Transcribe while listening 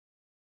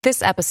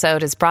This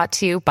episode is brought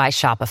to you by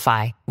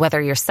Shopify.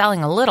 Whether you're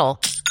selling a little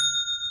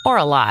or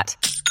a lot,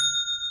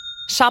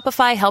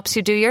 Shopify helps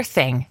you do your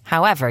thing,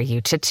 however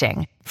you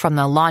cha-ching. From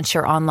the launch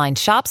your online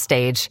shop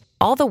stage,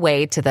 all the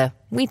way to the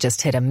we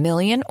just hit 1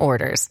 million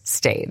orders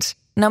stage.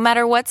 No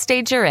matter what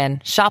stage you're in,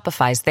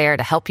 Shopify's there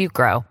to help you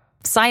grow.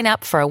 Sign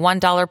up for a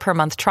 $1 per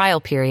month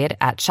trial period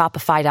at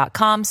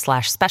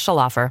shopify.com/special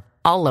offer,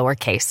 all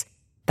lowercase.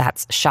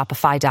 That's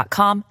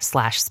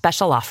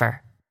shopify.com/special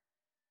offer.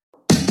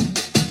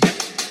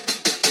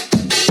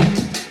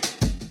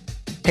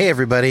 Hey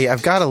everybody,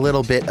 I've got a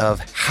little bit of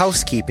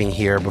housekeeping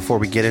here before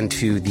we get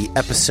into the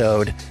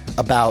episode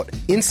about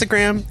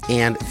Instagram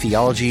and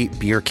Theology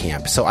Beer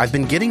Camp. So I've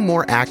been getting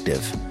more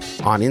active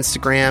on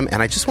Instagram,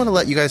 and I just want to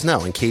let you guys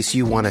know, in case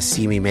you want to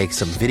see me make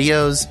some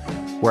videos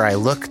where I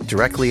look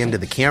directly into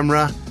the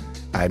camera.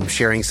 I'm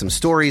sharing some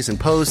stories and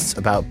posts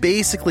about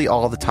basically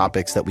all the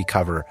topics that we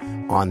cover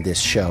on this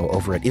show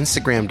over at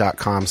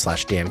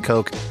Instagram.com/Dan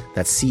Koch.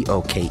 That's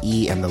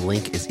C-O-K-E, and the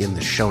link is in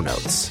the show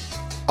notes.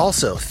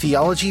 Also,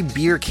 Theology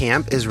Beer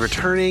Camp is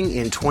returning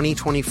in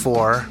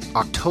 2024,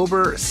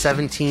 October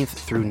 17th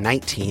through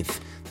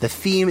 19th. The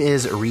theme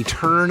is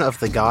Return of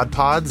the God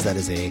Pods. That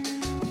is a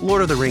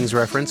Lord of the Rings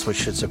reference, which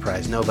should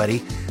surprise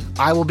nobody.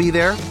 I will be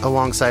there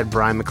alongside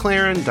Brian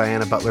McLaren,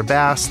 Diana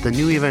Butler-Bass, the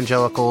New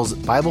Evangelicals,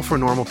 Bible for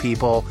Normal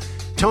People,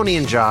 Tony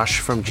and Josh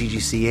from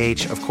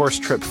GGCH, of course,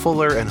 Trip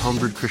Fuller and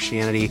Homebrewed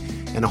Christianity,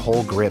 and a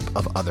whole grip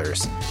of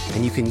others.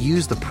 And you can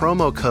use the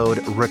promo code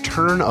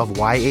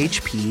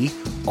RETURNOFYHP,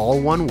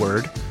 all one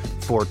word,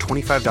 for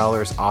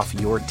 $25 off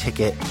your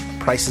ticket.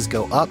 Prices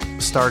go up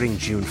starting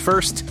June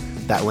 1st.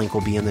 That link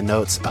will be in the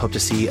notes. I hope to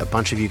see a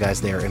bunch of you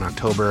guys there in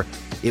October.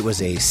 It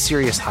was a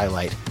serious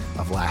highlight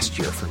of last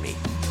year for me.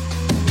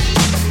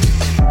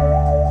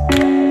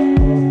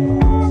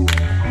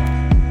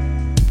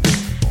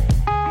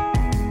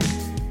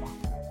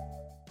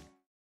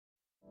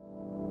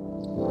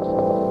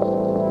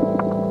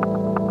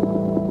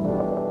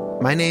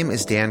 My name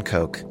is Dan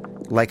Koch.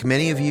 Like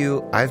many of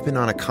you, I've been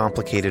on a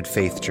complicated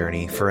faith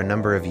journey for a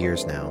number of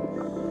years now.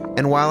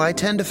 And while I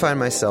tend to find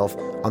myself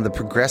on the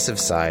progressive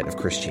side of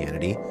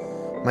Christianity,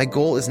 my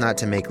goal is not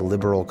to make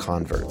liberal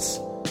converts.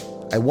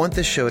 I want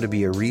this show to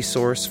be a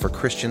resource for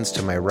Christians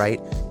to my right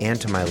and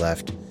to my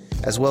left,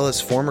 as well as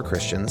former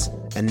Christians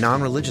and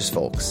non-religious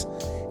folks,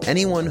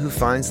 anyone who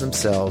finds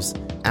themselves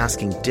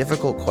asking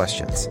difficult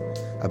questions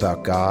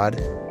about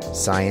God,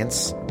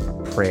 science,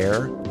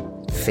 prayer,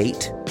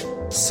 fate,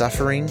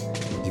 suffering,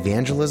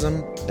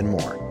 evangelism, and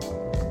more.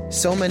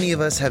 So many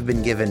of us have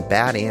been given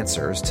bad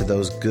answers to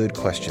those good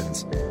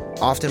questions,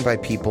 often by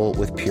people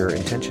with pure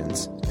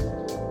intentions.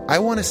 I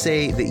want to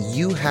say that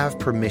you have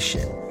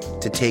permission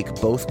to take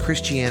both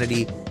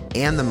Christianity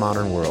and the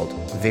modern world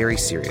very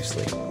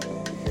seriously.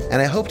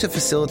 And I hope to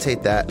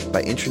facilitate that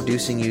by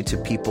introducing you to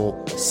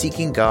people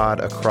seeking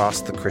God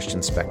across the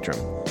Christian spectrum,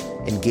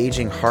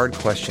 engaging hard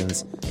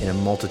questions in a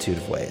multitude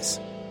of ways.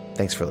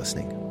 Thanks for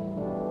listening.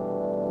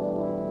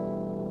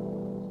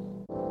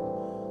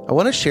 I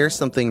want to share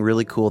something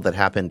really cool that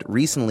happened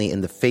recently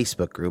in the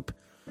Facebook group.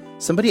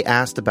 Somebody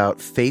asked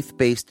about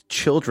faith-based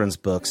children's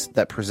books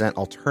that present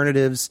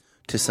alternatives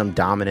to some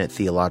dominant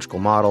theological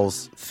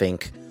models.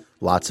 Think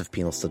lots of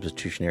penal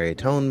substitutionary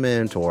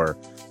atonement or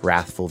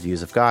wrathful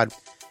views of God.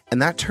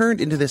 And that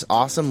turned into this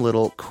awesome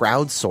little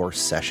crowdsource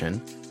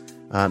session.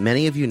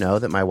 Many of you know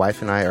that my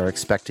wife and I are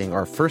expecting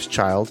our first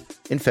child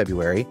in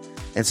February.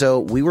 And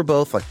so we were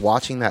both like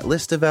watching that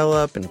list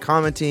develop and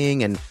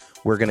commenting, and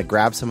we're going to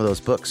grab some of those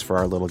books for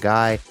our little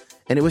guy.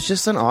 And it was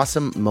just an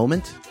awesome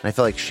moment. And I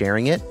feel like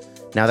sharing it.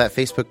 Now, that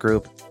Facebook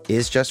group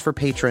is just for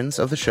patrons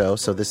of the show,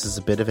 so this is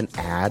a bit of an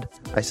ad,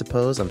 I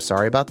suppose. I'm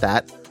sorry about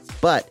that.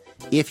 But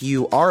if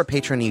you are a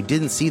patron and you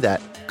didn't see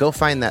that, go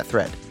find that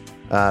thread,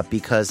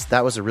 because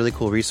that was a really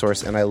cool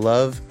resource. And I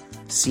love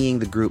seeing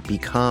the group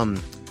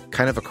become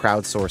kind of a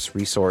crowdsource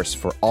resource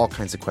for all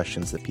kinds of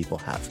questions that people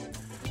have.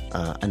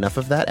 Enough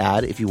of that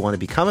ad. If you want to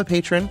become a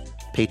patron,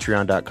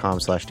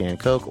 patreon.com/Dan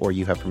Koch or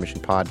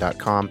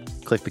youhavepermissionpod.com.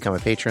 Click Become a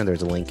Patron.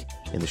 There's a link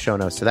in the show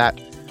notes to that.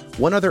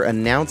 One other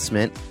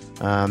announcement.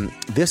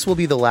 This will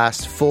be the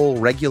last full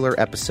regular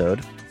episode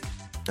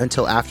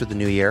until after the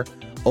new year.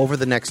 Over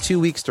the next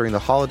 2 weeks during the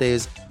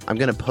holidays, I'm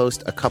going to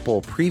post a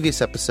couple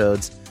previous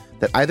episodes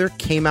that either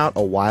came out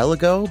a while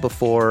ago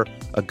before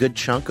a good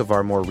chunk of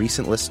our more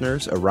recent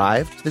listeners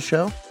arrived to the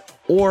show,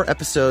 or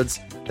episodes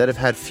that have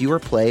had fewer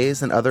plays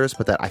than others,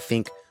 but that I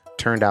think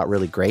turned out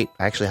really great.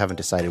 I actually haven't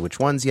decided which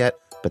ones yet,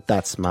 but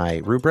that's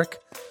my rubric.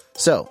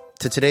 So,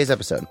 to today's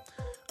episode.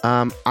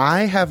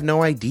 I have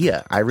no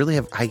idea. I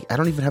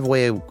don't even have a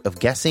way of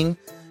guessing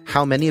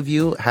how many of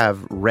you have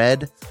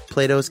read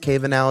Plato's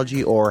Cave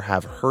Analogy or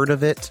have heard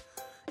of it.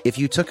 If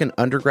you took an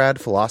undergrad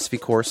philosophy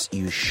course,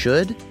 you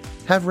should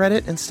have read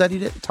it and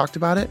studied it, talked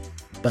about it,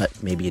 but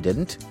maybe you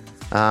didn't.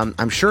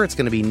 I'm sure it's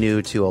going to be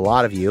new to a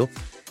lot of you.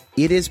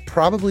 It is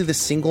probably the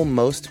single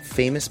most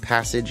famous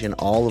passage in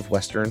all of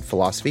Western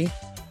philosophy.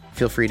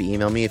 Feel free to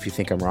email me if you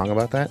think I'm wrong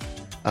about that.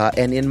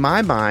 And in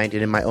my mind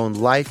and in my own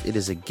life, it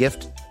is a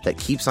gift that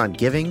keeps on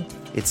giving.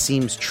 It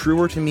seems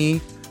truer to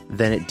me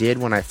than it did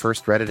when I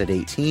first read it at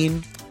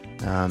 18.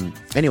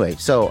 Anyway,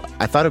 so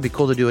I thought it'd be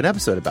cool to do an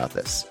episode about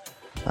this.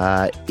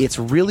 It's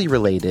really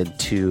related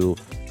to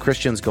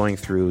Christians going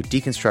through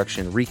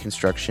deconstruction,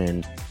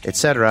 reconstruction,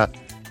 etc.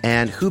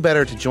 And who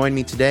better to join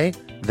me today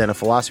than a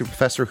philosophy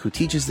professor who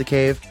teaches the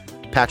cave,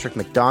 Patrick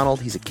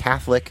McDonald. He's a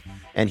Catholic,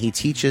 and he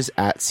teaches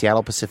at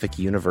Seattle Pacific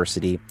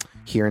University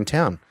here in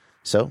town.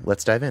 So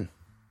let's dive in.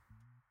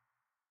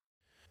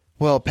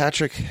 Well,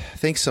 Patrick,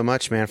 thanks so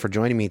much, man, for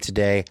joining me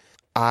today.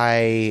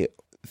 I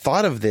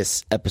thought of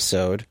this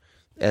episode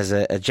as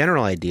a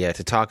general idea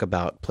to talk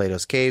about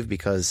Plato's Cave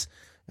because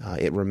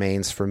it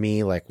remains for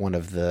me like one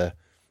of the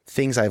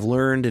things I've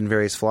learned in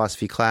various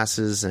philosophy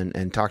classes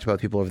and talked about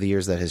people over the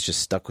years that has just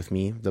stuck with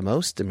me the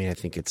most. I mean, I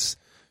think it's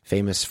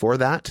famous for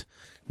that,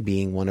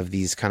 being one of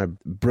these kind of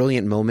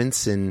brilliant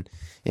moments in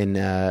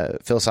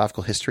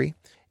philosophical history.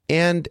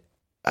 And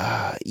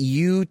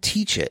you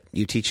teach it.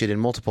 You teach it in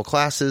multiple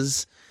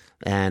classes.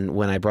 And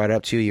when I brought it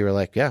up to you, you were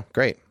like, "Yeah,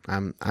 great.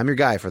 I'm your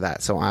guy for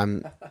that." So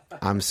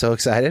I'm so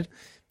excited.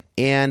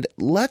 And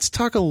let's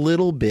talk a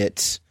little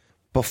bit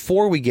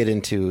before we get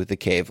into the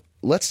cave.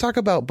 Let's talk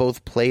about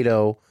both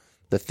Plato,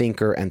 the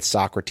thinker, and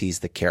Socrates,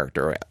 the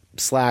character,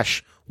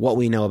 / what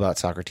we know about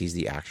Socrates,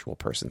 the actual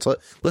person. So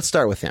let's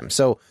start with him.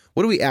 So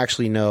what do we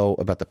actually know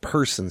about the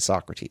person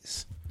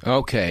Socrates?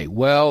 Okay.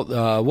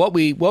 Well, what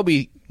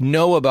we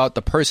know about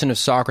the person of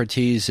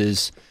Socrates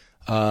is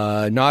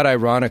not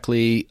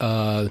ironically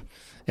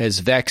as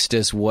vexed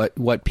as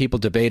what people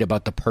debate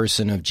about the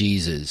person of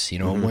Jesus,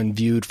 when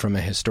viewed from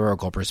a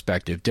historical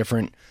perspective.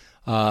 Different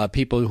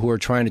people who are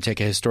trying to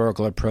take a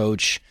historical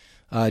approach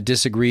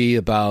disagree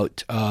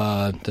about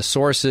the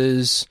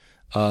sources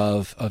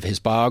of his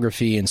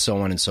biography and so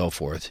on and so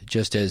forth,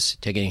 just as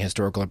taking a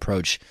historical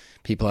approach,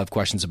 people have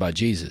questions about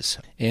Jesus.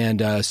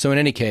 And so in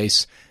any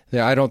case,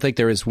 I don't think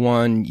there is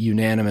one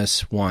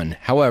unanimous one.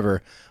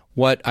 However,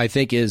 what I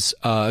think is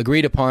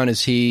agreed upon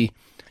is he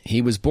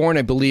was born,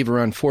 I believe,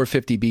 around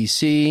 450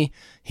 BC.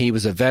 He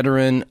was a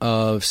veteran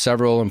of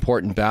several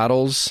important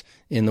battles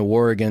in the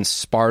war against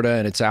Sparta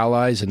and its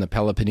allies in the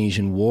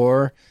Peloponnesian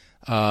War.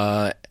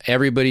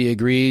 Everybody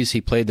agrees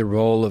he played the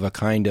role of a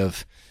kind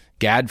of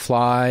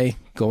gadfly,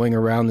 going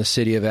around the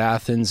city of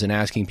Athens and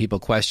asking people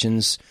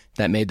questions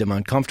that made them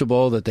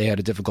uncomfortable, that they had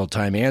a difficult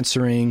time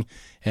answering,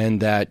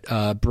 and that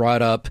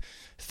brought up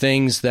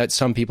things that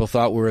some people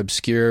thought were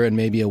obscure and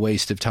maybe a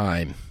waste of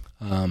time.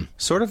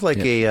 Sort of like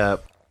a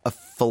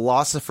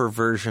philosopher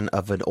version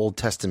of an Old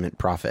Testament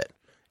prophet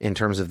in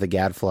terms of the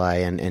gadfly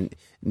and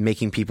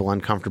making people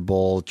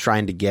uncomfortable,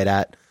 trying to get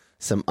at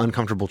some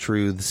uncomfortable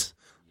truths.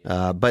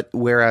 But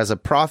whereas a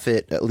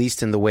prophet, at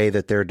least in the way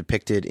that they're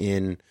depicted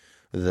in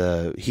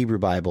the Hebrew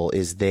Bible,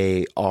 is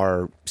they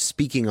are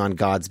speaking on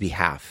God's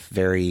behalf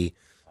very,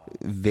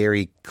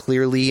 very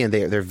clearly, and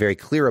they're very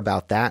clear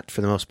about that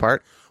for the most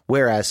part.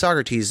 Whereas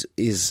Socrates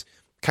is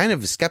kind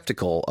of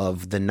skeptical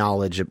of the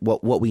knowledge of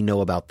what we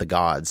know about the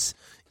gods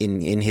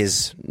in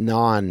his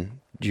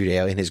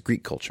non-Judeo, in his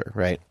Greek culture,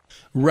 right?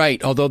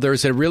 Right, although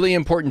there's a really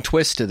important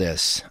twist to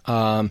this.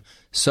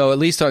 So at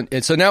least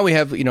so now we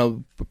have,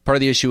 part of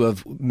the issue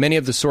of many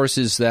of the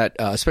sources that,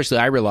 especially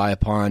I rely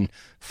upon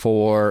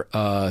for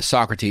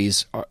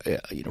Socrates,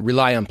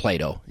 rely on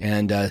Plato.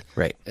 And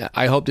right.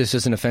 I hope this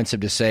isn't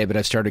offensive to say, but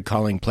I've started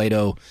calling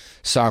Plato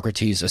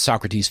Socrates a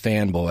Socrates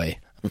fanboy.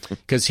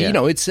 Because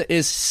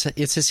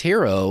it's his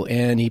hero,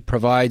 and he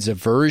provides a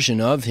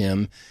version of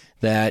him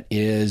that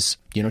is,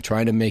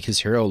 trying to make his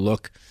hero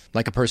look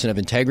like a person of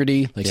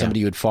integrity, like somebody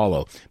you would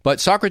follow. But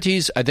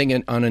Socrates, I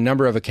think, on a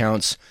number of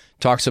accounts,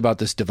 talks about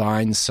this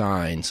divine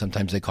sign.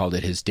 Sometimes they called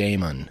it his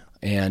daemon.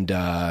 And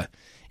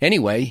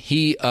anyway,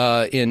 he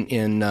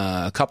in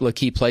a couple of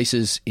key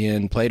places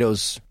in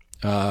Plato's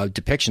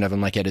depiction of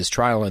him, like at his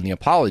trial in the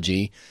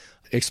Apology,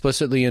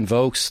 explicitly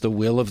invokes the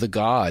will of the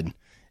god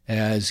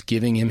as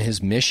giving him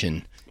his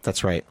mission.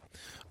 That's right.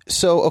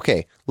 So,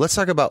 okay, let's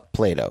talk about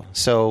Plato.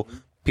 So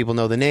people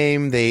know the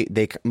name. They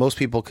most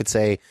people could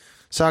say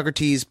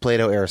Socrates,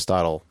 Plato,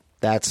 Aristotle.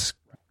 That's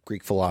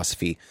Greek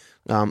philosophy.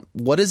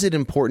 What is it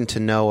important to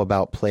know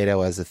about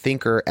Plato as a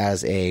thinker,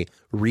 as a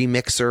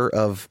remixer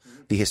of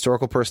the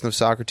historical person of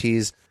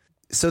Socrates,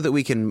 so that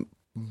we can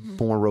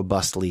more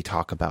robustly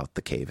talk about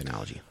the cave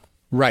analogy?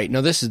 Right.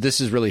 No, this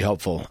is really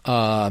helpful.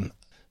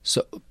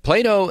 So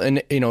Plato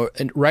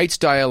and writes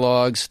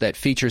dialogues that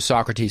feature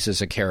Socrates as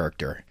a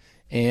character,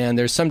 and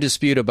there's some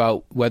dispute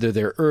about whether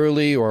they're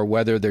early or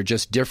whether they're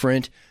just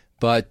different.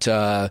 But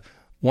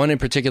one in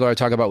particular I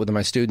talk about with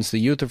my students,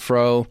 the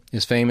Euthyphro,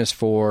 is famous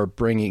for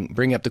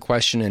bringing up the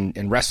question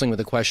and wrestling with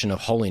the question of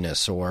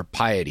holiness or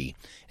piety,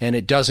 and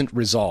it doesn't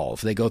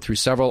resolve. They go through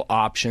several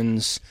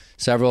options,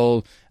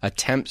 several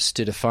attempts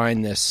to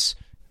define this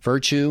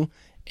virtue,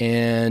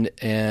 and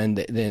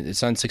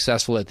it's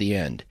unsuccessful at the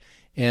end.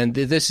 And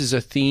this is a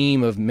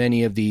theme of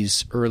many of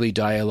these early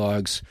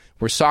dialogues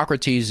where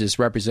Socrates is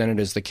represented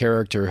as the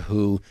character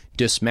who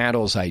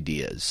dismantles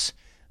ideas,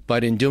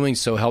 but in doing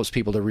so helps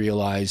people to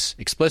realize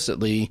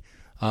explicitly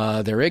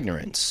their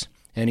ignorance.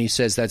 And he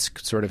says that's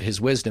sort of his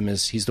wisdom,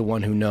 is he's the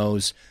one who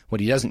knows what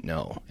he doesn't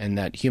know, and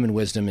that human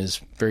wisdom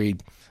is very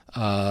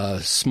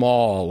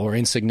small or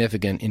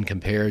insignificant in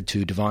compared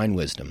to divine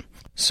wisdom.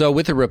 So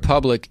with the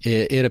Republic,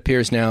 it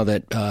appears now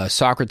that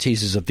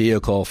Socrates is a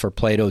vehicle for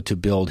Plato to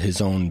build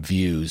his own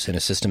views in a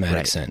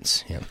systematic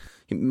sense. Yeah.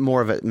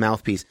 More of a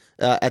mouthpiece.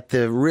 At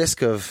the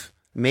risk of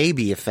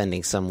maybe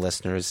offending some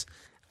listeners,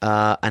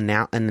 an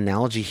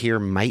analogy here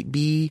might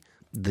be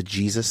the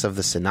Jesus of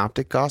the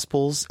Synoptic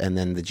Gospels and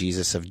then the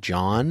Jesus of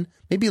John,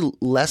 maybe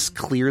less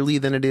clearly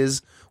than it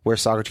is where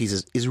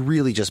Socrates is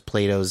really just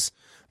Plato's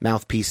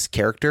mouthpiece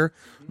character.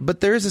 But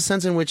there is a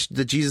sense in which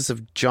the Jesus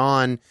of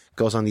John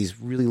goes on these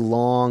really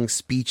long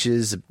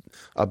speeches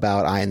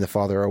about I and the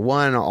Father are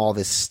one, all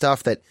this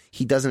stuff that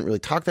he doesn't really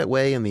talk that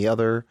way in the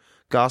other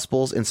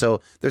Gospels. And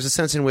so there's a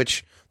sense in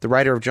which the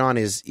writer of John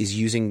is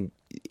using,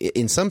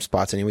 in some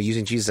spots anyway,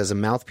 using Jesus as a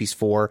mouthpiece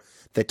for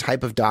the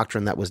type of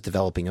doctrine that was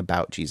developing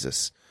about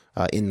Jesus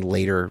in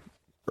later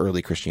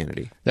early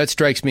Christianity. That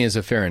strikes me as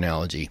a fair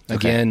analogy. Okay.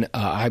 Again,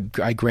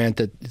 I grant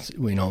that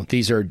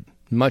these are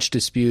much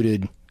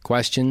disputed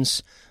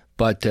questions,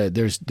 but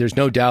there's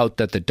no doubt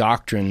that the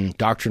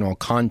doctrinal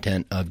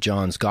content of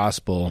John's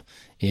gospel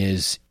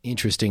is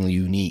interestingly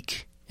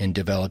unique and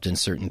developed in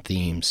certain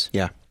themes.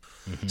 Yeah.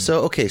 Mm-hmm.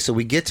 So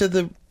we get to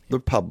the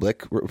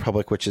Republic,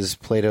 which is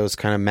Plato's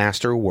kind of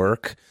master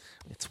work.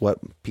 It's what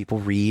people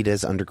read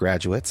as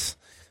undergraduates.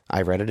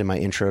 I read it in my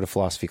intro to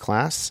philosophy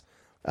class.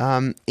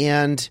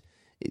 And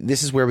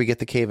this is where we get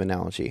the cave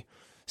analogy.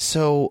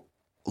 So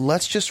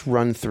let's just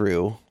run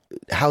through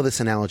how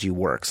this analogy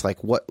works. Like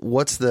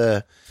what's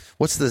the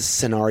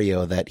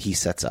scenario that he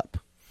sets up?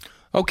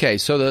 Okay,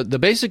 so the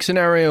basic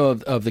scenario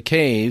of the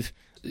cave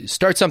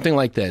starts something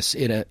like this.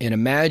 It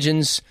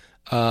imagines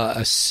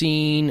a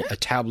scene, a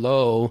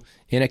tableau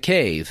in a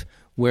cave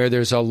where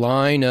there's a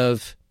line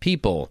of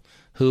people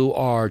who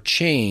are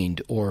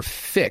chained or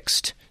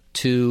fixed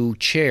to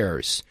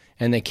chairs,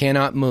 and they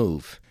cannot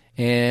move.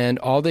 And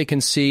all they can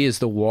see is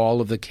the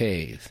wall of the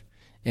cave.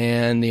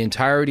 And the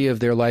entirety of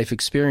their life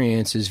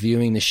experience is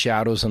viewing the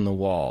shadows on the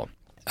wall.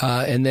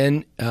 And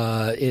then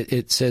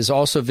it says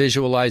also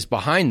visualize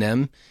behind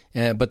them,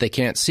 but they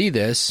can't see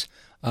this,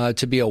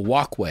 to be a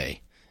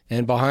walkway.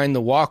 And behind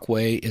the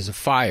walkway is a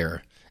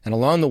fire. And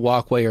along the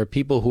walkway are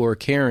people who are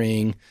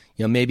carrying,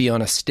 maybe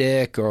on a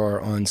stick or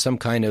on some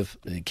kind of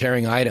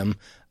carrying item,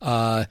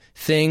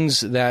 things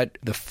that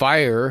the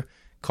fire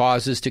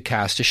causes to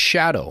cast a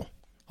shadow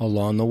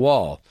along the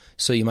wall.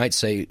 So you might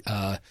say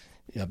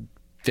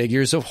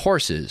figures of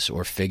horses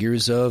or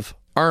figures of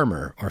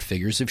armor or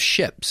figures of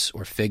ships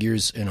or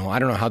figures, I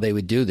don't know how they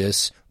would do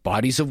this,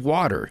 bodies of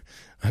water.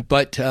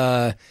 But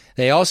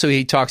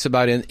he talks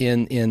about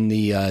in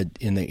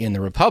the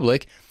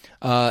Republic,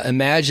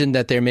 imagine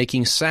that they're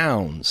making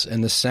sounds,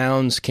 and the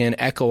sounds can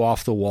echo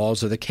off the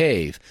walls of the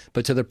cave.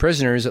 But to the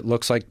prisoners, it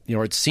looks like,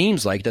 it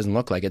seems like, it doesn't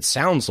look like, it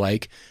sounds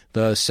like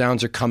the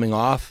sounds are coming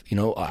off,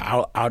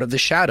 out of the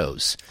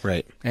shadows.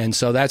 Right. And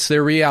so that's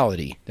their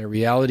reality. Their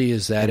reality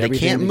is that they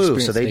can't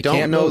move, so they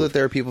don't know that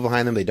there are people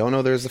behind them. They don't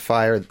know there's a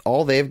fire.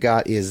 All they've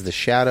got is the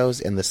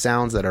shadows and the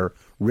sounds that are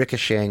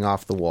ricocheting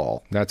off the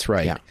wall. That's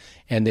right. Yeah.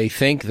 And they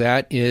think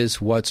that is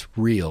what's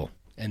real,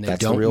 and they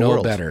don't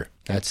know better.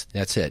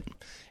 That's it.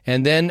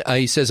 And then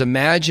he says,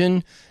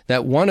 imagine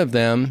that one of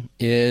them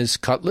is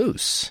cut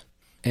loose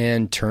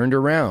and turned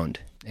around.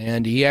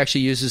 And he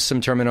actually uses some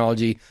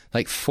terminology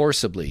like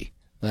forcibly.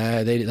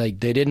 They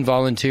didn't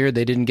volunteer.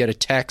 They didn't get a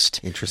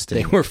text. Interesting.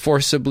 They were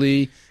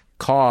forcibly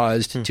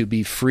caused to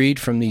be freed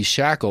from these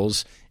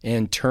shackles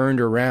and turned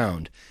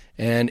around.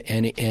 And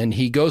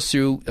he goes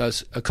through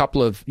a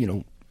couple of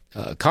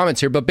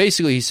comments here, but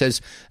basically he says,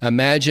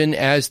 imagine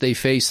as they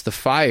face the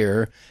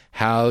fire,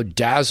 how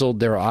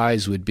dazzled their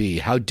eyes would be,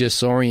 how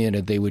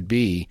disoriented they would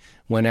be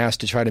when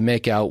asked to try to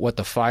make out what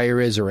the fire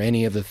is or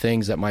any of the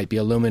things that might be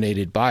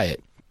illuminated by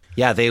it.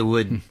 Yeah, they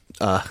would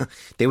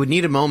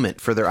need a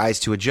moment for their eyes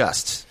to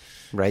adjust,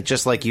 right?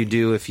 Just like you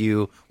do if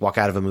you walk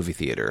out of a movie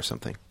theater or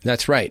something.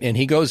 That's right. And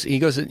he goes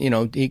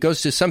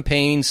to some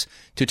pains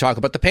to talk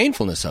about the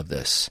painfulness of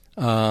this.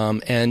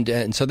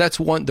 And so that's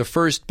the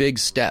first big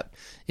step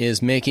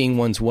is making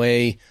one's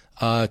way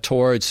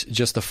towards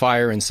just the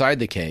fire inside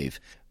the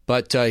cave.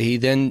 But he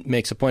then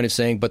makes a point of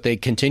saying, but they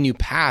continue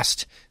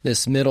past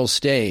this middle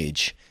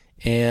stage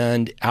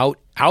and out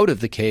of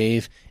the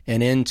cave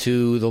and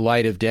into the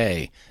light of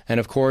day. And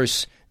of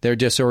course, their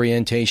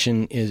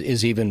disorientation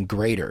is even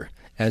greater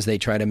as they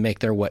try to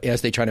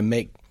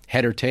make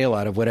head or tail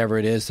out of whatever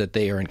it is that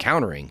they are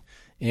encountering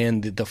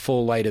in the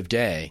full light of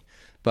day.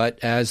 But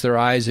as their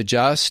eyes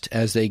adjust,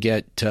 as they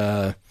get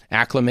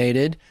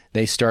acclimated,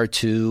 they start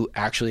to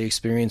actually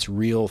experience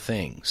real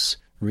things,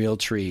 real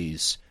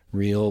trees,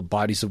 real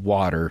bodies of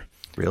water.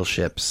 Real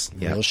ships.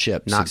 Yeah. Real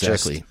ships, Not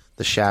exactly. just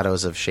the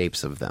shadows of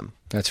shapes of them.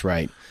 That's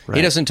right.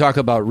 He doesn't talk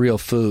about real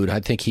food. I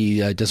think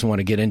he doesn't want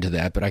to get into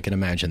that, but I can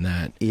imagine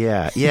that.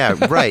 Yeah,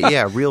 right.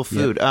 Yeah, real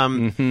food.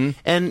 And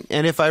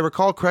if I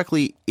recall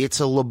correctly, it's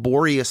a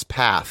laborious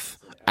path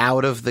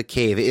out of the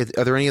cave.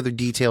 Are there any other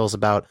details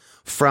about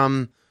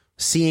from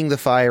seeing the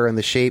fire and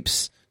the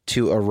shapes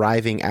to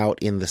arriving out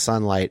in the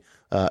sunlight,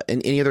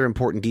 and any other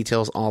important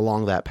details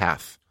along that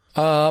path?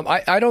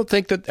 I don't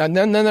think that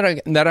none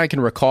that I can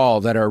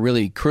recall that are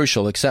really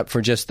crucial, except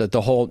for just that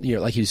the whole,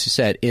 like you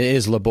said, it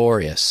is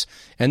laborious,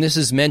 and this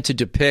is meant to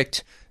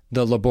depict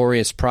the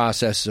laborious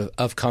process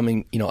of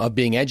coming, of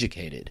being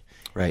educated.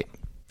 Right.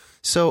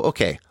 So,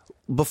 okay,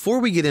 before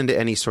we get into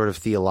any sort of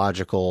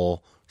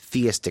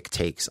theistic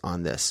takes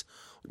on this,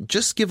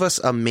 just give us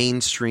a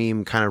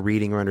mainstream kind of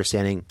reading or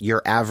understanding.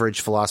 Your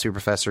average philosophy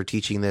professor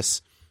teaching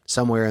this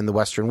somewhere in the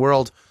Western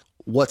world,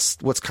 what's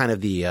kind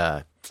of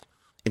the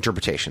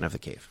interpretation of the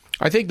cave?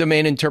 I think the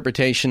main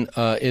interpretation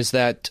is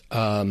that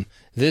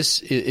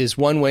this is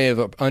one way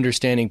of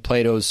understanding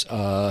Plato's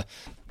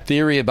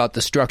theory about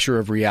the structure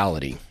of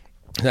reality.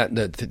 That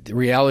the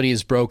reality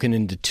is broken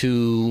into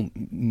two,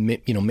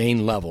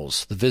 main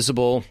levels: the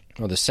visible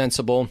or the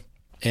sensible,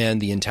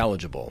 and the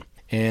intelligible.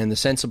 And the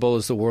sensible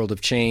is the world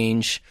of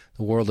change,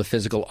 the world of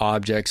physical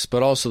objects,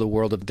 but also the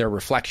world of their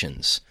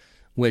reflections,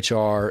 which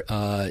are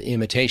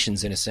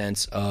imitations, in a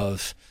sense,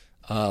 of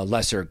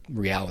lesser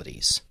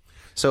realities.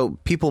 So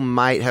people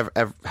might have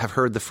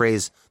heard the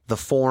phrase "the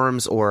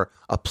forms" or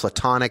a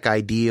Platonic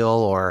ideal,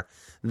 or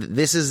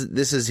this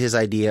is his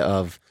idea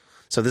of.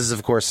 So this is,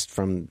 of course,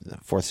 from the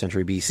 4th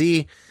century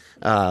BC,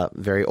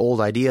 very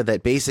old idea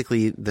that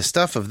basically the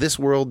stuff of this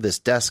world, this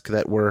desk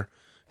that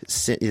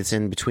it's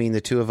in between the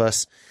two of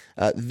us,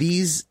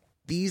 these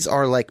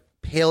are like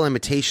pale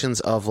imitations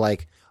of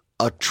like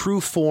a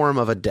true form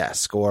of a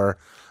desk, or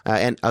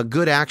and a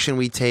good action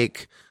we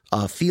take,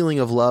 a feeling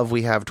of love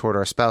we have toward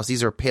our spouse.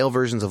 These are pale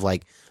versions of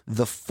like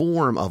the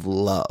form of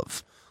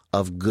love,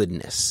 of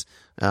goodness.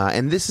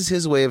 And this is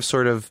his way of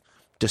sort of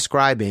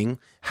describing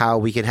how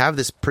we can have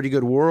this pretty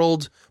good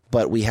world,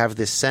 but we have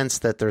this sense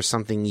that there's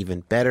something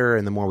even better.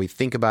 And the more we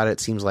think about it, it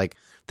seems like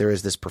there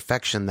is this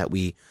perfection that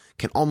we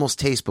can almost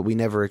taste, but we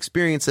never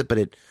experience it. But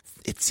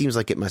it seems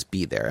like it must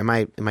be there. Am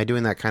I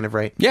doing that kind of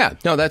right? Yeah,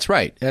 no, that's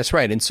right. That's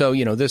right. And so,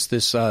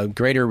 this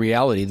greater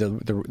reality,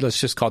 the let's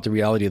just call it the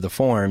reality of the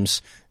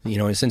forms,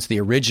 in a sense, the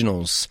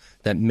originals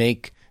that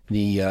make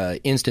the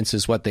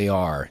instances what they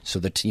are. So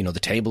the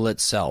table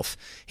itself.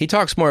 He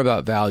talks more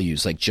about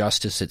values like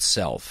justice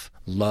itself,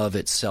 love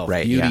itself,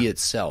 beauty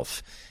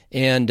itself.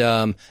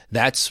 And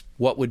that's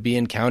what would be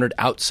encountered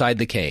outside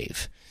the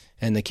cave.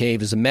 And the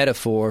cave is a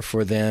metaphor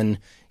for then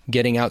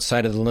getting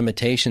outside of the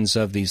limitations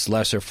of these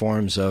lesser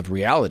forms of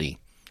reality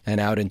and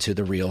out into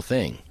the real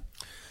thing.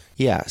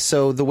 Yeah.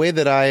 So the way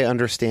that I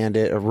understand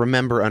it, or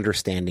remember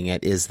understanding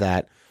it, is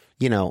that,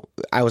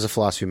 I was a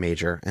philosophy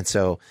major. And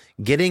so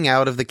getting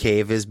out of the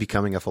cave is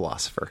becoming a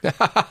philosopher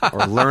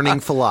or learning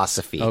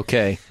philosophy.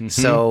 Okay. Mm-hmm.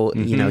 So,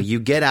 you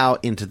get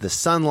out into the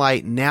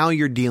sunlight. Now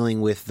you're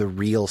dealing with the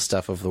real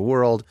stuff of the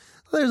world.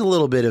 There's a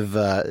little bit of,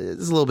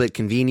 it's a little bit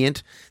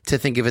convenient to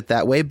think of it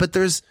that way, but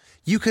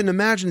you can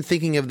imagine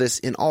thinking of this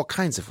in all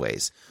kinds of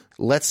ways.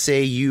 Let's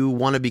say you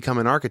want to become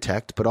an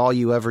architect, but all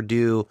you ever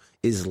do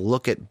is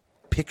look at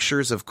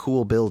pictures of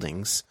cool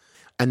buildings.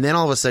 And then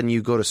all of a sudden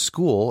you go to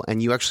school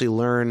and you actually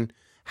learn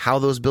how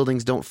those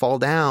buildings don't fall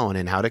down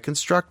and how to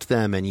construct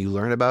them. And you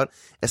learn about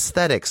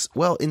aesthetics.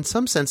 Well, in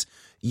some sense,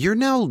 you're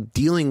now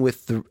dealing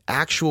with the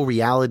actual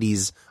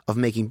realities of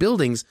making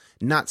buildings,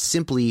 not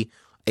simply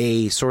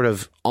a sort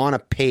of on a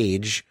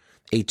page,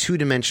 a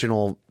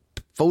two-dimensional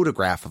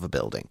photograph of a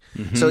building.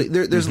 Mm-hmm. So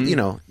there's,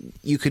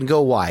 you can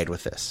go wide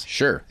with this.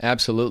 Sure.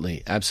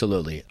 Absolutely.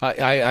 Absolutely.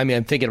 I mean,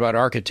 I'm thinking about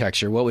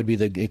architecture. What would be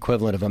the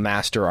equivalent of a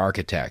master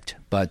architect?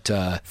 But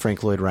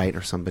Frank Lloyd Wright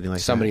or somebody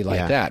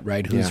like that,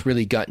 right? Who's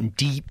really gotten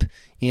deep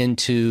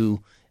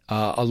into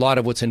a lot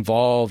of what's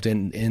involved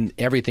in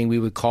everything we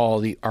would call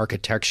the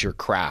architecture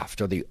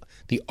craft or the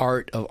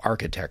art of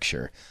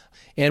architecture.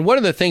 And one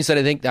of the things that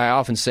I think that I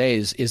often say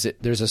is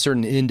that there's a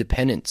certain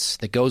independence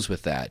that goes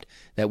with that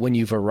when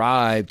you've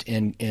arrived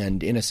and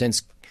in a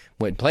sense,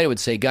 what Plato would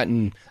say,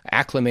 gotten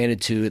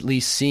acclimated to at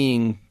least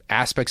seeing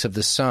aspects of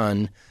the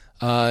sun,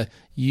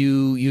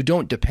 you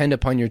don't depend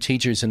upon your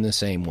teachers in the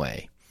same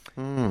way.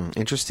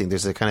 Interesting.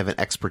 There's a kind of an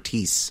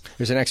expertise.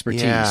 There's an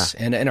expertise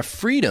and a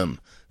freedom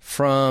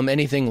from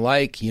anything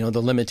like, the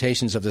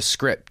limitations of the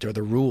script or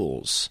the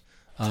rules.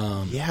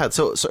 So it's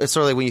sort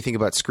of like when you think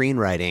about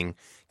screenwriting,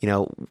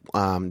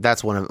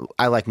 that's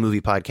I like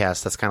movie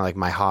podcasts. That's kind of like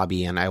my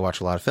hobby, and I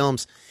watch a lot of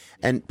films.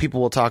 And people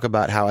will talk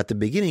about how at the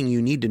beginning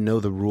you need to know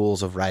the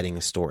rules of writing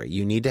a story.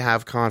 You need to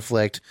have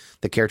conflict.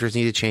 The characters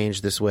need to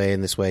change this way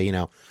and this way,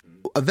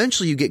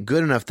 Eventually you get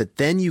good enough that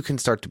then you can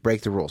start to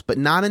break the rules, but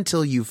not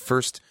until you've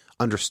first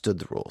understood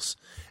the rules.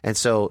 And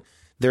so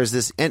there's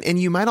this, and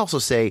you might also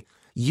say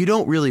you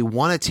don't really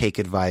want to take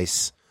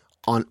advice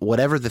on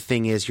whatever the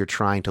thing is you're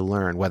trying to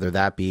learn, whether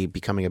that be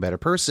becoming a better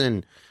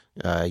person,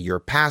 your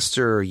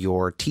pastor,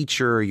 your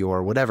teacher,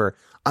 your whatever,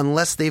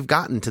 unless they've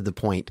gotten to the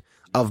point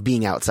of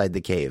being outside the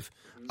cave.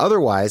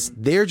 Otherwise,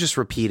 they're just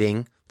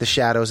repeating the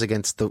shadows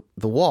against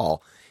the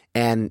wall.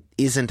 And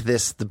isn't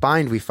this the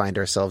bind we find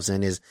ourselves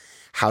in? Is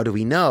how do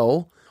we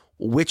know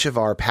which of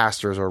our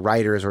pastors or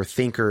writers or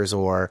thinkers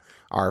or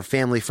our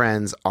family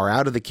friends are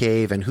out of the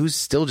cave and who's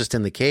still just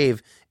in the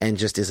cave and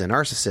just is a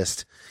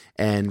narcissist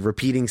and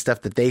repeating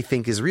stuff that they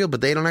think is real, but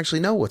they don't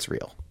actually know what's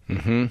real.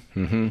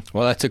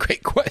 Well, that's a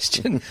great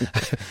question.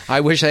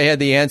 I wish I had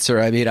the answer.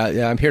 I mean,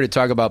 I'm here to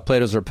talk about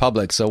Plato's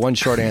Republic. So one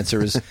short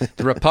answer is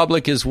the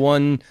Republic is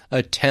one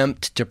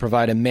attempt to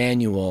provide a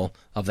manual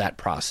of that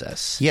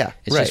process. Yeah,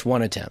 it's just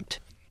one attempt.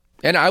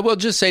 And I will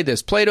just say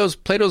this: Plato's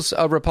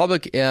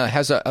Republic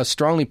has a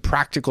strongly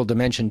practical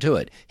dimension to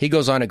it. He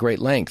goes on at great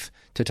length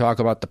to talk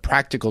about the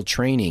practical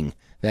training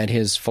that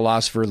his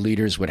philosopher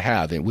leaders would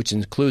have, which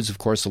includes, of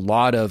course, a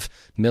lot of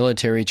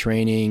military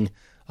training,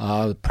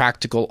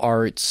 practical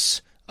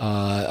arts,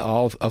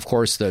 of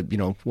course,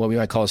 what we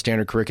might call a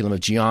standard curriculum of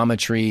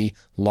geometry,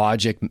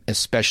 logic,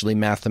 especially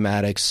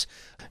mathematics.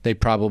 They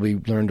probably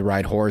learned to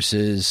ride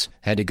horses,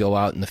 had to go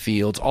out in the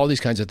fields, all these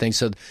kinds of things.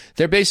 So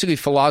they're basically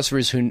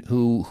philosophers who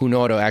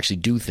know how to actually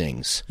do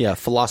things. Yeah,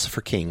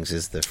 philosopher kings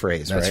is the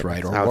phrase, That's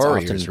right? Or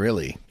warriors,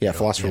 really. Yeah,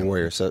 philosopher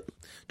warriors, so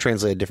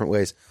translated different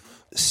ways.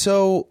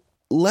 So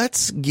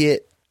let's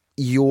get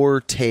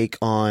your take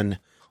on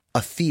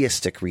a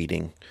theistic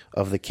reading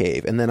of the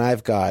cave. And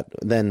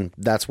then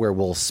that's where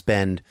we'll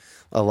spend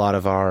a lot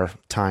of our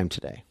time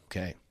today.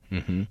 Okay.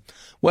 Mm-hmm.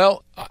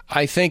 Well,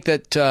 I think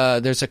that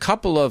there's a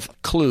couple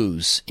of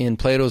clues in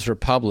Plato's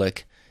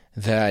Republic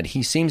that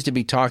he seems to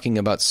be talking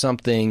about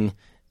something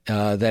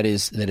that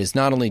is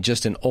not only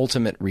just an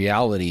ultimate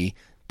reality,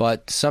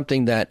 but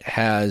something that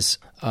has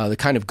the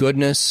kind of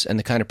goodness and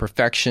the kind of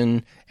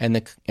perfection and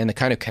the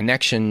kind of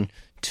connection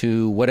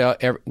to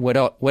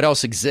what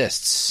else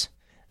exists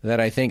that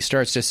I think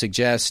starts to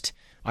suggest,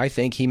 I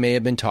think he may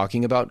have been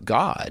talking about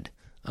God.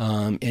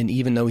 And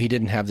even though he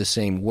didn't have the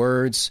same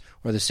words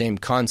or the same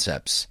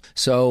concepts.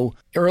 So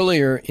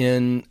earlier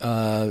in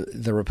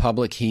the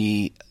Republic,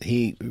 he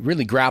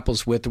really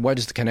grapples with what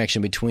is the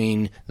connection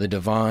between the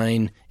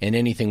divine and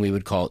anything we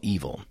would call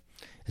evil.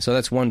 And so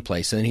that's one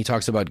place. And then he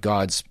talks about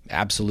God's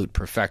absolute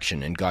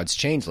perfection and God's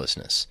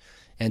changelessness.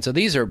 And so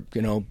these are,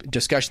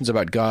 discussions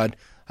about God.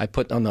 I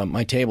put on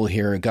my table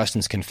here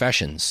Augustine's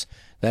Confessions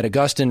that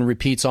Augustine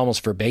repeats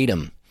almost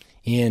verbatim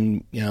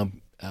in,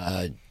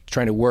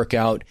 trying to work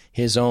out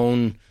his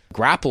own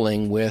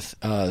grappling with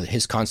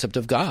his concept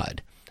of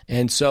God.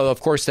 And so,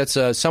 of course, that's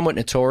a somewhat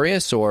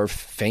notorious, or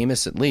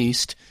famous at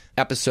least,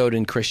 episode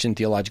in Christian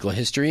theological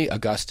history,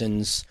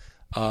 Augustine's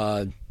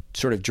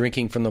sort of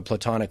drinking from the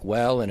Platonic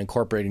well and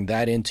incorporating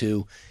that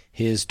into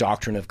his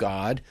doctrine of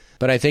God.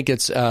 But I think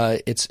it's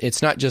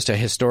not just a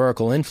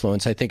historical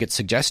influence. I think it's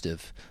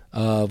suggestive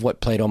of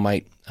what Plato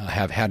might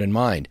have had in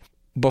mind.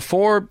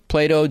 Before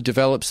Plato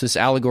develops this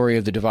allegory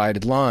of the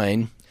divided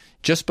line,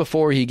 just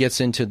before he gets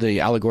into the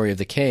allegory of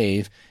the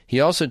cave, he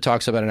also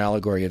talks about an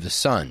allegory of the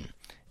sun.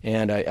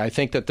 And I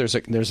think that there's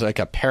like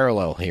a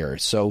parallel here.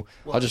 So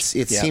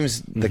It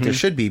seems like there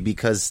should be,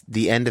 because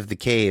the end of the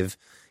cave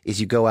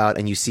is you go out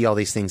and you see all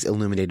these things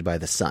illuminated by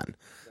the sun.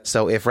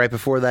 So if right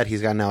before that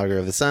he's got an allegory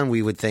of the sun,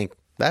 we would think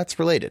that's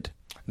related.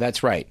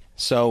 That's right.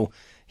 So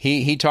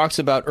he talks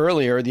about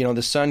earlier,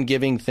 the sun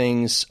giving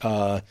things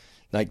our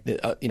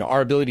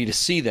ability to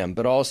see them,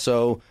 but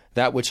also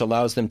that which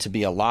allows them to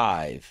be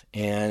alive,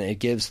 and it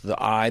gives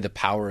the eye the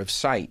power of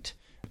sight.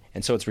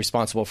 And so it's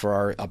responsible for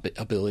our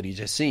ability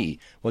to see.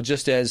 Well,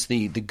 just as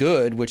the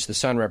good, which the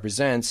sun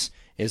represents,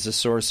 is a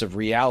source of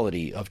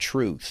reality, of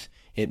truth,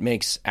 it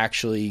makes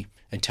actually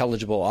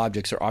intelligible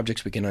objects, or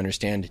objects we can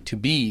understand, to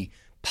be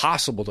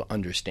possible to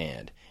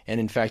understand. And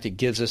in fact, it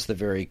gives us the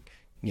very,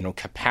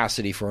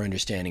 capacity for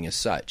understanding as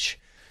such.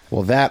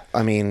 Well, that,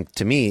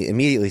 to me,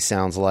 immediately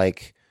sounds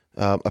like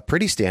a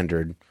pretty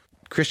standard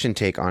Christian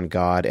take on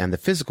God and the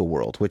physical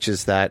world, which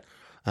is that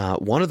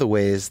one of the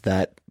ways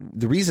that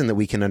the reason that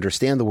we can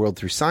understand the world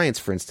through science,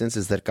 for instance,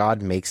 is that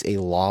God makes a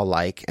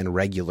law-like and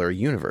regular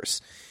universe.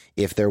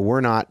 If there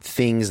were not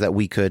things that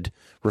we could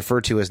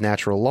refer to as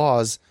natural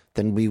laws,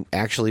 then we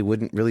actually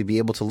wouldn't really be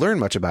able to learn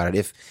much about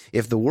it.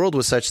 If the world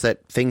was such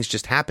that things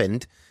just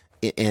happened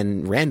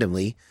and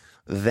randomly,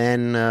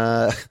 then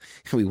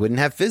we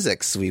wouldn't have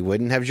physics, we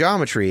wouldn't have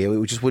geometry,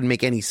 it just wouldn't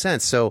make any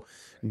sense. So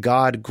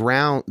God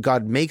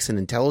makes an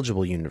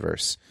intelligible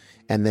universe,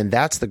 and then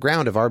that's the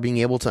ground of our being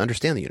able to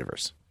understand the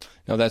universe.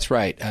 No, that's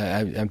right.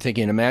 I'm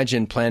thinking,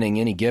 imagine planning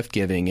any gift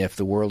giving if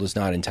the world is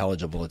not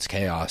intelligible. It's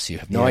chaos. You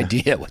have no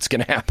idea what's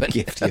going to happen.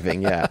 Gift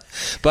giving, yeah.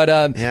 But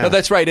no,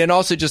 that's right. And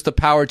also just the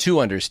power to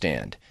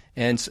understand.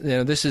 And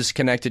this is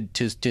connected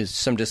to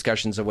some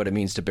discussions of what it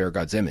means to bear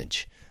God's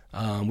image.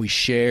 We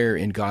share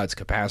in God's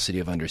capacity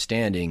of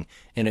understanding,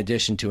 in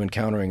addition to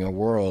encountering a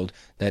world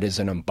that is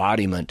an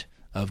embodiment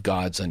of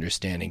God's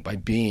understanding by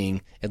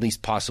being at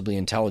least possibly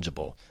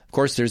intelligible. Of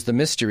course, there's the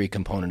mystery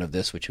component of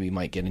this, which we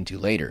might get into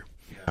later.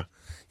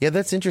 Yeah,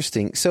 that's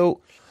interesting.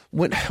 So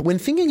when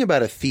thinking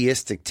about a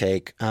theistic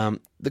take,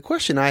 the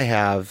question I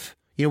have,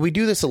 we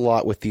do this a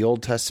lot with the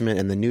Old Testament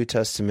and the New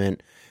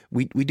Testament.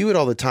 We do it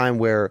all the time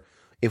where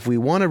if we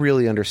want to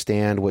really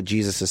understand what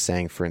Jesus is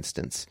saying, for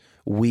instance,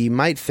 we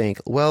might think,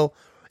 well,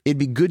 it'd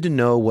be good to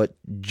know what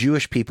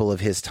Jewish people of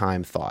his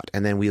time thought.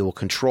 And then we will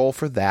control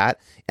for that.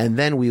 And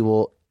then we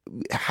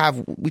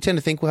tend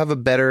to think we'll have a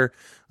better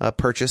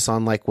purchase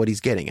on like what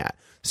he's getting at.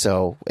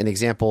 So an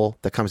example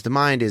that comes to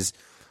mind is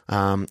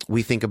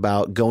we think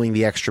about going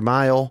the extra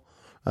mile.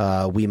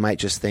 We might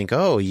just think,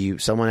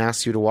 someone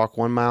asks you to walk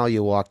 1 mile,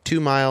 you walk 2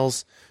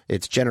 miles.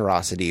 It's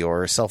generosity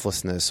or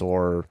selflessness,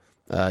 or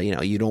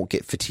you don't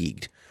get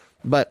fatigued.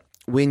 But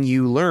when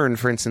you learn,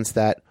 for instance,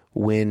 that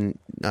when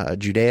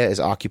Judea is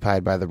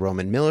occupied by the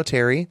Roman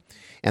military,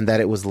 and that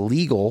it was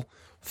legal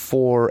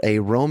for a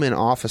Roman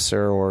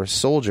officer or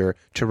soldier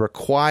to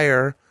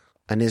require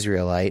an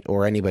Israelite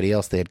or anybody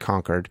else they had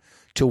conquered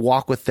to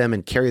walk with them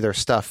and carry their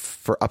stuff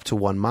for up to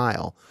 1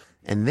 mile.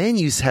 And then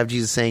you have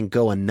Jesus saying,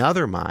 go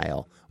another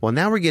mile. Well,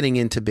 now we're getting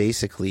into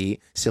basically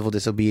civil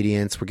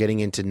disobedience. We're getting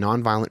into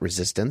nonviolent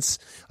resistance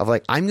of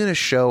like, I'm going to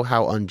show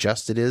how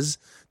unjust it is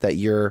that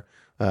you're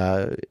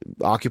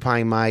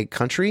occupying my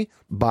country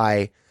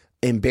by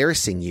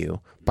embarrassing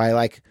you, by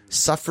like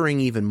suffering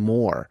even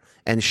more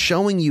and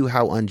showing you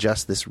how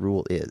unjust this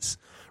rule is.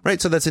 Right.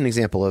 So that's an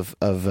example of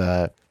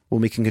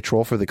when we can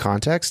control for the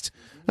context.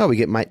 We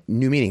get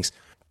new meanings.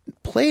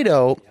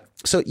 Plato.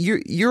 So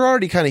you're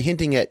already kind of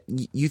hinting at,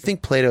 you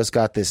think Plato's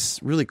got this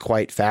really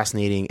quite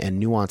fascinating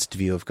and nuanced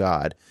view of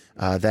God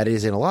that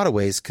is in a lot of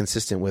ways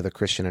consistent with a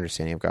Christian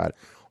understanding of God.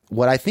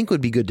 What I think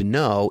would be good to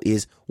know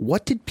is,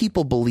 what did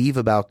people believe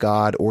about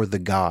God or the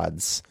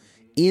gods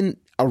in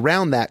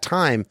around that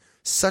time,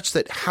 such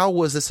that how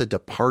was this a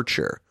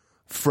departure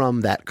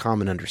from that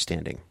common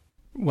understanding?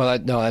 Well,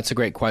 that's a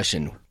great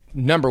question.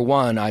 Number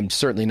one, I'm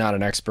certainly not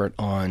an expert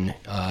on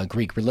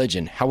Greek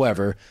religion.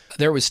 However,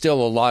 there was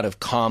still a lot of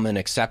common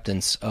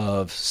acceptance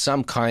of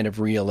some kind of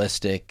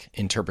realistic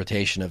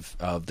interpretation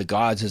of the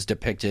gods as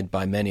depicted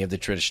by many of the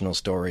traditional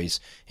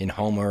stories in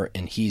Homer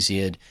and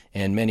Hesiod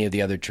and many of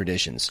the other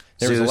traditions.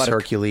 Zeus, a lot of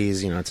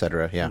Hercules, et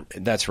cetera. Yeah,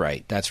 that's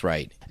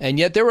right. And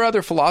yet there were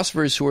other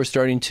philosophers who were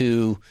starting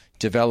to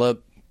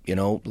develop,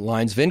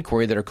 lines of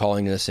inquiry that are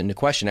calling this into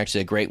question. Actually,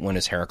 a great one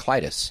is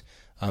Heraclitus.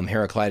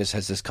 Heraclitus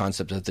has this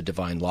concept of the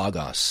divine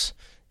logos,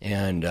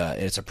 and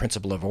it's a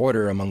principle of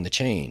order among the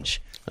change.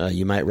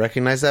 You might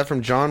recognize that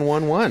from John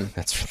 1:1.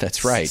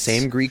 That's right.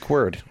 Same Greek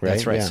word, right?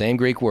 That's right. Yeah. Same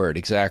Greek word,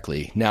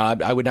 exactly. Now,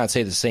 I would not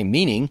say the same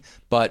meaning,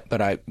 but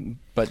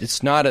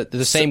it's not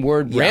the same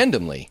word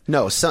randomly.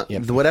 No,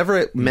 whatever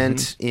it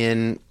meant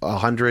in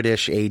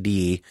 100-ish AD,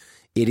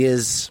 it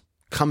is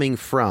coming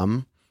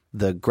from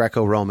the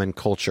Greco-Roman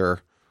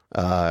culture.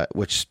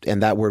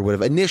 And that word would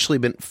have initially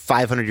been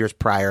 500 years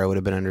prior. It would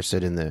have been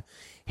understood in the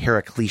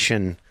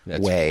Heraclitean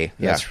way.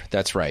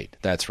 That's right.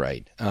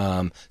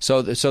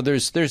 So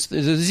there's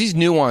these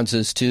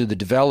nuances to the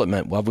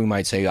development. Well, we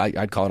might say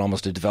I'd call it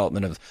almost a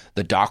development of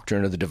the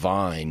doctrine of the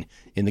divine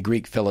in the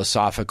Greek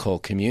philosophical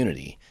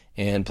community.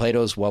 And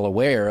Plato's well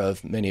aware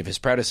of many of his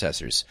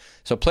predecessors.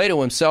 So Plato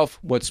himself,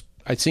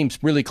 it seems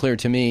really clear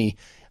to me.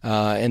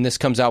 And this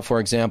comes out, for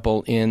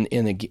example, in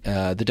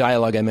the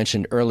dialogue I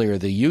mentioned earlier,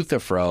 the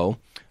Euthyphro,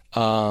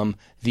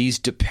 these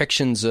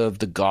depictions of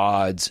the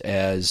gods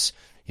as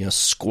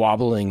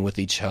squabbling with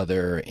each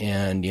other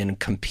and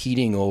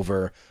competing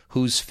over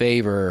whose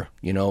favor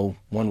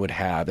one would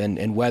have,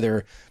 and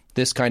whether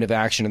this kind of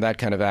action or that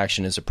kind of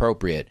action is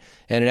appropriate.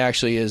 And it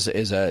actually is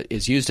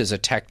used as a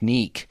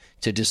technique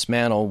to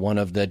dismantle one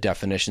of the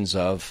definitions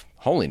of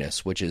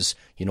holiness, which is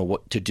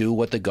to do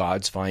what the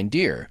gods find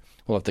dear.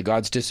 Well, if the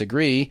gods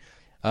disagree,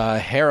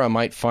 Hera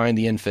might find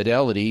the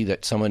infidelity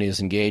that someone is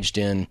engaged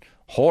in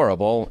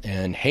horrible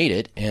and hate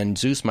it, and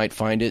Zeus might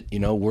find it,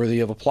 worthy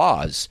of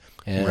applause.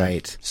 And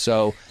right.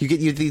 So you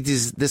get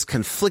this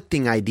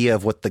conflicting idea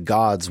of what the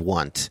gods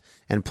want,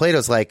 and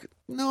Plato's like,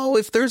 no,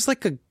 if there's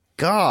like a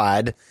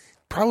god,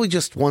 probably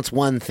just wants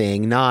one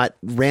thing, not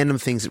random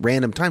things at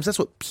random times. That's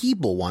what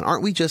people want.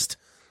 Aren't we just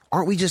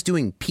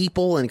doing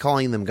people and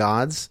calling them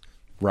gods?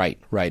 Right,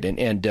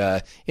 and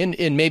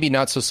in maybe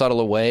not so subtle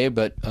a way,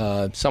 but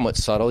somewhat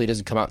subtle. He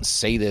doesn't come out and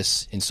say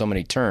this in so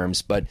many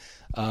terms, but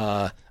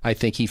I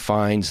think he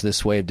finds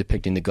this way of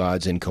depicting the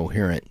gods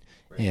incoherent,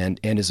 and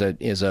is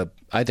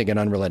I think an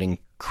unrelenting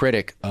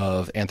critic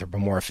of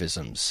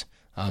anthropomorphisms.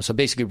 So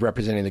basically,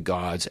 representing the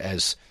gods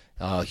as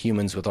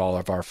humans with all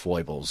of our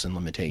foibles and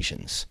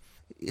limitations.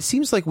 It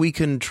seems like we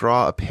can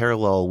draw a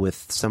parallel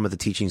with some of the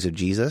teachings of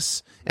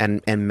Jesus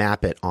and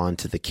map it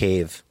onto the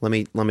cave. Let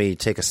me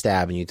take a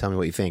stab and you tell me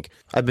what you think.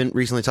 I've been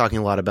recently talking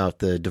a lot about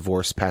the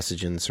divorce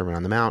passage in the Sermon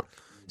on the Mount.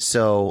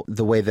 So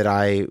the way that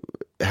I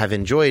have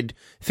enjoyed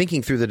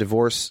thinking through the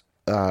divorce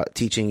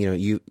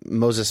teaching,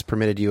 Moses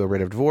permitted you a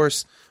writ of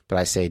divorce, but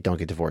I say don't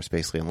get divorced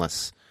basically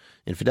unless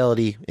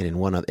infidelity. And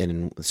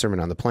in the Sermon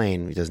on the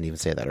Plain, he doesn't even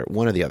say that, or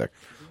one or the other.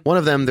 One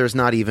of them, there's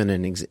not even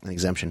an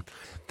exemption.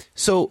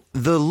 So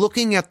the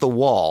looking at the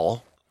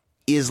wall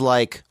is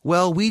like,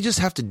 well, we just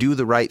have to do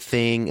the right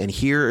thing, and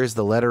here is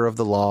the letter of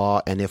the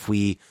law, and if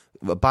we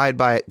abide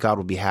by it, God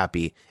will be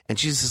happy. And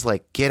Jesus is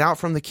like, get out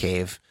from the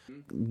cave,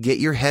 get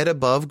your head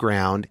above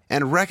ground,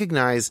 and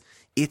recognize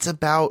it's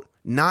about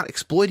not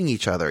exploiting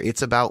each other.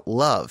 It's about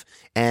love.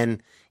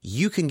 And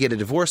you can get a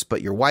divorce,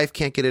 but your wife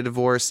can't get a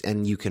divorce,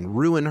 and you can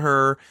ruin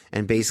her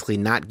and basically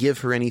not give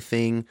her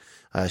anything.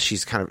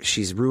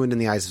 She's ruined in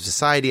the eyes of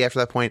society after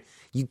that point.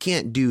 You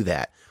can't do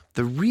that.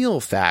 The real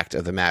fact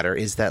of the matter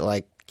is that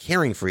like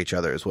caring for each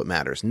other is what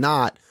matters,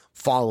 not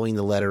following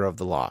the letter of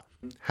the law.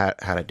 How'd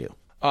I do?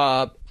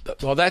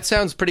 Well, that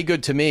sounds pretty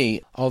good to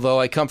me, although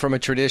I come from a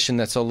tradition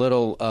that's a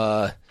little,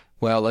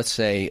 let's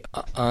say,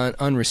 not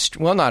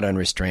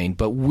unrestrained,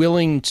 but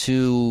willing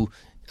to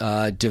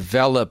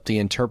develop the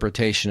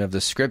interpretation of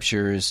the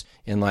scriptures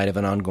in light of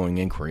an ongoing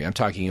inquiry. I'm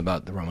talking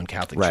about the Roman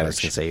Catholic Church. Right, I was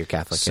going to say you're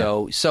Catholic.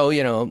 So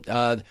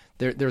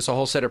there's a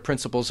whole set of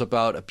principles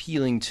about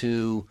appealing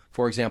to,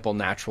 for example,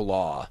 natural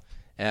law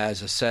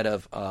as a set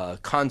of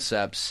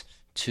concepts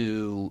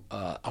to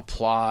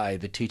apply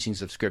the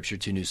teachings of Scripture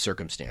to new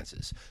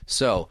circumstances.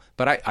 So,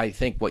 but I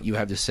think what you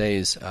have to say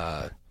is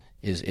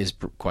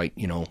quite,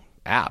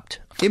 apt.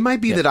 It might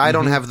be that I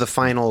don't have the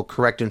final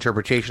correct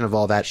interpretation of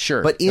all that.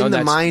 Sure. But in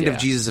the mind of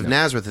Jesus of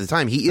Nazareth at the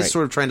time, he is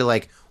sort of trying to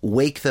like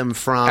wake them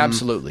from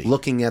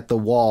looking at the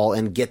wall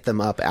and get them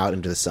up out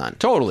into the sun.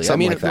 Totally.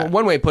 Something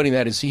one way of putting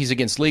that is he's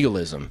against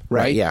legalism,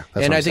 right? Yeah.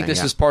 And I think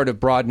this is part of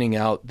broadening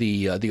out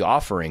the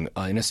offering,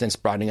 in a sense,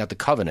 broadening out the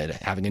covenant,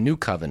 having a new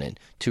covenant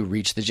to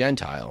reach the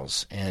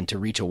Gentiles and to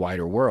reach a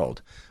wider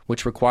world,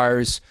 which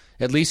requires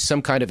at least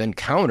some kind of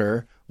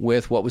encounter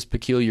with what was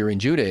peculiar in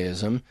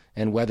Judaism,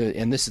 and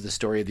this is the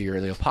story of the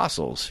early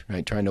apostles,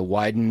 right? Trying to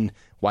widen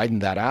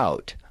that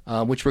out,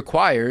 which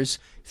requires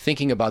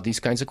thinking about these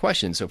kinds of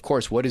questions. Of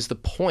course, what is the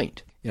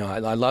point? I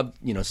love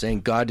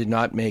saying God did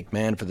not make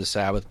man for the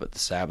Sabbath, but the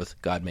Sabbath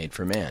God made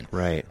for man,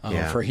 right?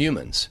 For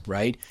humans,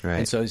 right?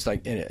 And so it's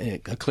like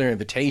a clear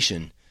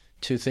invitation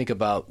to think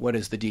about what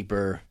is the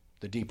deeper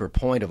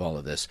point of all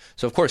of this.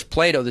 So of course,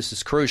 Plato, this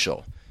is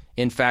crucial.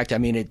 In fact,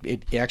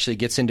 it actually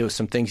gets into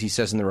some things he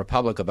says in the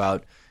Republic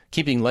about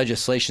keeping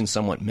legislation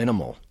somewhat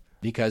minimal,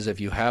 because if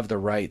you have the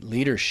right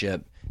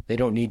leadership, they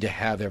don't need to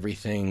have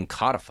everything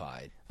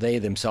codified. They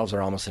themselves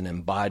are almost an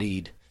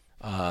embodied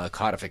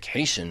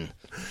codification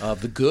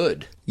of the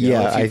good.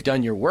 If you've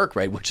done your work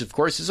right, which of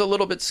course is a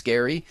little bit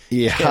scary.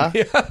 Yeah.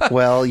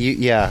 Well,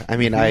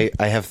 I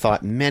have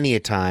thought many a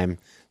time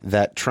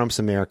that Trump's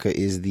America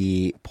is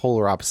the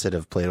polar opposite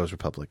of Plato's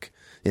Republic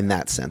in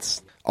that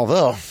sense.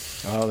 Although,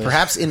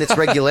 perhaps in its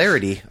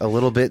regularity, a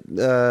little bit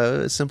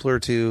simpler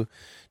to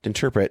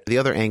interpret. The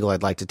other angle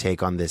I'd like to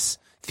take on this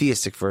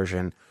theistic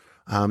version,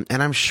 and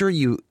I'm sure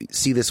you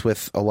see this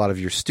with a lot of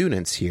your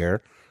students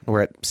here.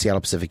 We're at Seattle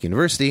Pacific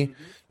University,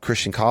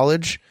 Christian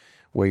College,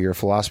 where you're a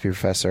philosophy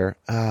professor.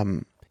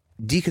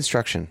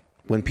 Deconstruction.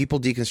 When people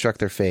deconstruct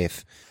their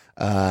faith,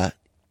 it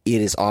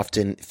is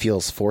often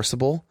feels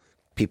forcible.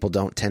 People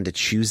don't tend to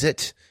choose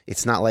it.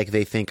 It's not like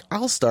they think,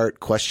 I'll start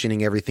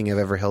questioning everything I've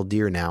ever held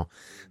dear now.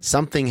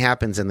 Something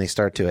happens and they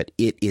start to it.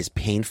 It is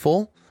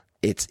painful.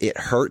 It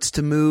hurts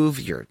to move.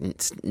 Your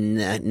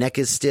neck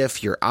is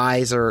stiff. Your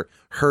eyes are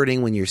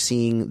hurting when you're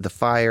seeing the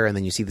fire and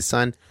then you see the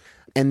sun.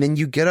 And then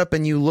you get up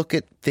and you look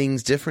at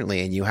things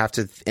differently, and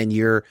and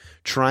you're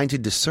trying to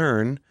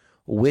discern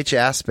which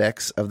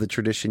aspects of the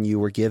tradition you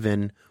were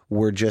given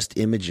were just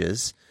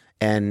images,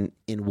 and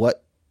in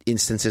what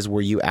instances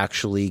were you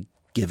actually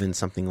given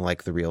something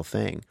like the real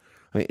thing.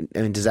 I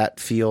mean, does that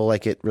feel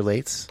like it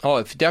relates? Oh,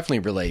 it definitely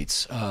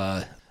relates.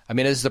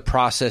 This is the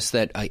process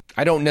that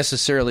I don't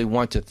necessarily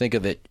want to think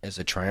of it as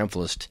a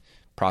triumphalist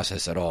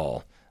process at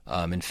all.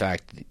 In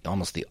fact,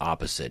 almost the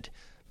opposite.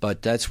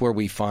 But that's where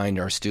we find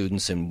our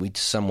students, and we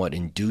somewhat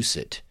induce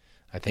it.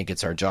 I think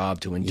it's our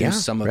job to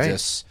induce some of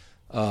this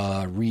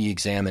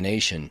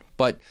re-examination.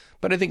 But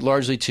I think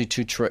largely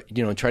to try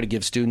to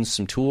give students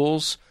some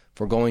tools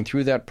for going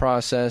through that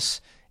process,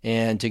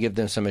 and to give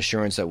them some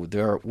assurance that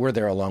we're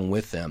there along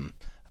with them.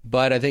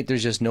 But I think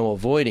there's just no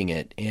avoiding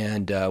it.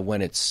 And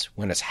when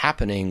it's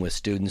happening with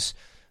students,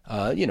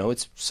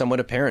 it's somewhat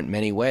apparent in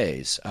many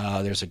ways.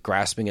 There's a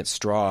grasping at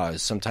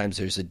straws. Sometimes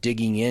there's a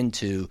digging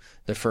into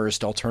the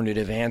first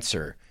alternative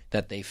answer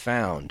that they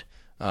found,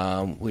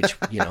 which,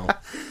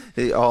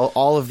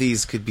 all of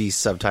these could be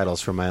subtitles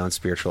for my own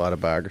spiritual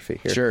autobiography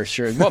here.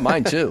 Sure. Well,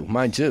 mine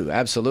too,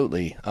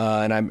 absolutely.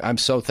 And I'm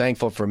so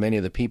thankful for many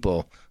of the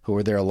people who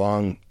were there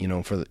along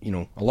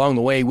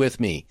the way with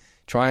me,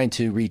 trying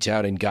to reach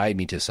out and guide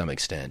me to some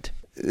extent.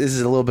 This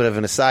is a little bit of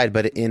an aside,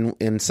 but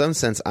in some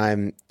sense,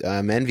 I'm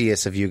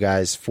envious of you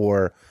guys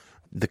for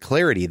the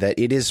clarity that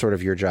it is sort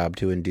of your job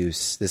to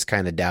induce this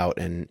kind of doubt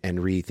and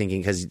rethinking,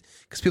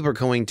 because people are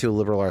going to a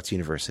liberal arts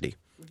university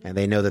and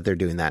they know that they're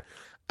doing that.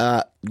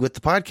 With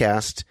the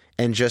podcast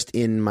and just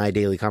in my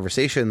daily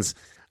conversations,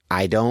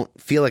 I don't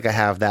feel like I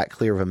have that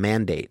clear of a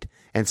mandate.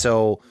 And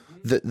so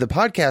the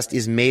podcast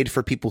is made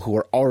for people who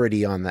are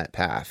already on that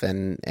path,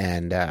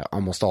 and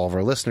almost all of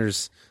our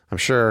listeners, I'm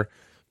sure,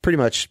 pretty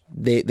much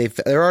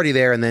they're already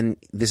there, and then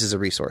this is a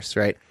resource,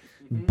 right?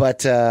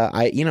 But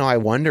I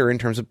wonder in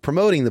terms of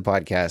promoting the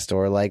podcast,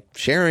 or like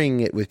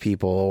sharing it with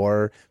people,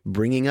 or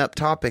bringing up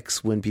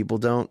topics when people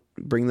don't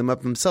bring them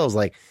up themselves.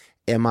 Like,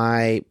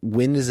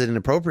 when is it an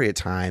appropriate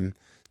time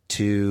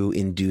to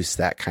induce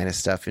that kind of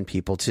stuff in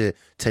people, to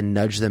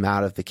nudge them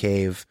out of the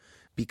cave,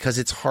 because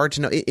it's hard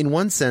to know. In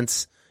one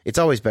sense, it's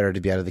always better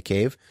to be out of the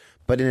cave,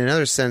 but in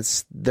another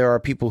sense, there are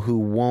people who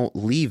won't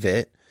leave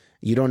it.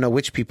 You don't know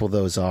which people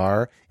those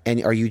are,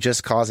 and are you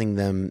just causing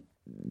them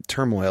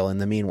turmoil in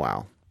the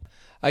meanwhile?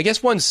 I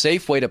guess one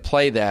safe way to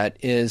play that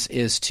is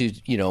to,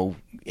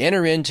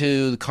 enter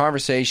into the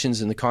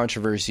conversations and the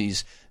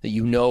controversies that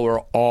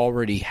are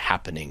already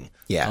happening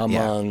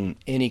among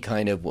any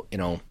kind of,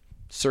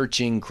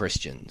 searching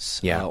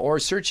Christians or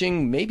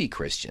searching maybe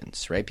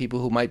Christians, right?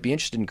 People who might be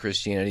interested in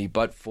Christianity,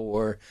 but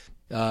for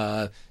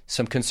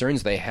some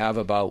concerns they have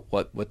about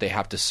what they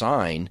have to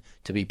sign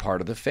to be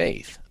part of the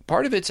faith.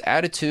 Part of its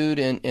attitude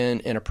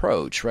and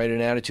approach, right?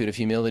 An attitude of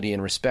humility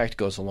and respect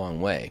goes a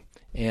long way.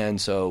 And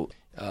so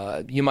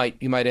you might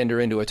enter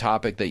into a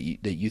topic that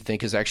you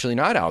think is actually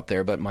not out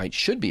there, but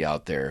should be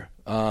out there.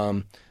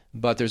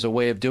 But there's a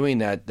way of doing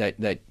that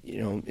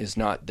is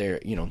not there.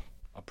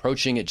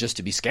 Approaching it just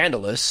to be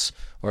scandalous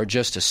or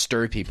just to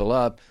stir people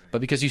up,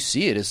 but because you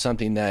see it as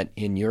something that,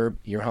 in your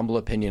humble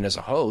opinion as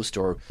a host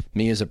or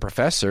me as a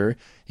professor,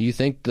 you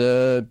think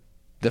the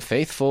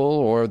faithful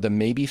or the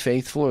maybe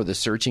faithful or the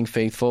searching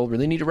faithful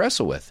really need to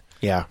wrestle with.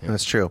 Yeah,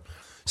 that's true.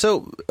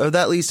 So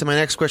that leads to my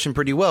next question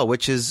pretty well,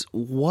 which is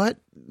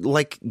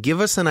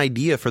give us an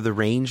idea for the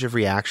range of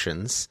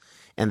reactions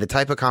and the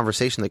type of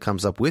conversation that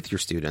comes up with your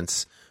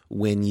students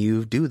when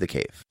you do the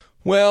cave.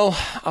 Well,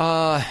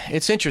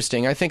 it's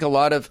interesting. I think a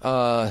lot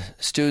of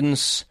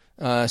students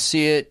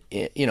see it,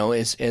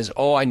 as,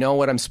 I know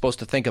what I'm supposed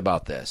to think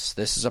about this.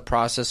 This is a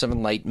process of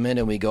enlightenment,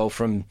 and we go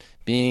from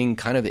being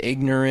kind of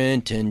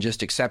ignorant and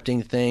just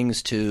accepting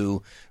things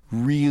to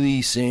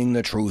really seeing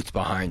the truth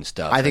behind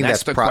stuff. I think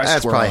that's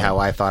probably how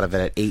I thought of it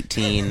at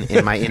 18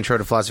 in my intro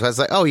to philosophy. I was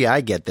like, oh yeah,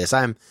 I get this.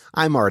 I'm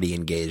already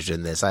engaged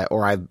in this. I've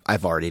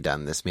already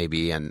done this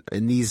maybe. And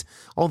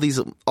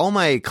all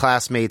my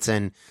classmates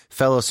and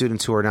fellow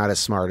students who are not as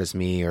smart as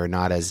me or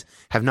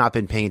have not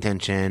been paying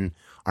attention,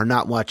 are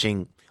not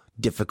watching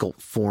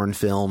difficult foreign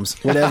films,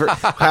 whatever,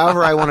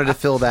 however I wanted to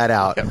fill that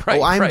out. Yeah,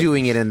 right, I'm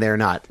doing it and they're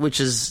not,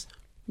 which is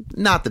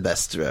not the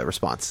best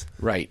response.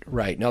 Right.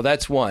 No,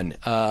 that's one.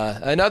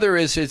 Another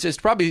is it's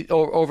probably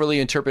overly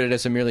interpreted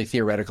as a merely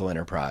theoretical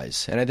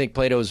enterprise. And I think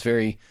Plato is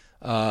very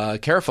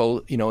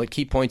careful, at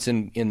key points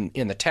in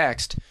the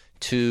text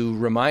to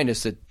remind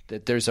us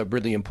that there's a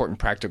really important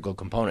practical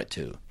component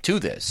to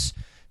this.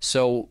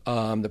 So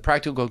the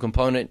practical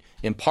component,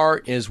 in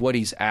part, is what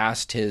he's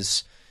asked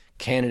his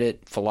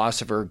candidate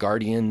philosopher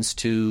guardians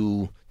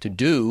to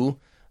do,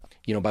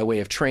 by way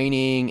of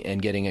training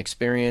and getting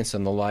experience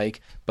and the like.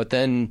 But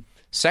then,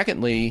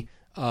 secondly,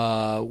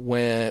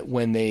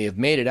 when they have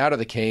made it out of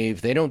the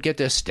cave, they don't get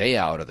to stay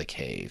out of the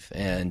cave.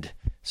 And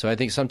so I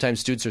think sometimes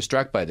students are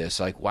struck by this,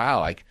 like,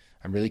 wow, I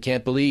really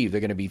can't believe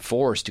they're going to be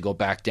forced to go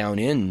back down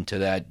into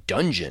that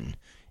dungeon.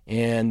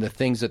 And the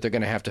things that they're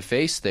going to have to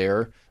face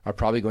there are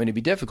probably going to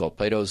be difficult.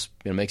 Plato's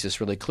makes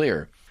this really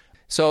clear.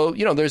 So,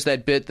 there's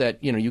that bit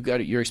that,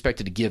 you're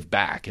expected to give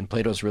back, and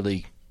Plato's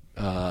really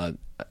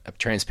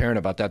transparent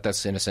about that.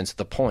 That's, in a sense,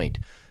 the point.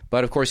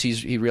 But, of course,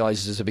 he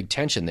realizes there's a big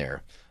tension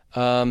there.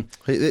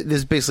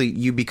 There's basically,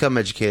 you become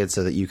educated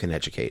so that you can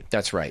educate.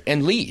 That's right.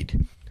 And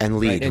lead.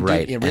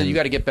 Right. You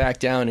got to get back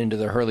down into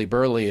the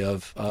hurly-burly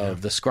of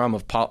the scrum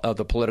of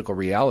the political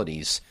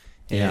realities,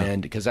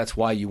 and because that's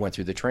why you went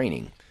through the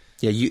training.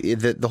 Yeah,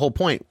 the whole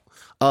point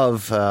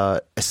of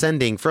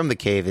ascending from the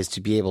cave is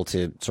to be able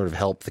to sort of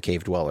help the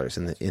cave dwellers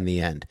in the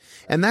end.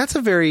 And that's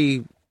a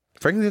very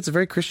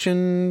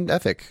Christian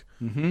ethic.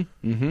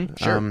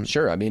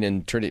 Sure. I mean,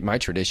 in my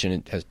tradition,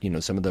 it has,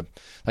 some of the,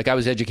 like, I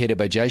was educated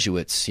by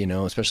Jesuits,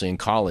 especially in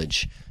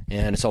college,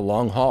 and it's a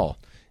long haul.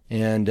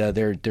 And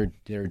they're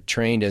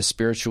trained as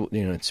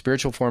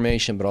spiritual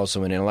formation, but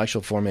also in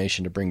intellectual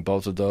formation to bring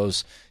both of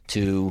those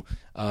to,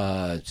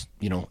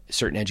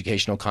 certain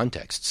educational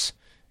contexts.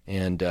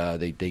 And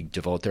they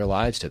devote their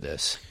lives to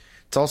this.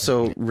 It's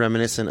also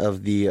reminiscent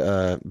of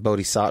the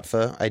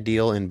bodhisattva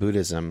ideal in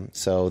Buddhism.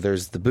 So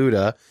there's the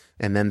Buddha,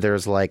 and then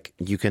there's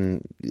you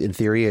can, in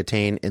theory,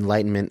 attain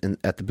enlightenment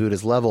at the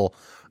Buddha's level.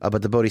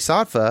 But the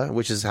bodhisattva,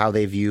 which is how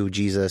they view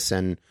Jesus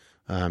and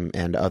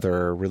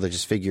other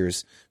religious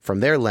figures from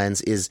their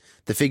lens, is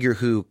the figure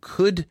who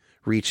could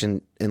reach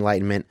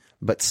enlightenment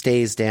but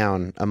stays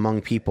down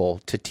among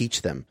people to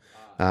teach them.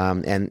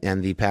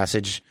 And the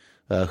passage,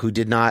 who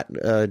did not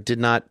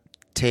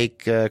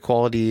take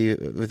equality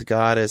with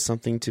God as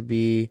something to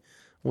be,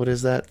 what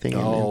is that thing? In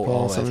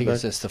Paul? I think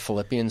it's just the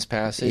Philippians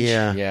passage.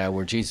 Yeah,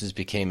 where Jesus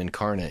became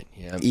incarnate.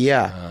 Yeah.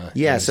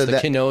 So the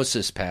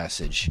kenosis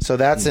passage. So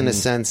that's in a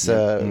sense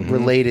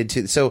related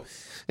to. So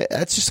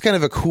that's just kind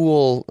of a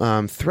cool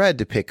thread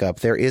to pick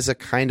up. There is a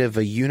kind of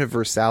a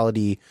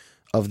universality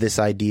of this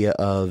idea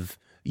of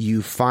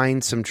you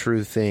find some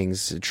truer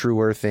things,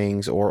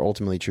 or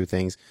ultimately true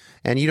things,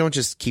 and you don't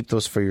just keep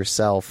those for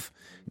yourself.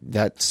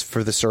 That's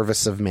for the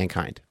service of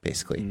mankind,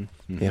 basically.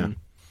 Yeah,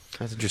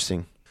 that's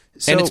interesting.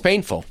 So, and it's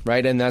painful,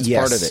 right? And that's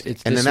part of it.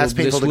 That's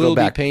painful to go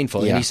back. Be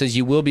painful. Yeah. And he says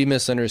you will be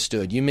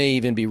misunderstood. You may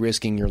even be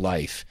risking your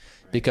life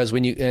Because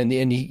when you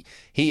and he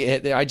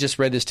I just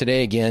read this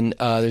today again.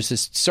 There's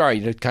this. Sorry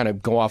to kind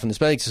of go off on this,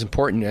 but I think it's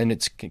important and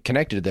it's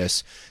connected to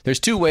this. There's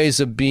two ways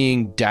of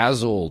being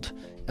dazzled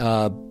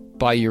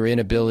by your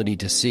inability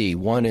to see.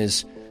 One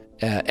is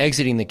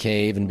exiting the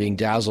cave and being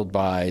dazzled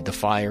by the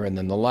fire and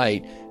then the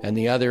light, and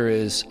the other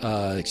is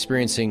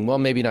experiencing, well,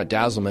 maybe not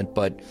dazzlement,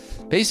 but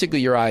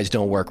basically your eyes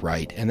don't work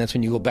right, and that's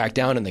when you go back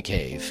down in the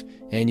cave.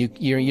 And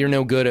you're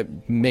no good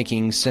at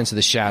making sense of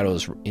the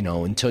shadows,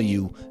 until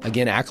you,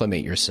 again,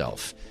 acclimate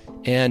yourself.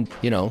 And,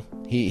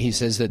 he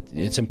says that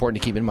it's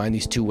important to keep in mind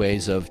these two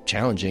ways of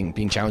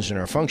being challenged in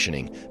our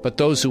functioning. But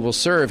those who will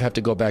serve have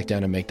to go back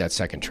down and make that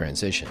second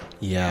transition.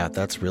 Yeah,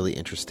 that's really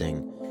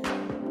interesting.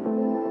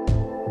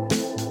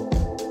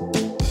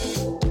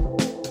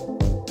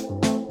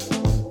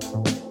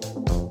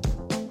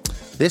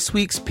 This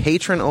week's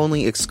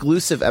patron-only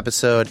exclusive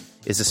episode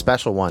is a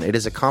special one. It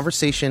is a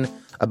conversation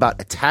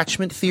about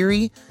attachment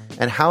theory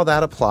and how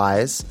that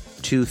applies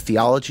to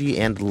theology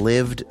and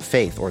lived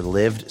faith or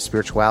lived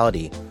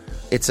spirituality.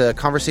 It's a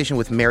conversation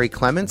with Mary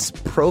Clements,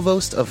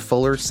 provost of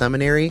Fuller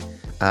Seminary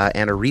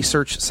and a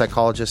research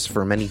psychologist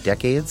for many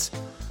decades.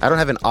 I don't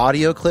have an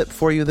audio clip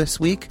for you this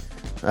week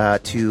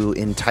to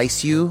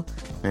entice you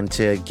and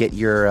to get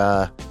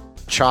your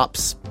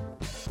chops,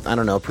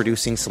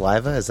 producing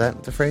saliva. Is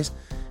that the phrase?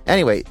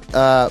 Anyway,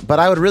 but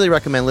I would really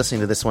recommend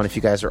listening to this one if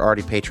you guys are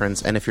already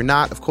patrons. And if you're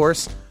not, of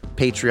course,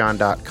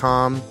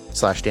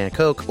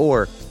 patreon.com/DanCoke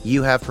or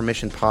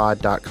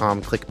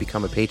youhavepermissionpod.com. Click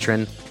Become a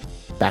Patron.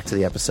 Back to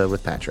the episode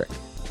with Patrick.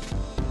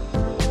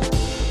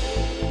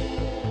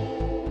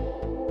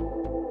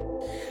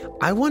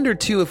 I wonder,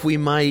 too, if we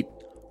might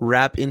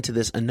wrap into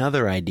this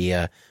another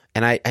idea.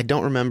 And I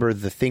don't remember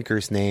the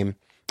thinker's name.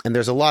 And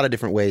there's a lot of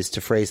different ways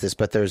to phrase this,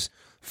 but there's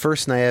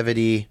first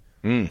naivety.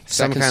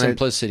 Second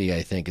simplicity,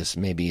 I think, is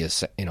maybe a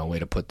way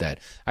to put that.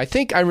 I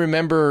think I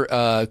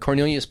remember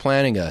Cornelius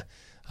Plantinga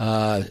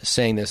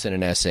saying this in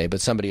an essay, but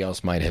somebody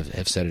else might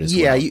have said it as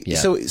well. Yeah.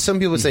 So some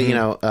people say,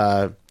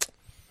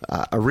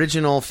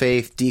 original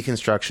faith,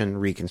 deconstruction,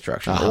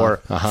 reconstruction, or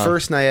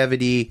first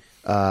naivety,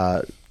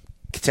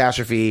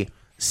 catastrophe,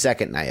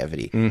 second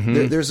naivety.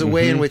 There's a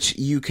way in which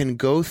you can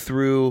go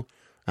through,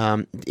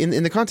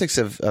 in the context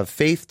of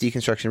faith,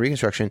 deconstruction,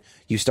 reconstruction,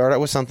 you start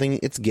out with something,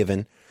 it's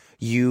given.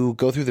 You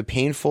go through the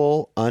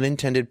painful,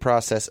 unintended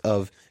process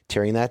of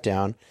tearing that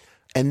down.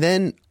 And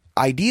then,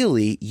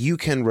 ideally, you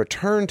can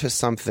return to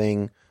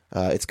something.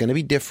 It's going to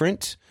be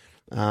different,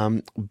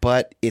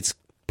 but it's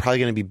probably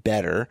going to be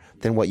better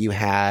than what you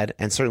had,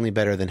 and certainly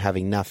better than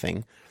having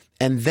nothing.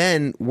 And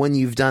then, when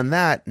you've done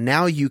that,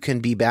 now you can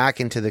be back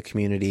into the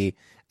community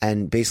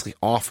and basically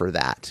offer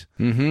that.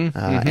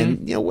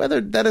 And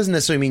whether that doesn't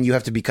necessarily mean you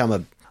have to become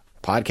a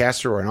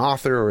podcaster or an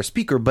author or a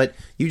speaker, but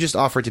you just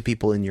offer it to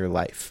people in your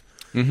life.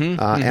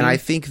 And I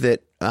think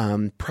that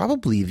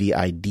probably the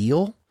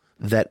ideal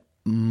that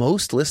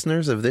most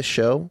listeners of this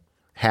show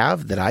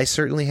have, that I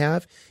certainly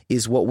have,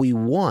 is what we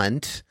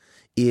want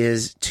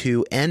is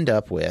to end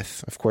up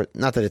with, of course,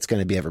 not that it's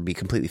going to ever be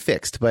completely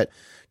fixed, but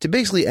to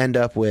basically end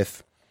up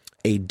with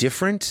a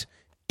different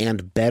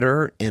and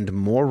better and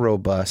more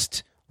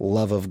robust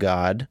love of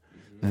God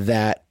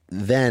that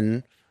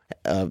then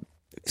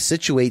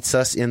situates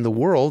us in the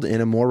world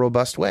in a more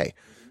robust way.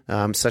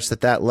 Such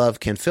that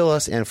love can fill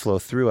us and flow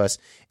through us.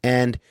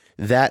 And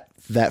that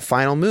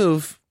final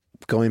move,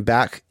 going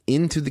back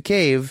into the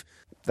cave,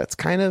 that's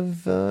kind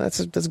of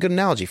that's a good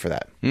analogy for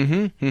that.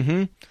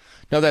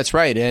 No, that's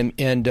right.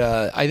 And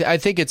I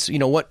think it's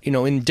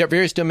in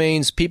various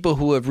domains, people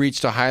who have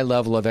reached a high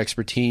level of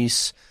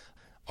expertise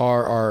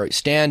are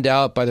stand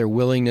out by their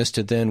willingness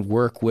to then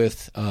work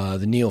with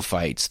the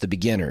neophytes, the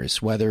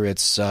beginners, whether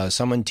it's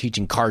someone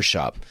teaching car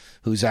shop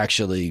who's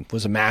actually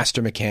was a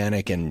master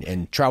mechanic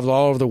and traveled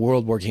all over the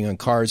world working on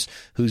cars,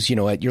 who's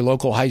at your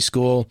local high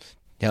school,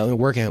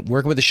 working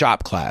with a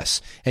shop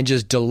class, and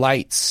just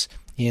delights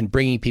in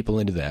bringing people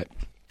into that.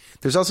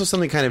 There's also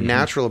something kind of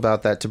natural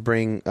about that to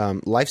bring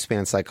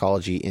lifespan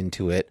psychology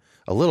into it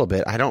a little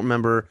bit. I don't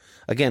remember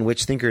again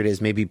which thinker it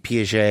is, maybe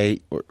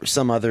Piaget or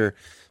some other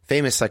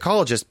famous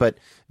psychologist, but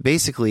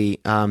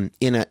basically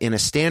in a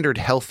standard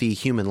healthy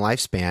human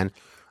lifespan,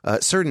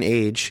 a certain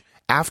age,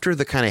 after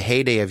the kind of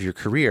heyday of your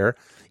career,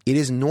 it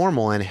is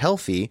normal and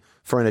healthy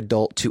for an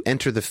adult to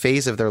enter the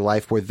phase of their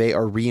life where they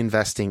are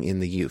reinvesting in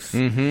the youth.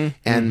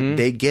 And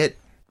they get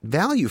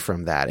value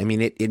from that. I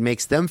mean, it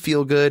makes them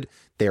feel good.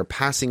 They're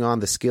passing on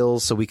the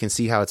skills so we can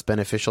see how it's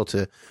beneficial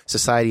to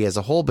society as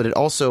a whole, but it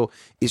also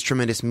is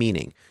tremendous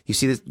meaning. You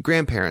see the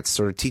grandparents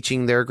sort of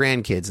teaching their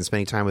grandkids and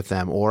spending time with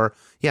them, or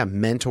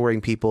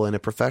mentoring people in a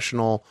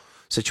professional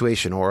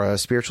situation or a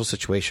spiritual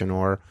situation,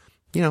 or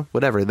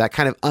whatever, that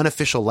kind of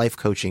unofficial life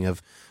coaching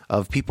of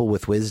people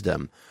with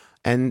wisdom.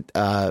 And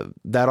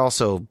that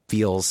also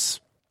feels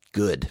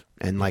good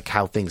and like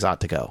how things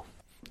ought to go.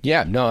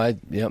 Yeah,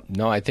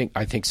 I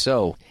think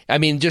so. I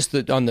mean, just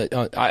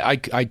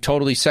I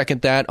totally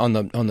second that on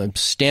the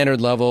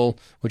standard level,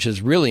 which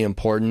is really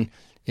important.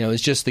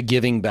 It's just the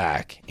giving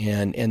back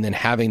and then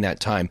having that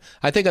time.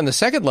 I think on the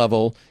second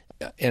level,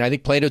 and I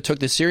think Plato took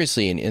this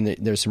seriously, and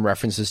there's some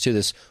references to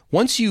this.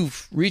 Once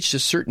you've reached a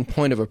certain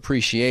point of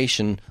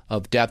appreciation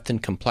of depth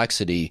and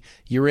complexity,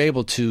 you're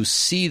able to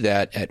see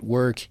that at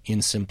work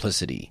in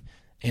simplicity,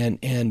 and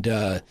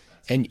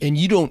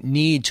you don't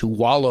need to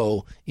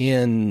wallow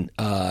in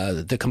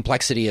the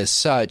complexity as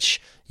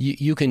such.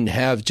 You can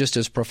have just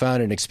as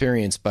profound an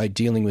experience by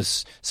dealing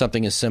with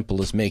something as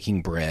simple as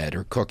making bread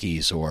or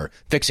cookies or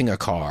fixing a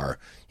car,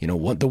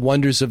 the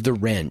wonders of the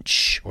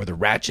wrench or the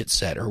ratchet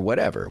set or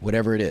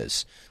whatever it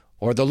is,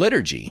 or the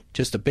liturgy,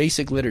 just the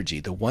basic liturgy,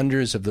 the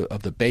wonders of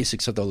the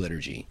basics of the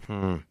liturgy.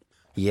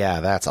 Yeah,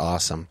 that's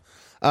awesome.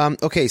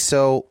 Okay,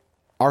 so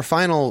our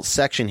final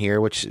section here,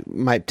 which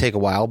might take a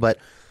while, but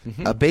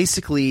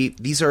basically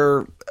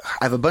I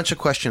have a bunch of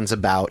questions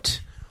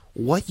about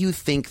what you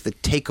think the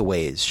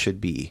takeaways should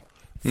be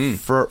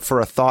for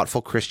a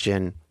thoughtful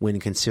Christian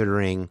when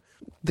considering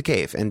the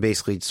cave and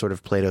basically sort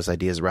of Plato's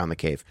ideas around the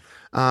cave.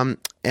 And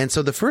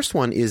so the first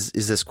one is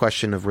this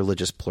question of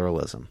religious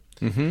pluralism.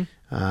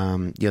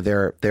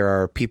 There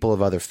are people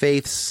of other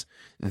faiths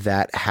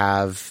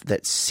that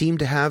seem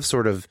to have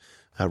sort of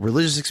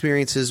religious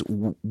experiences,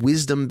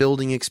 wisdom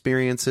building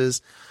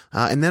experiences,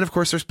 and then of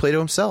course there's Plato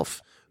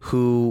himself,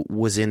 who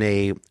was in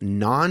a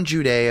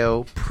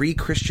non-Judeo,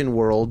 pre-Christian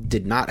world,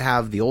 did not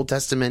have the Old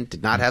Testament,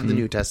 did not have the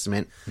New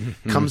Testament,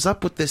 comes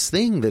up with this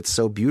thing that's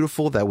so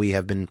beautiful that we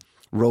have been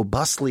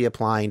robustly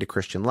applying to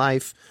Christian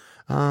life.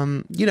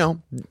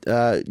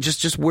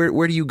 Just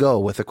where do you go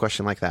with a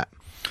question like that?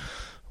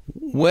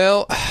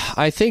 Well,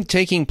 I think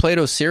taking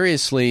Plato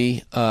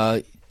seriously,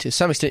 to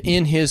some extent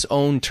in his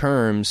own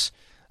terms,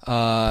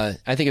 I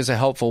think is a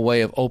helpful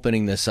way of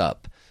opening this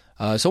up.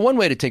 So one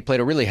way to take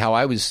Plato, really how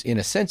I was, in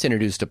a sense,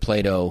 introduced to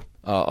Plato,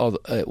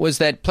 was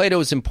that Plato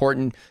is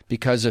important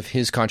because of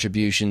his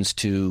contributions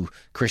to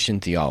Christian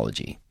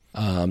theology.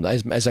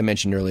 As I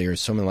mentioned earlier,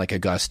 someone like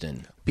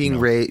Augustine. Being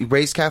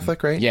raised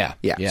Catholic, right? Yeah.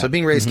 So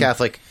being raised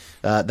Catholic,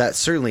 that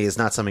certainly is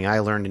not something I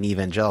learned in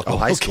evangelical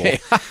high school.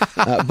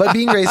 But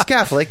being raised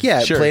Catholic,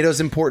 sure. Plato's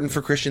important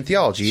for Christian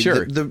theology.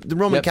 Sure. The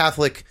Roman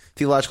Catholic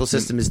theological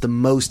system is the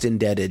most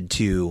indebted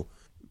to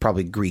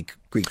probably Greek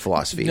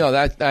philosophy. No,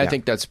 I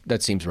think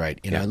that seems right.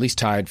 At least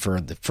tied for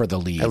the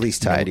lead. At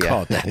least tied, we'll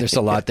call it that. There's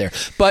a lot there.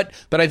 But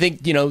I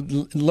think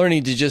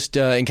learning to just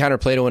encounter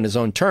Plato in his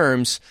own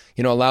terms,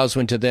 allows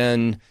one to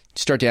then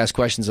start to ask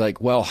questions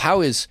like, well,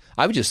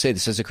 I would just say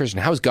this as a Christian,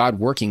 how is God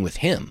working with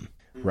him,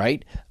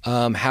 right?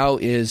 How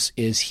is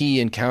he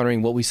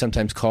encountering what we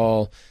sometimes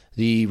call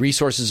the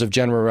resources of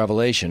general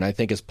revelation? I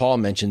think as Paul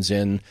mentions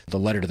in the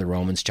letter to the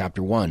Romans,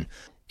 chapter 1.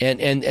 And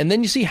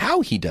then you see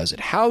how he does it.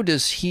 How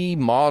does he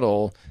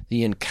model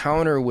the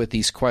encounter with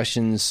these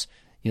questions,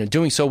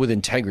 doing so with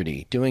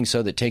integrity, doing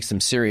so that takes them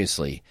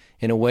seriously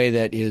in a way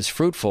that is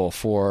fruitful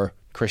for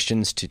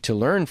Christians to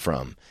learn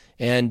from.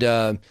 And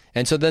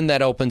so then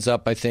that opens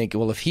up, I think,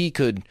 well, if he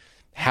could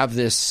have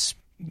this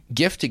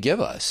gift to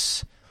give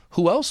us,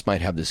 who else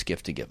might have this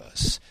gift to give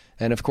us?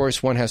 And of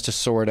course, one has to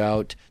sort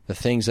out the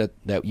things that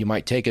you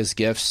might take as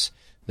gifts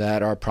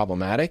that are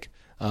problematic,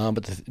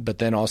 but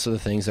then also the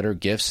things that are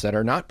gifts that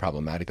are not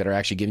problematic, that are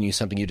actually giving you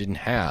something you didn't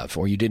have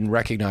or you didn't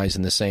recognize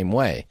in the same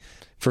way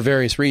for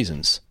various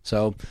reasons.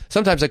 So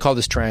sometimes I call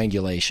this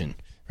triangulation,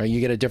 right? You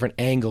get a different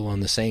angle on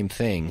the same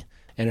thing,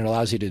 and it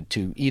allows you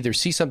to either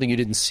see something you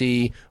didn't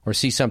see or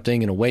see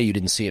something in a way you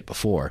didn't see it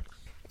before.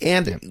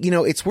 And,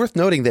 it's worth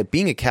noting that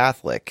being a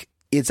Catholic,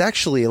 it's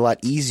actually a lot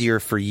easier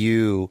for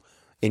you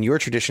in your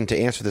tradition to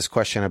answer this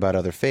question about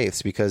other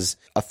faiths, because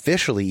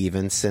officially,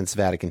 even since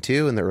Vatican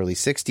II in the early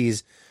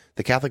 60s,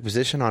 the Catholic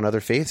position on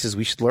other faiths is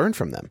we should learn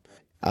from them.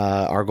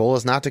 Our goal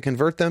is not to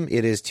convert them.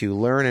 It is to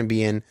learn and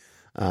be in,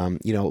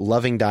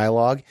 loving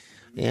dialogue.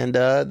 And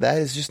that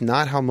is just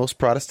not how most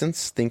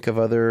Protestants think of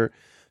other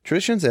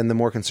traditions. And the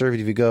more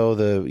conservative you go,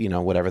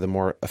 the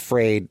more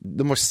afraid,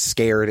 the more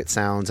scared it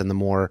sounds, and the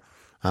more,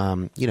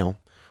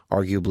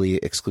 arguably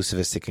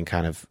exclusivistic and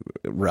kind of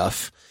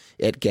rough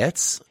it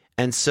gets.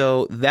 And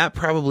so that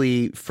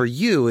probably for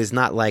you is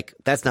not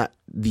that's not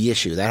the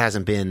issue. That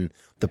hasn't been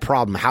the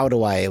problem. How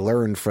do I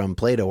learn from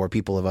Plato or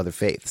people of other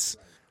faiths?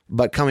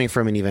 But coming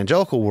from an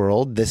evangelical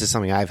world, this is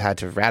something I've had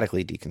to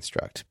radically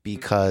deconstruct,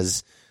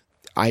 because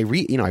I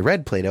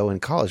read Plato in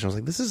college and I was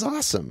like, this is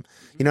awesome.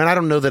 And I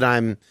don't know that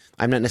I'm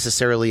not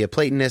necessarily a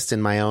Platonist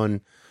in my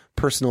own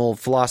personal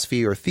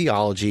philosophy or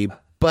theology,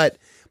 but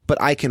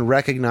I can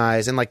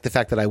recognize, and like the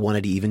fact that I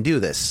wanted to even do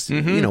this,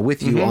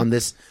 with you on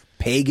this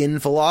pagan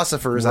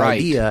philosopher's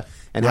idea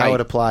and how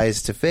it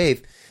applies to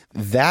faith,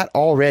 that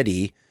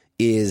already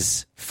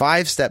is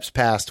 5 steps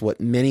past what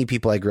many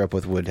people I grew up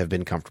with would have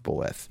been comfortable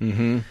with.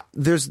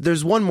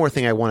 There's one more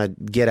thing I want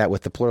to get at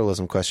with the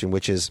pluralism question,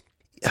 which is,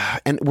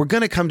 and we're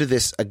going to come to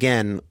this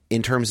again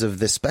in terms of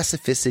the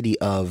specificity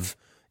of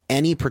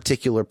any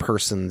particular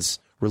person's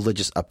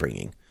religious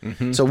upbringing.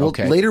 So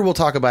later we'll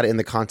talk about it in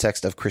the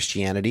context of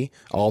Christianity,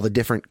 all the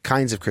different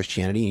kinds of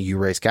Christianity. You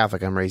raised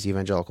Catholic, I'm raised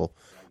evangelical.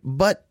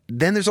 But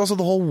then there's also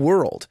the whole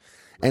world.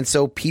 And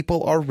so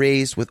people are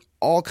raised with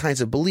all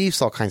kinds of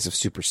beliefs, all kinds of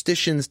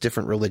superstitions,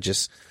 different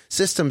religious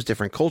systems,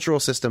 different cultural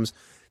systems.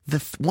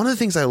 one of the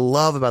things I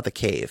love about the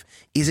cave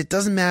is it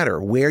doesn't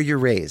matter where you're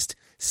raised.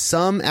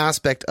 Some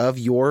aspect of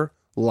your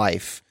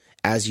life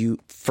as you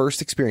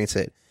first experience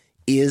it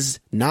is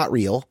not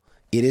real.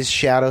 It is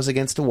shadows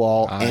against a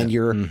wall, and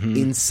you're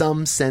in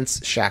some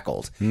sense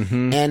shackled.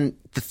 And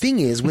the thing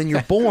is, when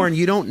you're born,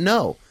 you don't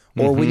know.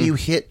 Or when you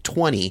hit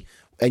 20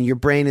 and your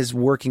brain is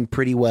working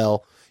pretty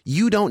well,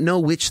 you don't know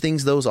which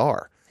things those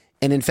are.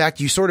 And in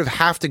fact, you sort of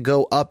have to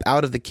go up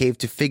out of the cave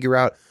to figure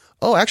out,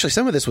 oh, actually,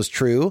 some of this was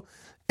true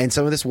and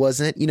some of this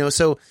wasn't.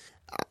 So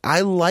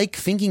I like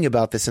thinking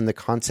about this in the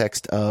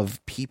context of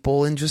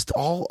people in just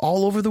all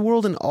over the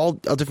world and all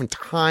different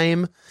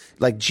time,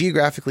 like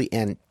geographically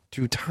and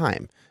through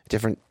time.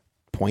 Different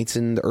points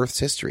in the Earth's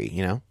history,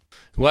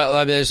 Well, I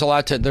mean, there's a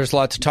lot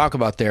to talk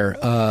about there.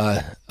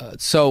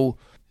 So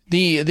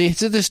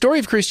the story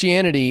of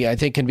Christianity, I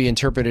think, can be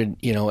interpreted,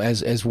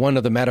 as one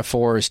of the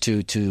metaphors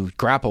to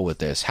grapple with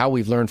this, how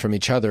we've learned from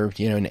each other,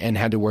 and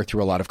had to work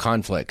through a lot of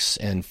conflicts,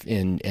 and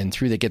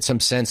through that get some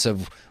sense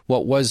of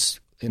what was,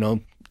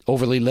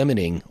 overly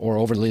limiting or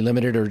overly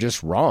limited or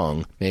just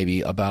wrong,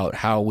 maybe, about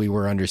how we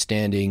were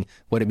understanding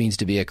what it means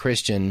to be a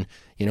Christian,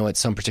 at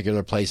some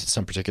particular place at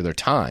some particular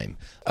time.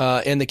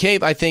 And the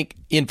cave, I think,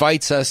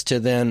 invites us to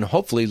then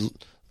hopefully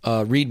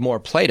read more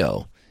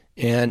Plato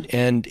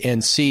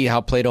and see how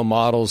Plato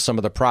models some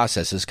of the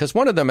processes. Because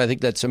one of them, I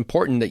think that's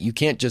important, that you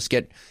can't just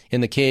get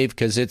in the cave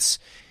because it's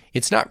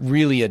not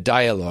really a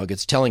dialogue.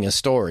 It's telling a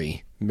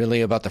story,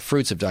 really about the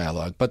fruits of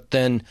dialogue. But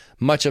then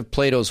much of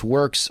Plato's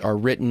works are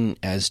written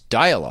as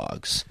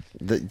dialogues.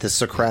 The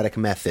Socratic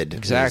method.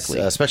 Exactly.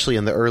 Is, especially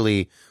in the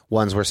early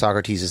ones where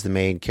Socrates is the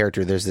main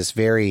character, there's this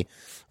very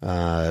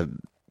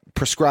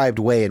prescribed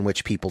way in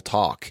which people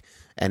talk.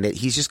 And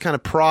he's just kind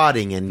of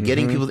prodding and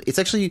getting people. It's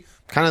actually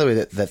kind of the way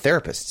that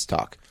therapists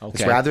talk. Okay.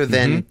 It's rather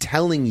than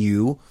telling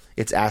you,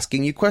 it's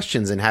asking you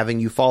questions and having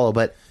you follow,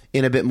 but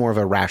in a bit more of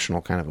a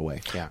rational kind of a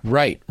way. Yeah.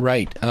 Right.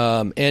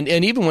 And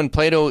even when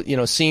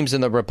Plato, seems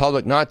in the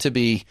Republic not to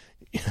be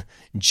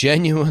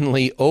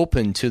genuinely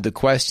open to the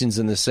questions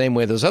in the same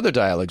way those other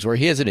dialogues, where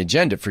he has an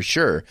agenda for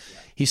sure,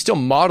 he's still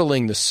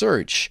modeling the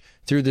search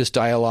through this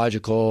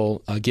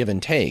dialogical give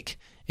and take.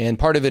 And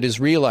part of it is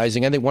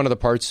realizing, I think one of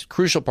the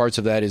crucial parts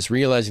of that is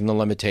realizing the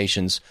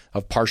limitations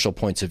of partial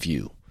points of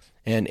view.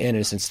 And in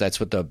a sense, that's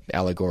what the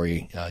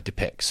allegory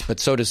depicts. But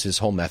so does his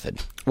whole method.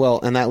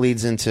 Well, and that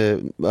leads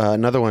into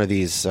another one of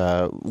these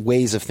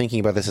ways of thinking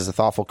about this as a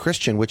thoughtful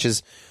Christian, which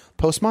is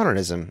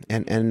postmodernism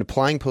and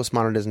applying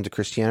postmodernism to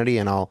Christianity.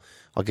 And I'll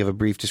give a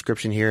brief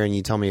description here, and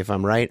you tell me if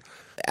I'm right.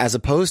 As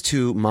opposed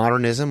to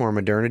modernism or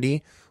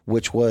modernity,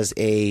 which was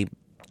a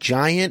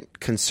giant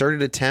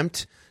concerted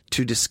attempt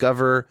to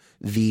discover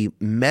the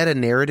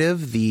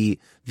meta-narrative, the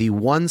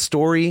one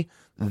story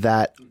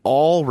that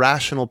all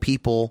rational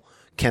people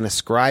can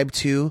ascribe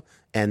to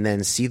and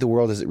then see the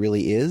world as it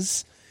really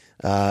is.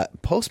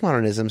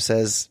 Postmodernism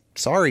says,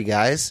 sorry,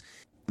 guys,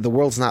 the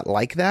world's not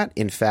like that.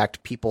 In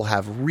fact, people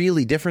have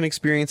really different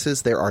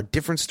experiences. There are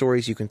different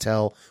stories you can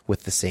tell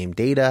with the same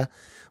data,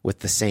 with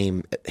the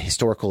same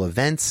historical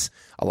events.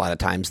 A lot of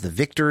times the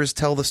victors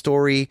tell the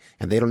story,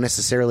 and they don't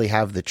necessarily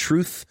have the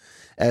truth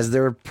as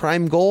their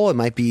prime goal. It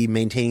might be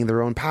maintaining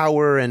their own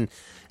power.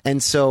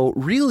 And so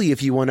really,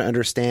 if you want to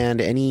understand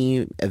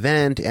any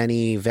event,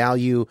 any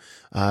value,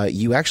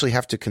 you actually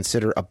have to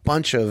consider a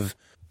bunch of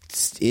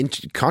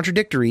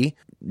contradictory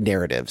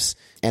narratives.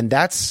 And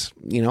that's,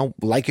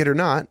 like it or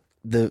not,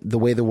 the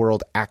way the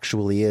world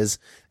actually is.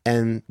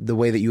 And the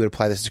way that you would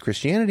apply this to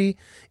Christianity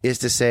is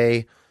to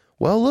say,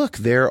 well, look,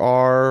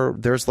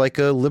 there's like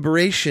a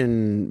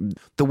liberation.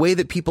 The way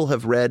that people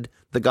have read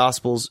the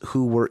Gospels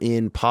who were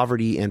in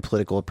poverty and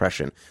political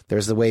oppression.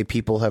 There's the way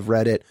people have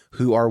read it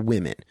who are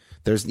women.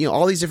 There's,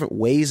 all these different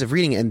ways of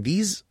reading it, and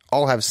these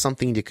all have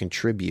something to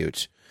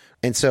contribute.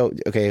 And so,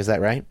 okay, is that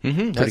right?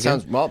 Mm-hmm.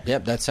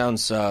 That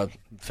sounds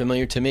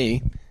familiar to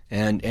me,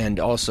 and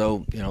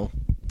also,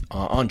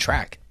 on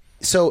track.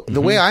 So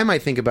the way I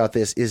might think about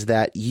this is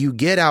that you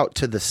get out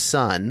to the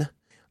sun,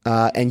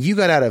 and you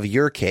got out of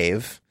your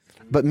cave,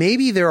 but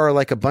maybe there are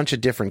like a bunch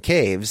of different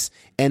caves,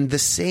 and the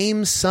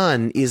same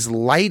sun is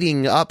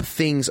lighting up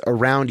things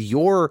around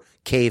your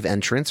cave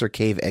entrance or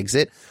cave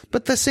exit,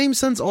 but the same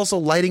sun's also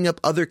lighting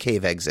up other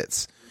cave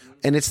exits.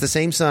 And it's the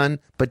same sun,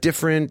 but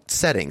different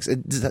settings.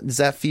 Does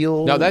that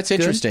feel No, that's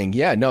good? Interesting.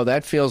 Yeah, no,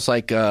 that feels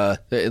like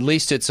at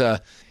least it's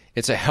a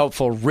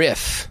helpful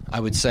riff, I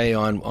would say,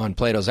 on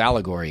Plato's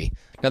allegory.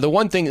 Now, the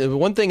one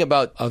thing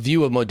about a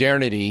view of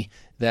modernity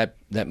that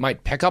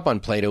might pick up on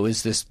Plato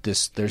is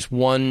this there's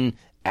one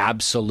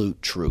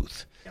absolute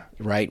truth,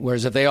 right?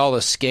 Whereas if they all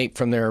escape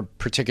from their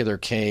particular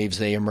caves,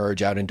 they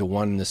emerge out into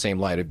one and the same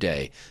light of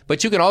day.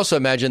 But you can also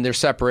imagine they're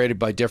separated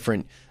by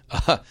different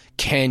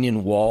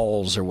canyon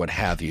walls or what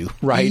have you,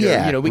 right?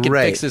 Yeah, or, we can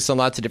fix this in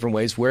lots of different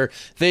ways where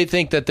they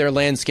think that their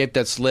landscape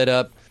that's lit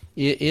up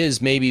is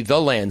maybe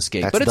the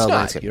landscape, but it's not,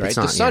 landscape. Right? It's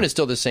not, the sun is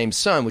still the same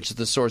sun, which is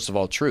the source of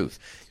all truth,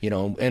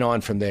 and on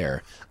from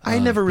there. I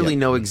never really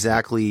know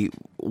exactly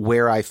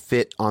where I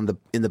fit in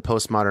the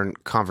postmodern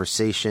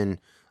conversation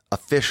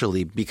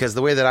officially, because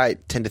the way that I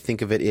tend to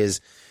think of it is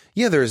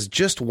Yeah, there's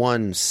just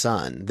one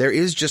sun. There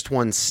is just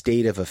one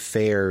state of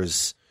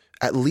affairs,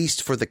 at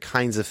least for the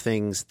kinds of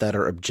things that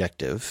are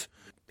objective.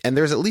 And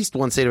there's at least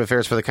one state of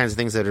affairs for the kinds of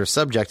things that are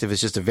subjective.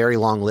 It's just a very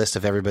long list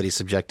of everybody's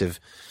subjective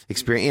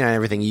experience and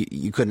everything.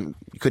 You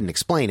couldn't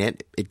explain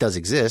it. It does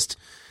exist.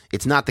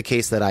 It's not the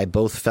case that I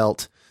both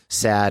felt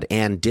sad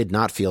and did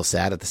not feel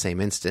sad at the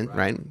same instant,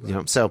 right? You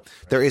know, so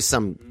there is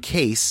some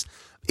case.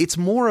 It's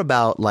more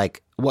about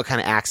like what kind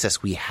of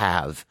access we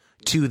have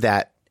to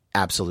that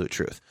absolute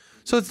truth.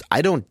 So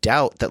I don't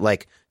doubt that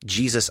like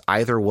Jesus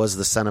either was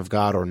the Son of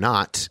God or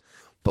not.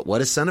 But what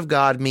does Son of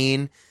God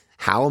mean?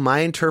 How am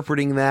I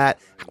interpreting that?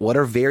 What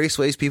are various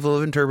ways people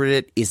have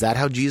interpreted it? Is that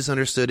how Jesus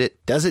understood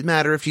it? Does it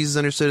matter if Jesus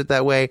understood it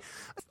that way?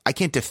 I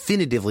can't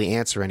definitively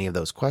answer any of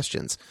those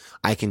questions.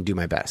 I can do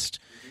my best.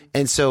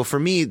 And so for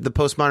me, the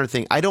postmodern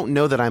thing, I don't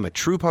know that I'm a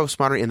true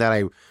postmodern in that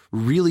I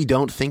really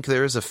don't think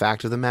there is a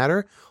fact of the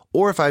matter,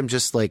 or if I'm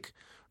just like,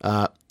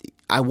 I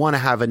want to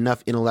have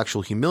enough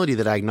intellectual humility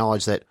that I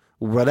acknowledge that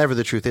whatever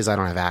the truth is, I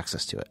don't have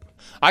access to it.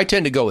 I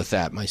tend to go with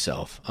that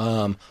myself.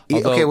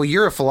 Okay, well,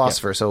 you're a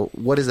philosopher, so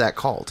what is that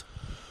called?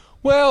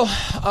 Well,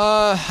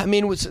 I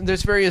mean,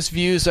 there's various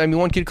views. I mean,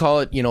 one could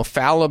call it,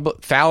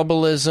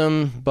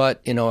 fallibilism,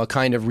 but, a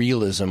kind of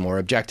realism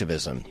or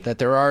objectivism. That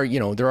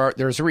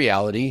there's a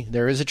reality,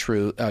 there is a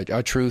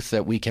truth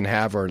that we can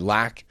have or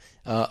lack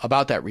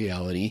about that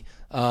reality.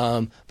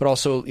 But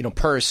also,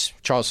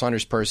 Charles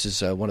Saunders Peirce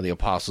is one of the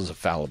apostles of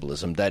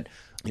fallibilism. That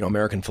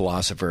American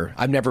philosopher.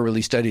 I've never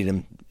really studied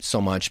him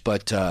so much,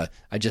 but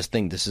I just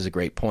think this is a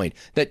great point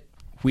that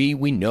we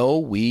know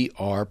we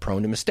are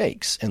prone to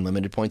mistakes and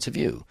limited points of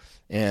view.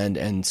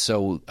 And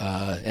so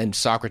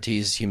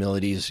Socrates'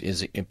 humility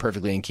is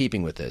perfectly in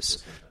keeping with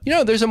this.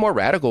 There's a more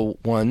radical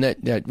one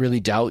that really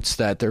doubts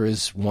that there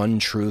is one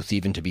truth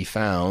even to be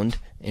found,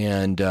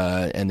 and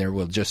there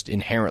will just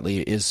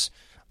inherently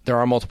there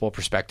are multiple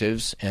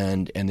perspectives,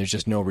 and there's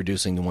just no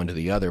reducing the one to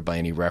the other by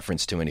any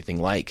reference to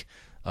anything like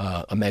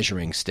a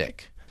measuring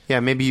stick. Yeah,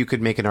 maybe you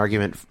could make an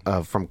argument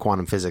from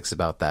quantum physics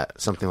about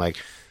that. Something like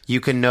you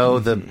can know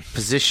the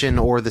position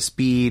or the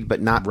speed, but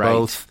not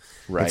both.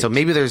 Right. And so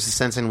maybe there's a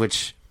sense in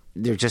which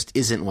there just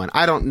isn't one.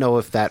 I don't know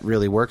if that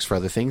really works for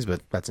other things, but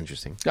that's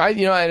interesting. I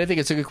think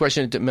it's a good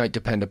question. It might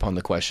depend upon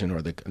the question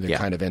or the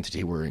kind of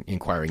entity we're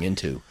inquiring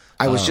into.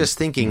 I was just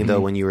thinking,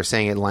 though, when you were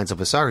saying it lines up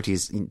with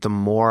Socrates, the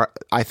more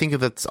I think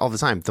of it all the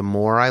time, the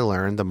more I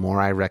learn, the more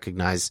I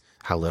recognize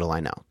how little I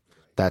know.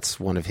 That's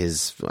one of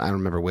his, I don't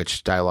remember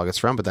which dialogue it's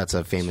from, but that's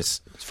a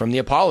famous... It's from the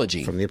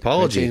Apology. From the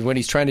Apology. When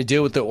he's trying to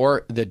deal with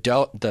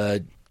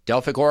the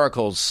Delphic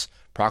Oracle's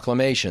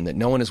proclamation that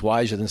no one is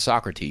wiser than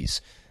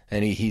Socrates.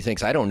 And he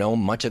thinks, I don't know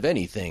much of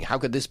anything. How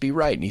could this be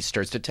right? And he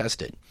starts to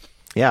test it.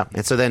 Yeah.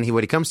 And so then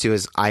what he comes to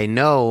is, I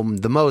know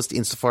the most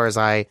insofar as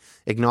I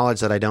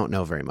acknowledge that I don't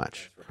know very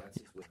much.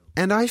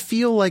 And I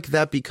feel like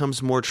that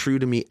becomes more true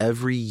to me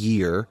every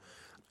year.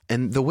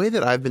 And the way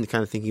that I've been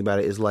kind of thinking about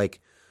it is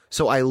like,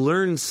 so I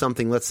learned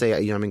something, let's say,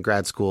 I'm in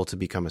grad school to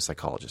become a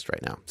psychologist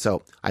right now.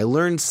 So I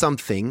learned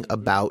something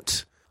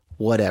about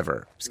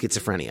whatever,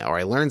 schizophrenia, or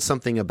I learned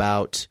something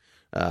about,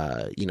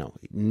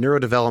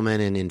 neurodevelopment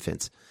in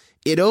infants.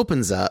 It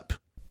opens up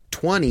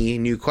 20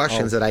 new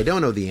questions that I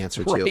don't know the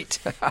answer to. Right.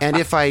 And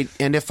if I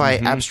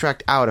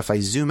abstract out, if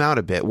I zoom out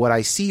a bit, what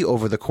I see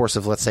over the course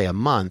of, let's say, a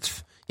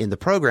month in the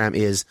program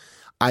is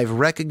I've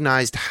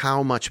recognized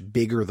how much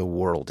bigger the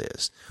world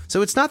is.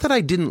 So it's not that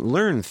I didn't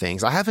learn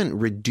things. I haven't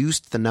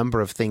reduced the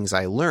number of things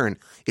I learn.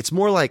 It's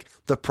more like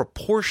the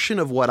proportion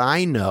of what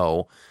I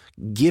know,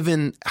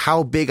 given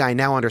how big I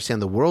now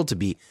understand the world to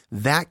be,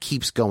 that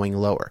keeps going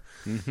lower.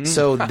 Mm-hmm.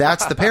 So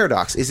that's the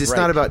paradox. It's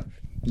not about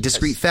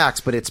discrete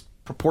facts, but it's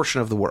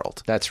proportion of the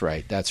world. That's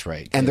right.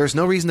 And there's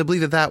no reason to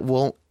believe that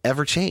won't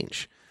ever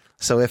change.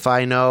 So if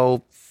I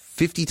know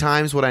 50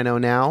 times what I know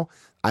now,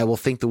 I will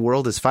think the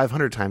world is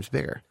 500 times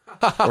bigger.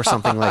 Or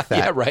something like that.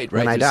 Yeah, right.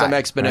 There's some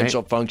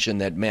exponential function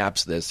that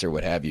maps this or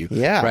what have you.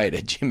 Yeah. Right,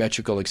 a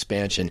geometrical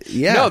expansion.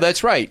 Yeah. No,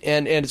 that's right.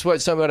 And it's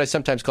what I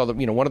sometimes call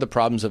one of the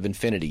problems of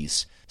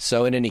infinities.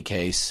 So in any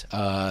case,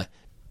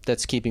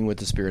 that's keeping with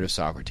the spirit of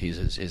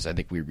Socrates is I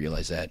think we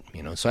realize that,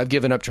 So I've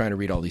given up trying to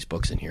read all these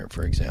books in here,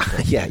 for example.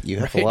 Yeah,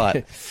 you have a lot.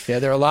 Yeah,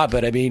 there are a lot,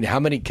 but I mean, how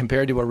many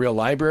compared to a real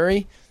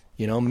library?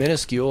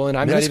 Minuscule, and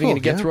I'm not even going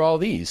to get through all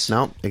these.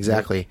 No,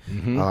 exactly.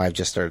 Mm-hmm. Oh, I've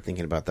just started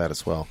thinking about that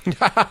as well.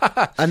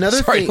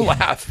 Sorry to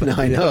laugh. No,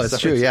 I know, it's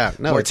true, yeah.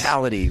 No,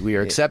 mortality, we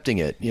are accepting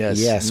it, yes.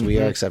 Yes, we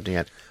are accepting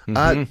it.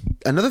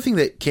 Another thing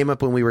that came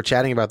up when we were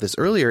chatting about this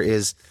earlier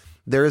is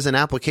there is an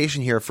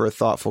application here for a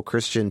thoughtful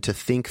Christian to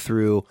think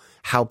through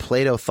how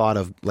Plato thought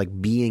of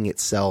like being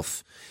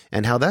itself,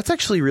 and how that's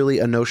actually really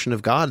a notion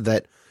of God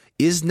that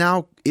is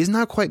now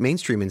quite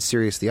mainstream in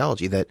serious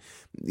theology. That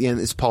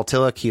it's Paul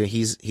Tillich.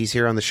 He's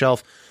here on the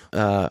shelf.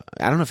 I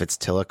don't know if it's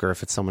Tillich or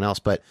if it's someone else,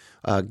 but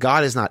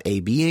God is not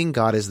a being.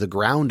 God is the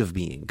ground of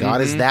being.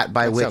 God is that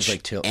by which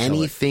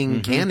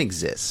anything can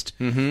exist.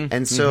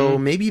 And so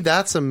maybe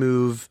that's a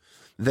move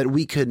that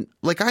we could,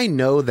 like, I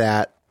know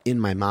that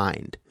in my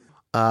mind,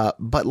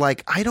 but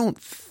like I don't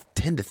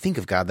tend to think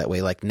of God that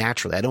way, like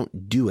naturally. I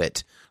don't do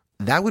it.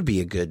 that would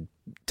be a good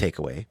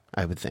takeaway,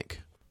 I would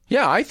think.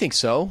 Yeah, I think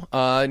so.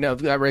 No,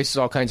 that raises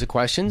all kinds of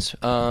questions.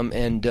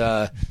 And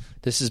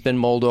this has been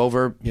mulled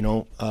over,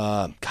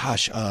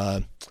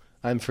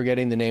 I'm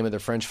forgetting the name of the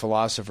French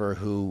philosopher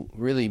who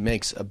really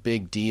makes a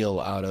big deal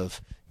out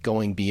of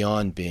going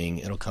beyond being.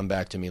 It'll come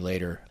back to me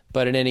later.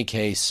 But in any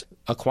case,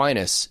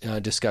 Aquinas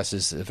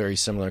discusses a very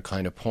similar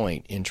kind of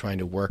point in trying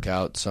to work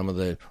out some of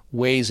the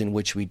ways in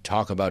which we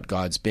talk about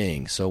God's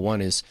being. So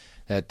one is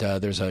that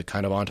there's a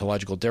kind of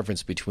ontological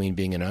difference between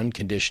being an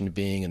unconditioned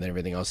being and then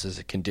everything else is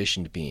a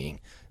conditioned being.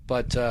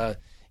 But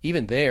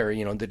even there,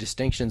 the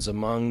distinctions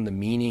among the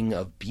meaning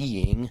of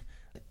being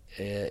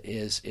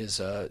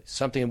is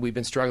something that we've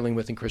been struggling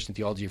with in Christian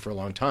theology for a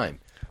long time.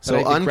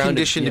 So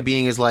unconditioned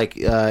being is like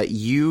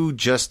you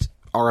just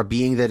are a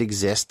being that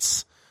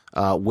exists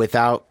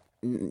without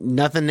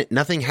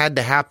nothing had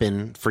to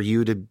happen for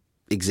you to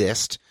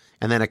exist.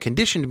 And then a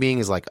conditioned being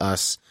is like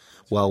us.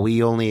 Well,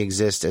 we only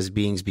exist as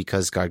beings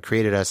because God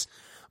created us.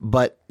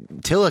 But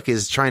Tillich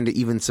is trying to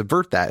even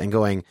subvert that and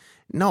going,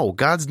 no,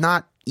 God's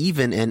not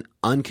even an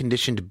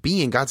unconditioned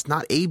being. God's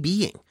not a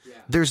being. Yeah.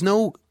 There's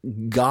no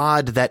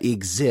God that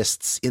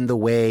exists in the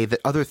way that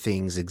other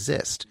things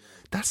exist.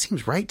 That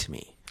seems right to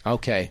me.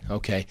 Okay.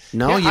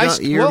 No, yeah,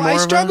 I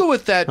struggle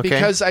with that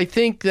because I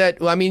think that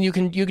you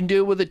can do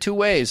it with it two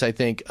ways. I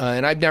think,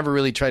 and I've never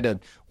really tried to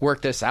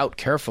work this out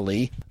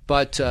carefully,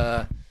 but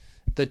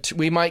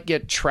we might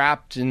get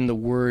trapped in the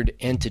word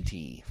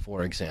entity,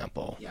 for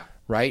example. Yeah.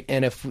 Right,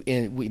 and if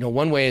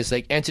one way is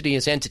like entity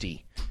is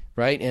entity,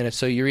 right, and if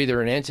so, you're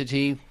either an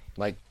entity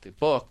like the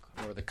book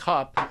or the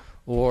cup,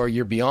 or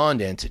you're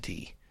beyond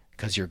entity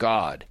because you're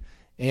God,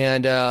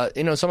 and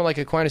someone like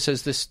Aquinas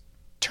says this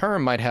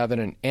term might have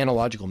an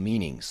analogical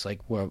meanings, like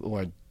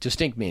or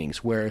distinct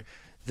meanings, where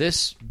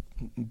this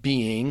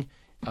being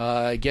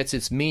gets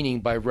its meaning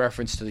by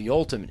reference to the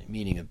ultimate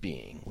meaning of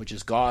being, which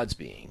is God's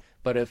being,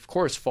 but of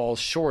course falls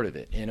short of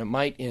it, and it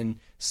might, in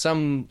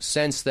some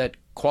sense, that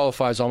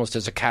qualifies almost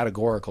as a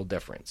categorical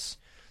difference.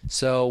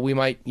 So we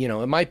might,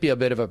 it might be a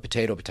bit of a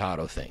potato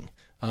thing.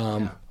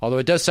 Although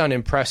it does sound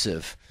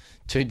impressive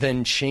to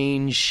then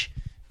change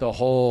the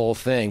whole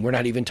thing. We're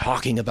not even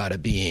talking about a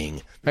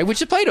being, right?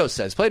 Which Plato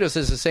says. Plato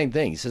says the same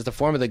thing. He says the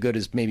form of the good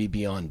is maybe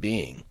beyond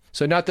being.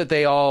 So not that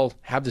they all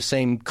have the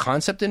same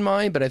concept in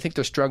mind, but I think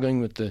they're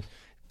struggling with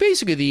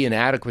basically the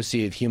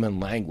inadequacy of human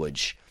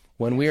language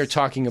when we are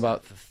talking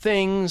about the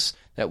things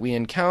that we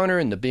encounter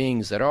and the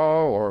beings that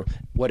are, or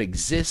what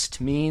exist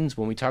means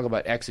when we talk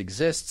about X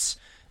exists,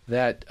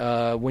 that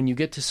when you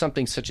get to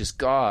something such as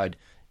God,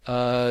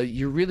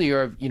 you really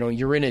are,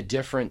 you're in a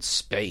different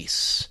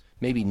space.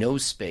 Maybe no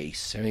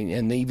space.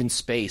 And even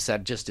space,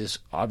 that just is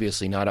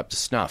obviously not up to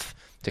snuff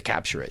to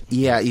capture it.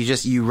 Yeah,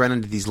 you run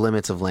into these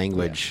limits of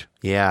language.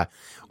 Yeah.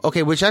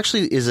 Okay, which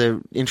actually is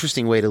an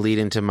interesting way to lead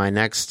into my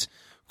next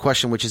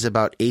question, which is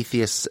about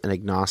atheists and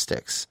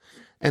agnostics.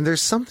 And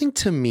there's something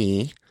to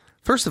me,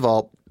 first of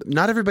all,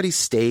 not everybody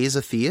stays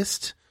a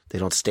theist. They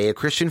don't stay a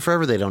Christian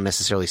forever. They don't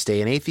necessarily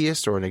stay an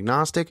atheist or an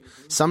agnostic.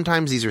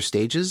 Sometimes these are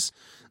stages.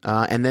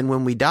 And then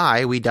when we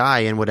die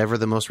in whatever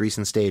the most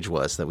recent stage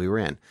was that we were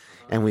in.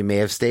 And we may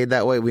have stayed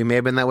that way. We may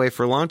have been that way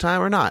for a long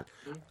time or not.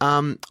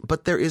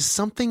 But there is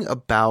something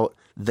about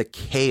the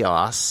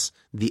chaos,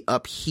 the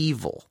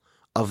upheaval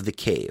of the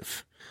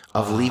cave,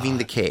 of leaving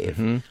the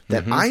cave,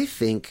 that I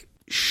think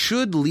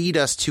should lead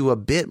us to a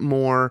bit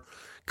more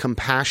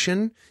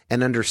compassion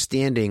and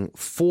understanding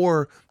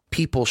for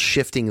people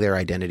shifting their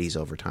identities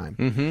over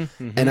time.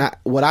 And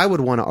what I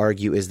would want to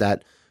argue is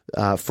that,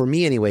 for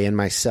me anyway, and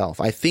myself,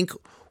 I think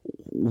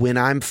when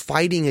I'm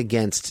fighting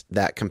against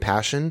that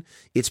compassion,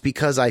 it's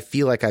because I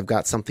feel like I've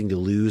got something to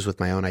lose with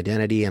my own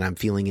identity and I'm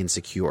feeling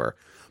insecure.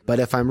 But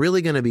if I'm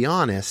really going to be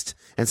honest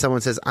and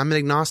someone says, I'm an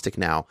agnostic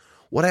now,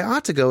 what I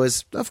ought to go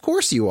is, of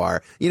course you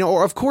are,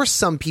 or of course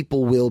some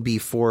people will be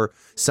for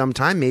some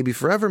time, maybe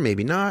forever,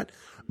 maybe not.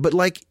 But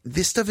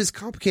this stuff is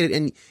complicated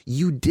and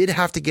you did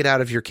have to get out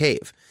of your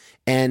cave.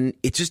 And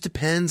it just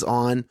depends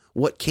on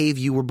what cave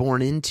you were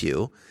born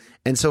into.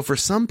 And so for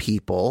some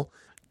people,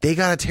 they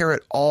got to tear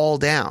it all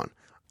down.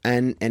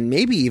 And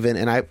maybe even,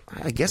 and I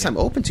guess I'm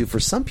open to,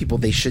 for some people,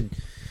 they should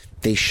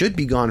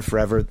be gone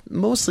forever,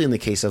 mostly in the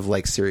case of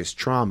serious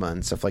trauma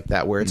and stuff like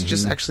that, where it's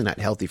just actually not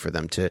healthy for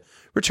them to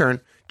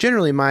return.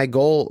 Generally,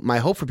 my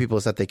hope for people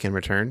is that they can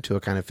return to a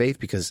kind of faith,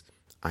 because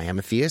I am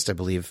a theist. I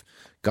believe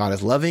God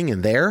is loving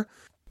and there.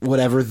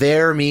 Whatever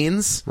there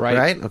means,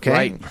 right? Okay,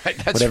 right.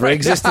 That's whatever right.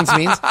 existence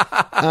means.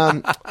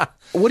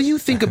 What do you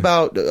think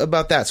about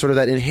that sort of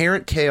that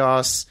inherent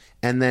chaos,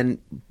 and then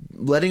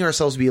letting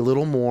ourselves be a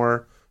little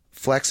more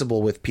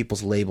flexible with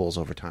people's labels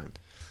over time?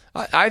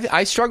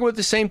 I struggle with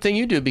the same thing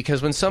you do,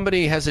 because when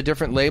somebody has a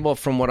different label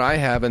from what I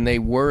have and they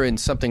were in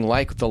something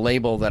like the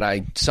label that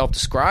I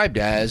self-described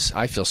as,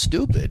 I feel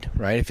stupid,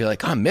 right? I feel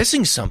like I'm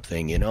missing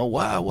something,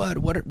 wow,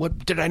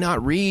 what did I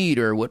not read,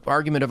 or what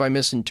argument have I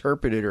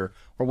misinterpreted, or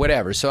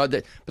whatever. So,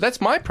 but that's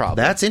my problem.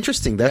 That's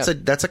interesting. That's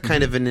a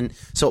kind of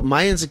so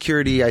my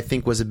insecurity, I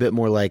think, was a bit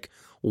more like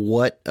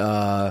what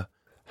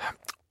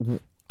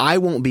I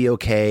won't be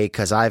okay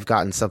because I've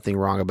gotten something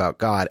wrong about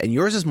God. And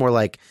yours is more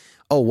like,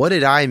 oh, what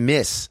did I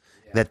miss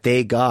that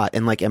they got?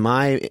 And like, am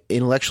I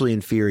intellectually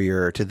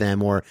inferior to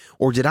them, or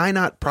did I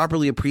not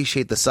properly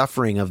appreciate the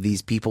suffering of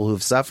these people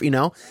who've suffered,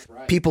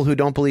 people who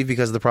don't believe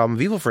because of the problem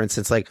of evil, for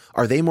instance, like,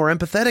 are they more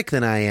empathetic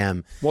than I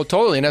am? Well,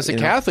 totally. And as a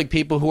Catholic,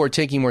 people who are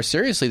taking more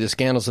seriously the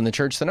scandals in the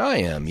church than I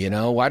am,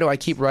 why do I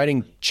keep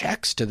writing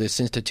checks to this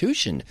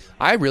institution?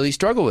 I really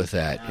struggle with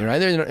that,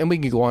 and we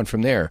can go on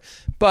from there.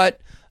 But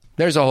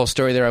there's a whole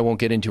story there I won't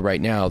get into right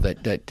now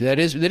that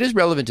is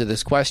relevant to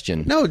this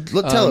question. No,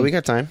 tell it. We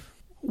got time.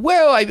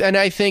 Well,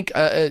 I think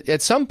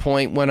at some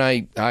point when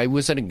I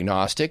was an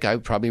agnostic, I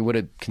probably would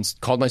have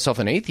called myself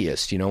an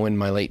atheist, in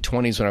my late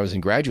 20s when I was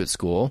in graduate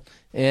school.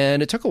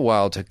 And it took a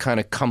while to kind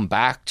of come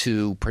back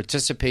to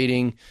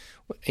participating,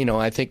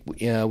 I think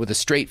with a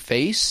straight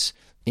face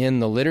in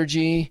the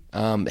liturgy,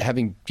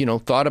 having,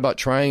 thought about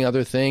trying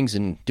other things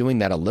and doing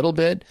that a little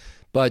bit.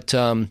 But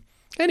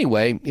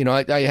anyway,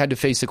 I had to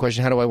face the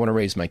question, how do I want to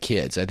raise my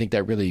kids? I think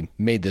that really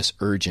made this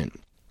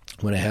urgent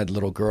when I had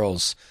little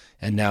girls.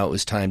 And now it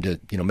was time to,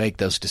 make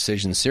those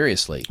decisions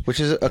seriously. Which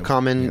is a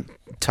common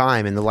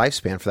time in the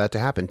lifespan for that to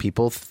happen.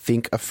 People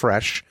think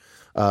afresh,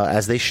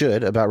 as they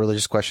should, about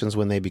religious questions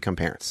when they become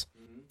parents.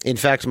 In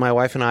fact, my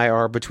wife and I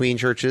are between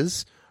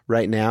churches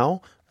right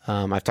now.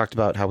 I've talked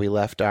about how we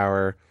left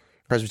our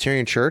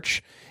Presbyterian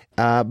church,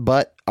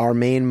 but our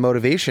main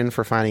motivation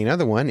for finding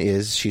another one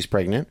is she's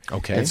pregnant.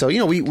 Okay. And so,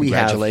 we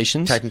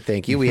Congratulations. have...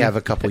 Thank you. We have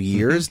a couple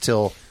years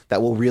till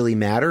that will really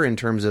matter in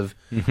terms of...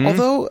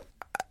 Although...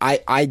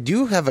 I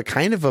do have a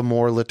kind of a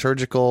more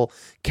liturgical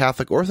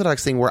Catholic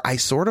Orthodox thing where I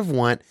sort of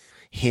want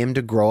him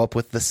to grow up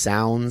with the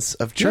sounds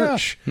of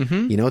church,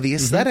 the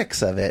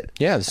aesthetics of it,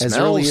 as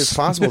early as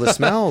possible. The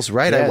smells,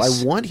 right?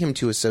 Yes. I want him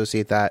to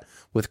associate that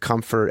with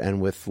comfort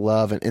and with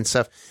love and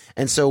stuff.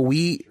 And so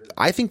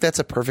I think that's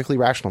a perfectly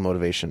rational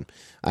motivation.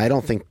 I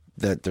don't think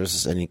that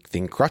there's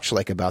anything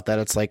crutch-like about that.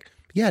 It's like,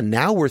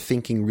 now we're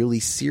thinking really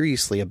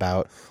seriously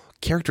about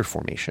character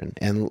formation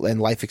and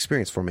life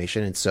experience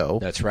formation, and so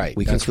that's right.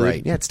 We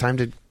conclude, it's time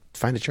to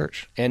find a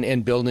church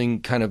and building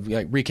kind of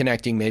like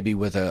reconnecting maybe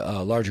with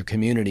a larger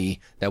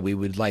community that we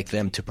would like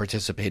them to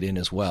participate in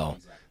as well.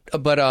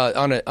 But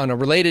on a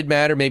related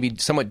matter, maybe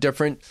somewhat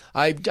different,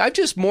 I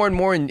just more and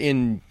more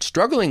in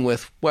struggling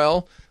with,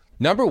 well,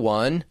 number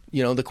one,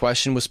 the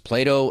question, was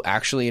Plato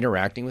actually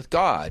interacting with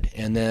God,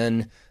 and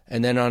then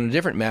on a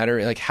different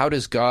matter, like, how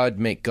does God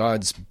make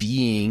God's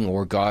being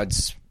or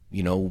God's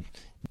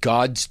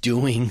God's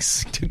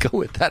doings, to go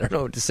with that. I don't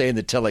know what to say in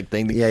the Tillich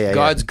thing.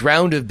 God's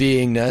ground of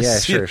beingness.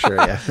 Yeah, sure.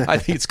 Yeah. I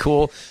think it's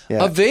cool.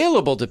 Yeah.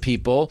 Available to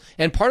people.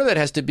 And part of that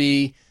has to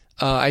be,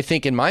 I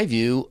think in my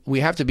view, we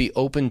have to be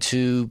open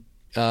to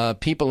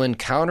people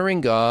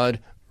encountering God,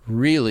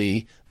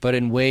 really, but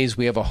in ways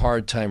we have a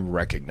hard time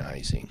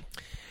recognizing.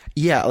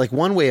 Yeah, like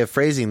one way of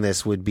phrasing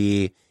this would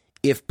be,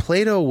 if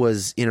Plato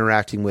was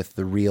interacting with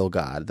the real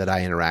God that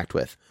I interact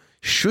with,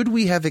 should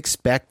we have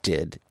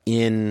expected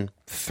in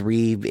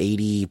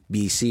 380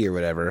 BC or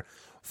whatever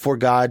for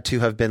God to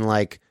have been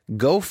like,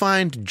 go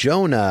find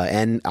Jonah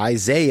and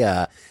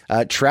Isaiah,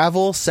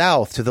 travel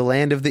south to the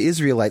land of the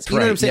Israelites? You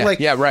know what I'm saying?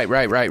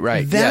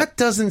 Right. That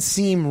doesn't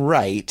seem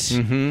right.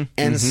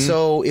 And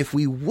so if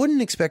we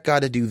wouldn't expect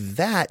God to do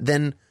that,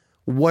 then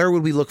where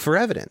would we look for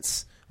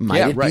evidence?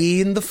 Might it be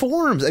in the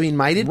forms? I mean,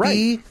 might it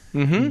be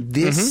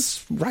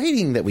this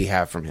writing that we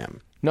have from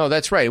him? No,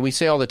 that's right. We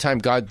say all the time,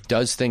 God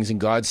does things in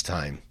God's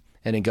time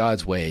and in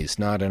God's ways,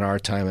 not in our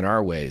time and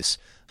our ways.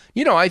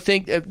 I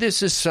think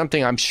this is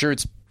something, I'm sure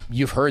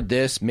you've heard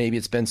this, maybe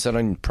it's been said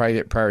on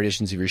prior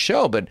editions of your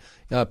show, but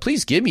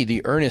please give me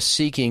the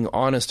earnest-seeking,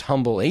 honest,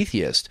 humble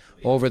atheist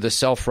over the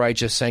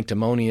self-righteous,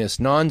 sanctimonious,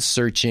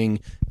 non-searching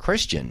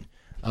Christian.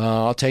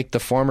 I'll take the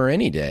former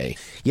any day.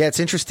 Yeah,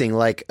 it's interesting.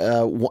 Like,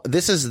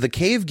 the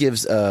cave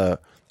gives a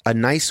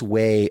nice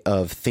way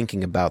of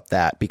thinking about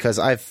that, because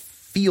I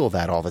feel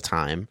that all the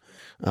time.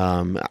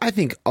 I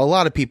think a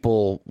lot of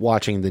people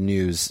watching the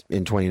news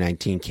in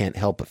 2019 can't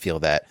help but feel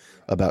that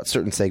about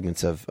certain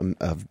segments of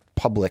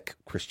public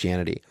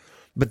Christianity.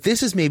 But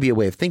this is maybe a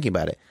way of thinking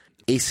about it.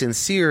 A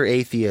sincere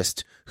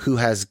atheist who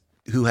has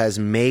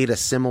made a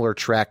similar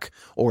trek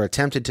or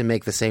attempted to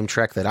make the same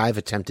trek that I've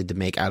attempted to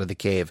make out of the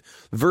cave,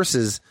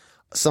 versus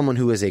someone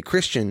who is a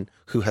Christian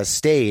who has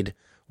stayed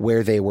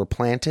where they were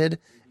planted,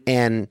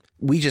 and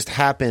we just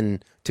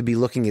happen to be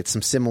looking at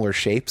some similar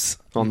shapes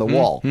on the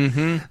wall.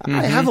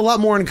 I have a lot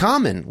more in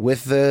common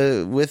with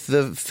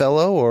the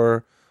fellow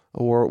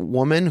or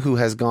woman who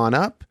has gone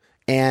up,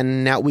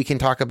 and now we can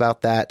talk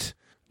about that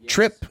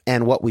trip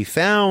and what we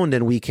found,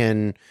 and we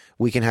can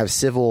have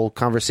civil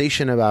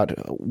conversation about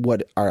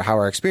how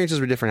our experiences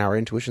were different, how our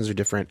intuitions are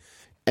different.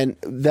 And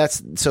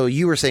so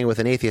you were saying with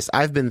an atheist,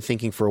 I've been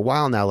thinking for a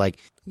while now, like,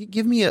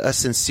 give me a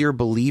sincere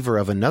believer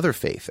of another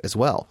faith as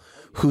well,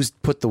 who's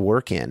put the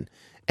work in.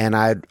 And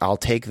I'll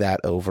take that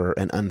over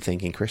an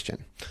unthinking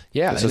Christian.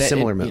 Yeah. It's a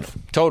similar move.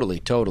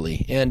 Totally.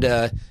 And,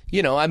 I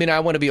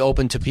want to be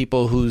open to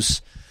people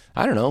whose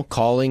I don't know,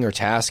 calling or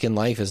task in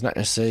life is not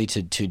necessarily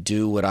to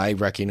do what I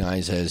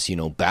recognize as,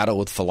 battle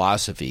with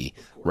philosophy,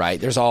 right?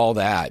 There's all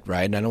that,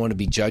 right? And I don't want to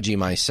be judgy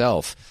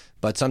myself,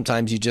 but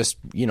sometimes you just,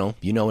 you know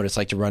what it's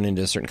like to run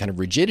into a certain kind of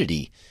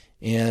rigidity,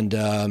 and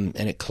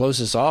it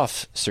closes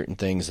off certain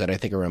things that I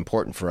think are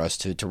important for us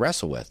to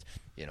wrestle with,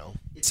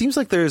 It seems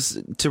like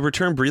there's, to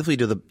return briefly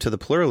to the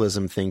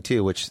pluralism thing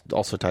too, which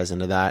also ties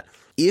into that.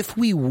 If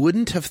we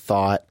wouldn't have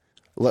thought,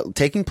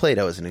 taking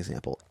Plato as an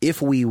example,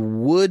 if we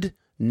would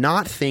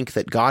not think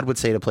that God would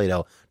say to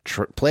Plato,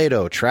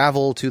 Plato,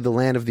 travel to the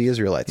land of the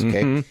Israelites,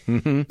 okay?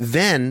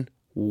 Then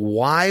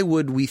why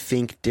would we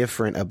think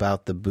different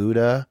about the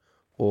Buddha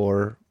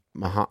or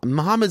Muhammad?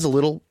 Muhammad's a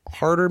little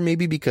harder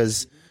maybe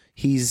because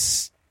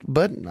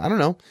but I don't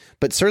know.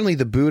 But certainly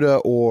the Buddha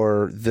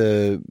or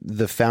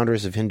the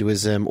founders of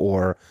Hinduism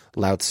or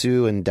Lao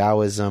Tzu and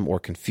Taoism or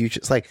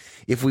Confucius, like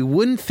if we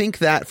wouldn't think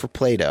that for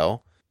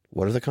Plato,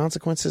 what are the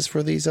consequences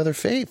for these other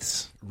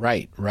faiths?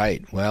 Right.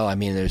 Well, I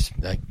mean, there's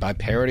by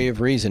parity of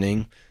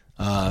reasoning,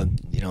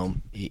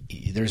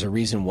 there's a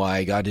reason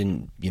why God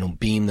didn't,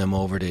 beam them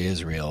over to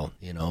Israel,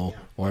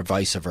 or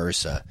vice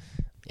versa.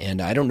 And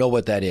I don't know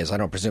what that is. I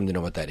don't presume to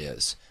know what that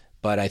is.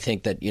 But I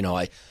think that,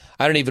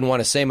 I don't even want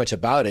to say much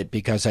about it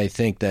because I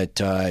think that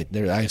I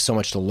have so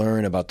much to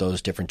learn about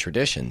those different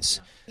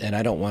traditions. And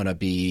I don't want to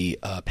be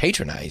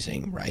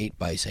patronizing, right,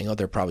 by saying, oh,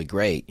 they're probably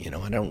great.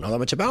 I don't know that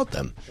much about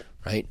them,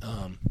 right?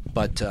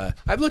 But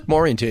I've looked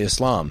more into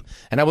Islam.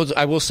 And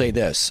I will say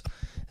this,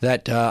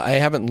 that I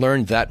haven't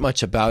learned that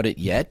much about it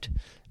yet,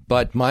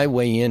 but my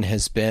way in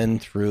has been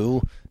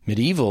through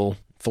medieval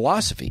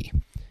philosophy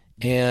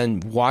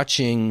and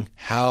watching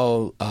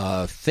how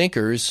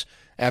thinkers,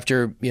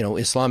 after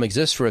Islam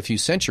exists for a few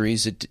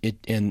centuries,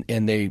 and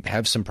they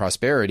have some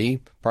prosperity,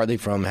 partly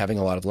from having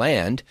a lot of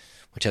land,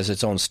 which has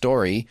its own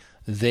story.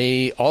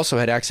 They also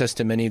had access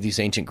to many of these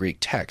ancient Greek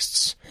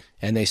texts,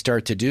 and they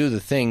start to do the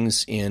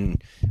things in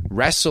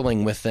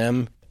wrestling with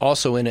them,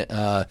 also in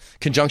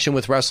conjunction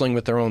with wrestling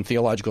with their own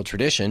theological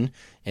tradition,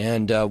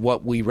 and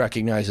what we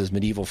recognize as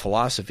medieval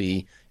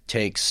philosophy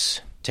takes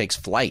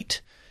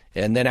flight,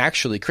 and then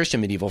actually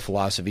Christian medieval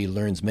philosophy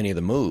learns many of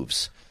the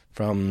moves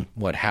from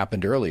what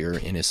happened earlier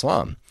in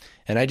Islam.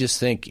 And I just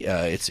think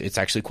it's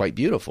actually quite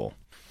beautiful.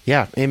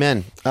 Yeah,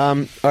 amen.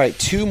 All right,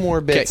 two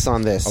more bits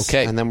on this,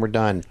 okay, and then we're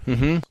done.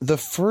 Mm-hmm. The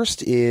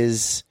first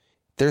is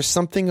there's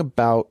something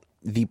about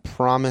the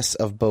promise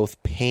of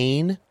both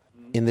pain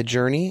in the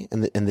journey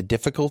and the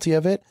difficulty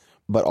of it,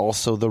 but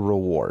also the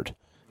reward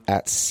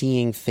at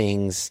seeing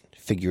things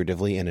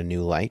figuratively in a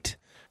new light.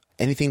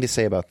 Anything to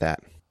say about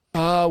that?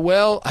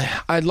 Well,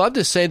 I'd love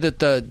to say that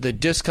the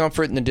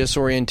discomfort and the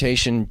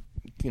disorientation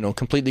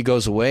completely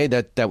goes away.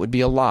 That would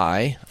be a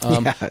lie.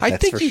 I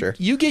think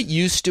you get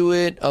used to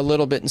it a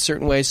little bit in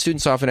certain ways.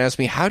 Students often ask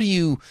me, how do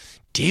you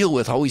deal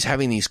with always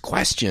having these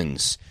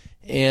questions?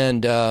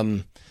 And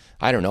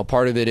I don't know.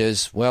 Part of it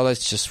is, well,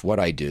 that's just what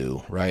I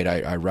do, right?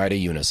 I ride a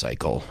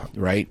unicycle,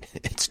 right?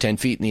 It's 10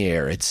 feet in the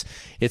air. It's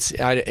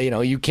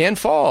you can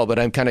fall, but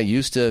I'm kind of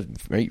used to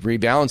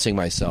rebalancing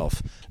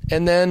myself.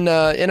 And then,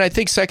 and I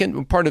think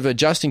second part of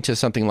adjusting to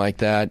something like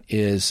that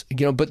is,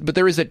 but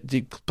there is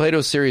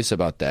Plato's serious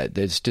about that.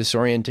 There's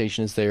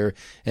disorientation is there.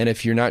 And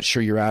if you're not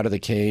sure you're out of the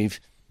cave,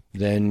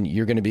 then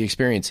you're going to be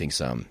experiencing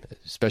some,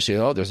 especially,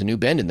 there's a new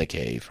bend in the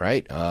cave,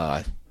 right?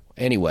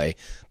 Anyway,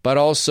 but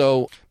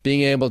also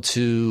being able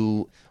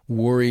to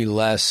worry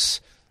less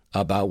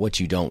about what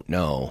you don't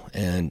know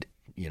and,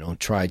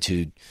 try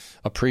to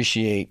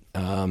appreciate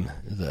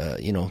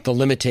the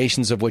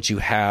limitations of what you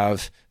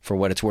have for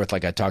what it's worth,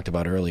 like I talked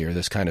about earlier,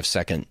 this kind of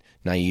second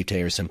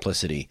naivete or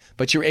simplicity.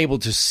 But you're able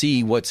to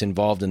see what's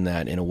involved in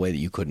that in a way that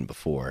you couldn't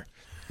before.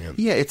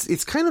 Yeah,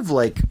 it's kind of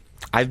like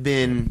I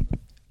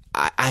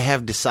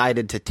have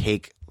decided to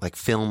take like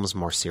films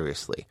more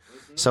seriously.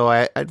 So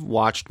I'd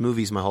watched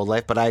movies my whole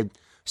life, but I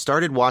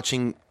started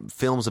watching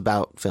films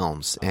about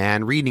films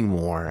and reading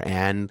more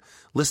and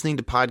listening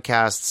to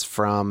podcasts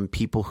from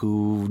people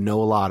who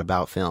know a lot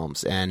about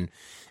films and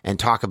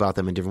talk about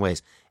them in different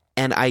ways.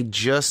 And I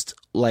just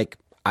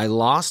I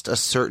lost a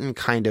certain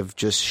kind of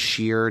just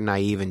sheer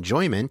naive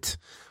enjoyment,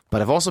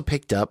 but I've also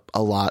picked up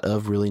a lot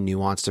of really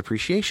nuanced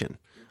appreciation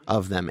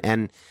of them.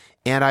 And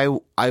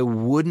I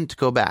wouldn't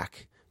go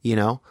back,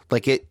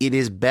 it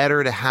is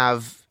better to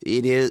have,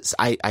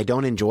 I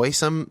don't enjoy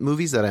some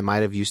movies that I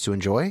might have used to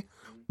enjoy,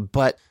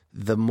 but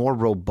the more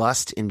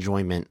robust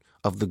enjoyment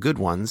of the good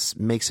ones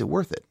makes it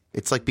worth it.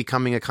 It's like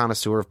becoming a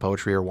connoisseur of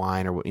poetry or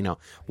wine or,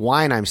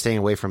 wine I'm staying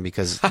away from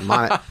because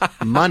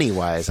money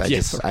wise,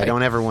 I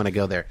don't ever want to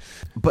go there.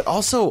 But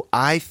also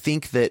I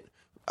think that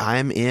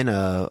I'm in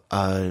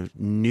a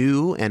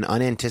new and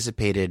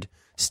unanticipated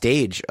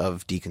stage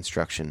of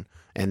deconstruction.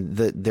 And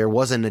there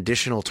was an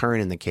additional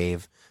turn in the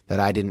cave that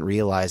I didn't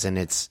realize. And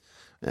it's,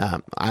 we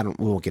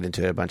won't get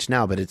into it a bunch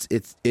now, but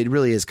it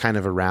really is kind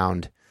of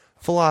around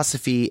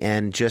philosophy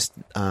and just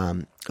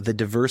the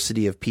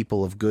diversity of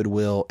people of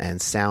goodwill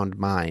and sound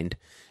mind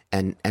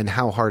and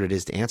how hard it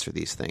is to answer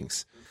these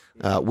things,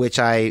 which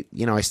I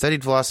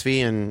studied philosophy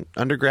in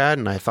undergrad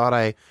and I thought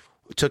I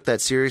took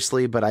that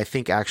seriously, but I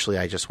think actually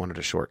I just wanted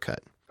a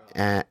shortcut.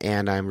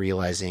 And I'm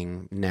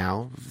realizing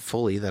now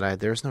fully that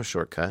there's no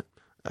shortcut.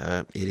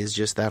 It is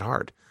just that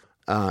hard.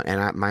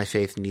 My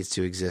faith needs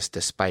to exist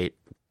despite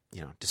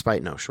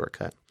no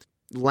shortcut.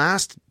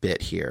 Last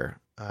bit here.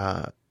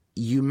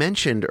 You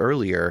mentioned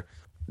earlier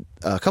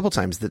a couple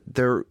times that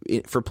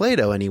for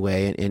Plato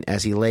anyway, and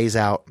as he lays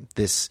out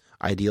this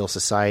ideal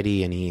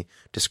society and he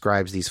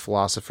describes these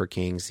philosopher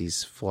kings,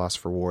 these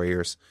philosopher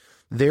warriors,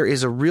 there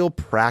is a real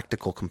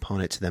practical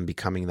component to them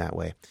becoming that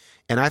way.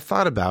 And I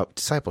thought about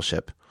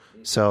discipleship.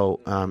 So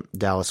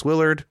Dallas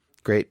Willard,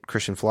 great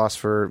Christian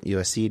philosopher,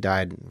 USC,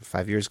 died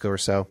 5 years ago or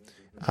so.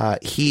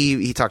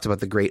 He talked about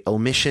the Great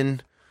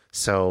Omission.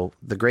 So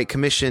the Great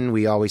Commission,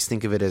 we always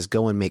think of it as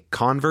go and make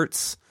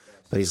converts.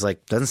 But he's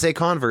like, doesn't say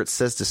converts,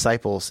 says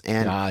disciples.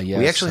 And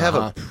we actually have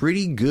a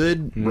pretty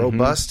good,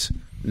 robust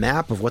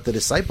map of what the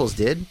disciples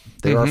did.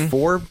 There are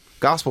 4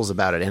 Gospels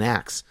about it in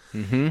Acts.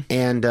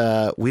 And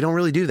we don't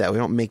really do that. We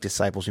don't make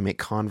disciples. We make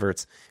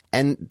converts.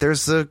 And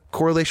there's a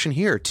correlation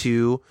here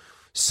to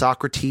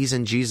Socrates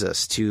and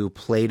Jesus, to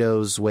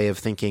Plato's way of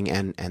thinking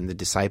and the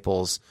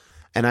disciples.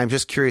 And I'm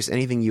just curious,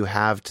 anything you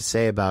have to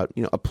say about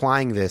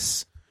applying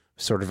this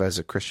sort of as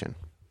a Christian?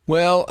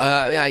 Well,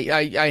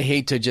 I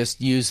hate to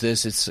just use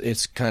this.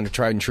 It's kind of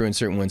tried and true in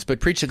certain ones, but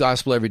preach the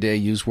gospel every day.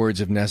 Use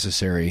words if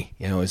necessary.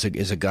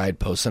 Is a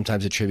guidepost.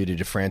 Sometimes attributed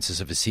to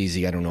Francis of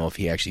Assisi. I don't know if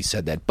he actually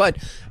said that, but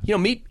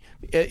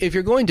if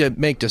you're going to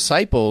make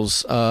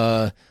disciples,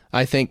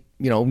 I think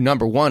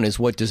number one is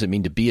what does it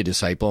mean to be a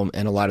disciple,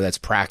 and a lot of that's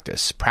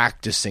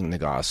practicing the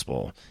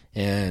gospel,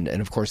 and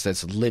of course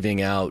that's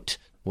living out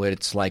what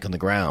it's like on the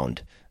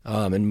ground.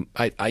 And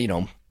I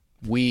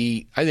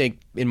think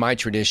in my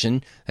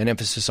tradition, an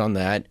emphasis on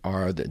that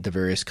are the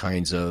various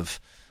kinds of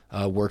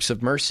works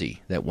of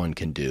mercy that one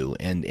can do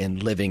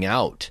and living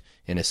out,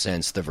 in a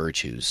sense, the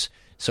virtues.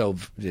 So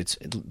it's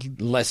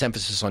less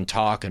emphasis on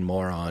talk and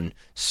more on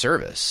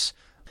service.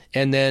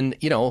 And then,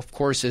 of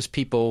course, as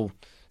people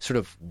sort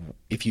of,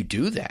 if you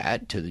do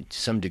that to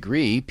some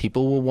degree,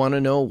 people will want to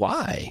know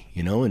why,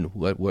 and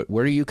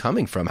where are you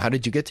coming from? How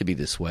did you get to be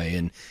this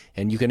way?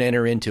 And you can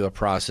enter into a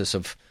process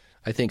of,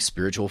 I think,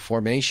 spiritual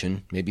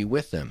formation, maybe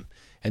with them.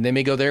 And they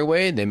may go their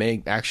way. They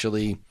may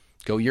actually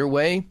go your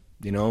way.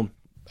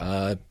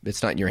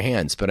 It's not in your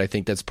hands. But I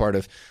think that's part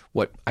of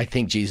what I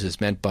think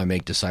Jesus meant by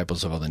make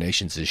disciples of all the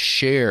nations, is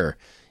share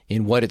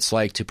in what it's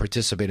like to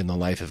participate in the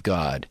life of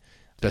God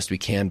as best we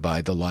can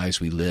by the lives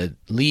we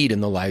lead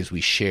and the lives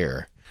we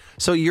share.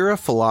 So you're a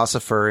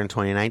philosopher in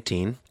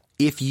 2019.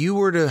 If you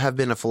were to have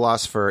been a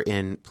philosopher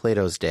in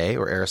Plato's day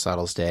or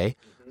Aristotle's day,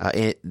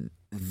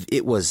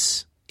 it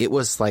was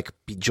like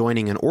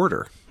joining an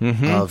order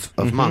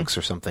of monks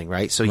or something,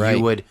 right? So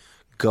you would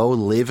go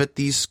live at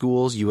these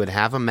schools. You would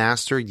have a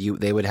master.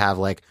 They would have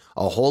like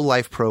a whole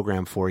life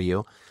program for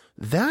you.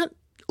 That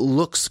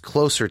looks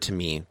closer to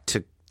me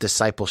to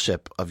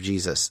discipleship of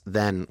Jesus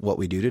than what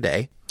we do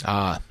today.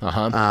 I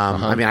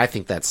mean, I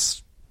think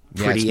that's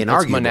pretty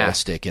inarguable. It's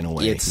monastic in a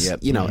way. It's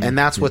and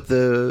that's what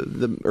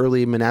the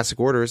early monastic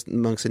orders,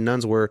 monks and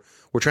nuns, were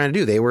trying to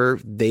do. They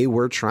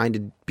were trying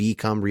to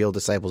become real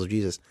disciples of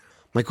Jesus.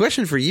 My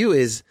question for you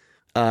is,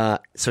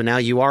 so now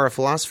you are a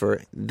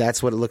philosopher.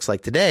 That's what it looks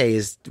like today.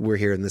 Is we're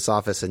here in this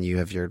office and you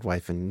have your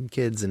wife and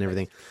kids and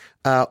everything.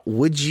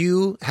 Would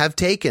you have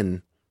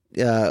taken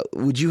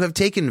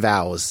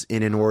vows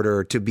in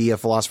order to be a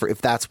philosopher,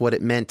 if that's what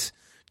it meant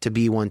to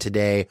be one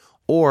today,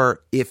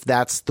 or if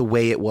that's the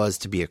way it was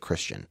to be a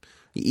Christian?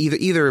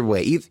 Either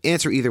way,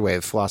 answer either way,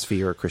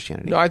 philosophy or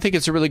Christianity. No, I think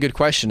it's a really good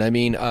question. I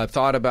mean, I've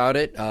thought about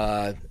it,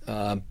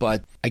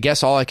 but I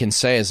guess all I can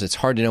say is it's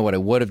hard to know what I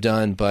would have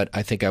done, but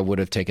I think I would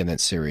have taken that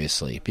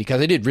seriously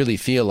because I did really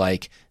feel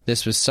like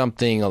this was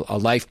something, a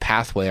life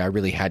pathway I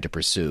really had to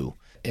pursue.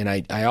 And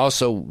I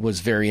also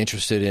was very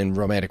interested in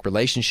romantic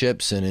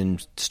relationships and in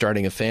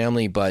starting a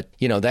family, but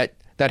that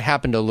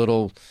happened a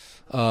little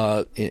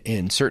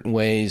in certain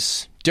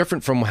ways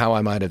different from how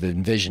I might have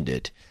envisioned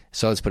it.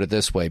 So let's put it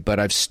this way. But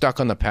I've stuck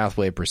on the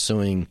pathway of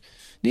pursuing,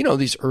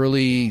 these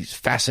early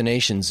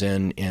fascinations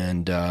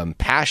and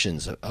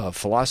passions of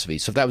philosophy.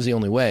 So if that was the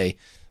only way,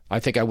 I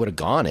think I would have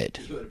gone it.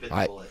 You would have bit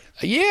the bullet.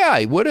 Yeah,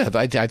 I would have.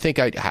 I think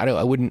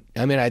I wouldn't.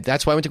 I mean,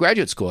 that's why I went to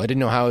graduate school. I didn't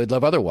know how I'd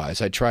live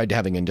otherwise. I tried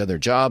having another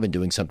job and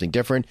doing something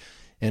different,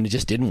 and it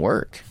just didn't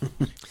work.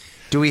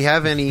 Do we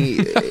have any?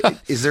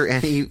 Is there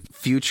any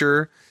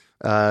future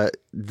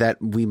that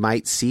we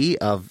might see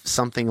of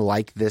something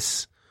like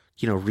this?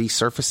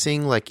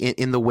 Resurfacing, like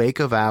in the wake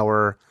of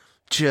our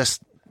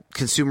just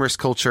consumerist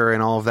culture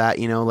and all of that,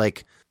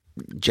 like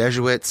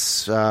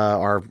Jesuits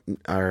are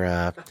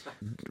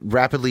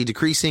rapidly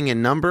decreasing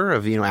in number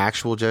of,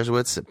 actual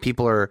Jesuits.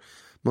 People are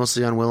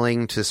mostly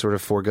unwilling to sort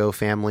of forego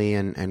family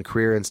and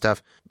career and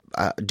stuff.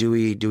 Do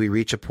we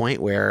reach a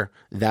point where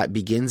that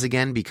begins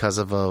again because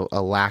of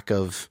a lack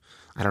of,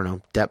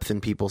 depth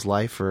in people's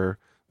life or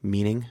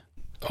meaning?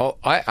 Oh,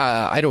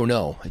 I don't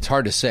know. It's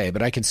hard to say,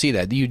 but I can see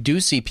that. You do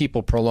see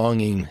people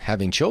prolonging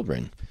having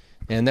children.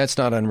 And that's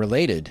not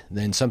unrelated.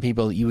 Then some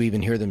people, you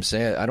even hear them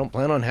say, I don't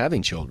plan on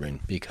having children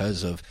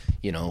because of,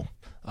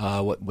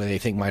 what they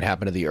think might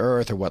happen to the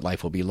earth or what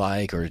life will be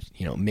like, or,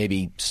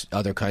 maybe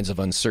other kinds of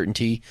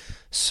uncertainty.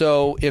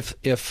 So if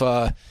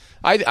I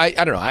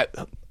don't know,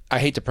 I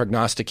hate to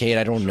prognosticate,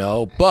 I don't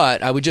know,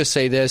 but I would just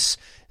say this,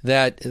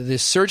 that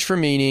this search for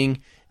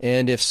meaning,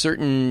 and if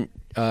certain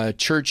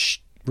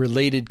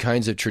church-related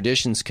kinds of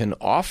traditions can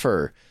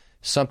offer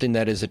something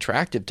that is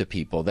attractive to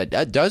people,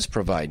 that does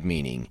provide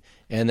meaning,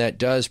 and that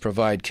does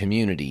provide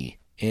community,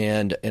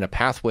 and a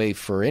pathway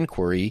for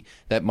inquiry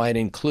that might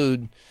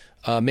include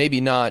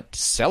maybe not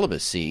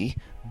celibacy,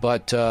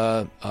 but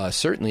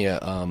certainly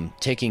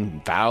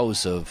taking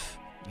vows of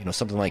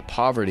something like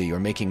poverty or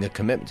making a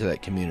commitment to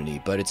that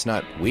community, but it's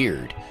not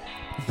weird.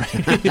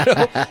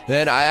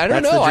 Then I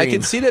don't know. I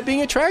can see that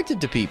being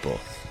attractive to people.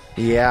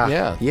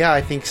 Yeah,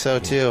 I think so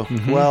too.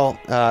 Mm-hmm. Well,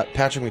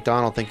 Patrick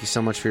McDonald, thank you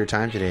so much for your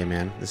time today,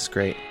 man. This is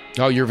great.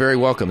 Oh, you're very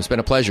welcome. It's been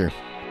a pleasure.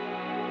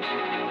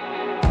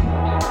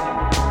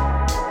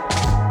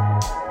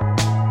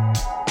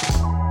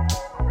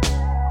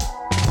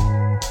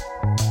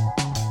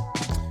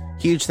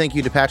 Huge thank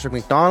you to Patrick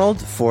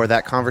McDonald for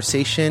that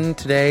conversation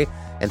today,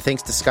 and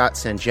thanks to Scott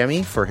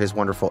Sanjemi for his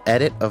wonderful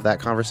edit of that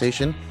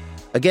conversation.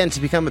 Again,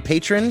 to become a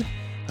patron,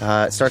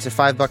 it starts at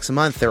 $5 a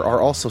month. There are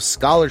also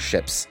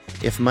scholarships.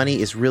 If money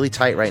is really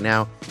tight right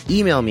now,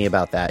 email me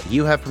about that.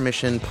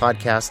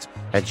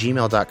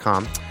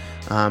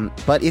 youhavepermissionpodcast@gmail.com.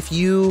 But if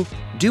you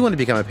do want to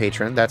become a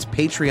patron, that's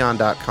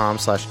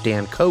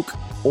patreon.com/Dan Koch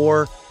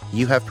or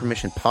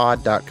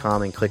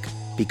youhavepermissionpod.com and click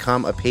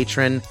Become a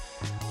Patron.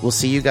 We'll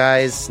see you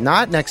guys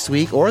not next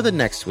week or the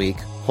next week.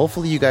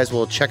 Hopefully you guys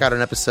will check out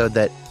an episode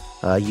that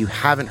you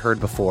haven't heard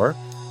before.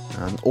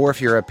 Or if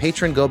you're a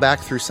patron, go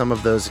back through some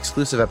of those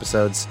exclusive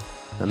episodes,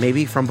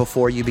 maybe from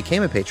before you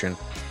became a patron,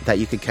 that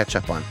you could catch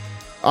up on.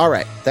 All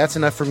right, that's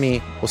enough for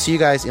me. We'll see you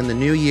guys in the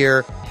new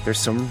year. There's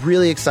some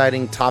really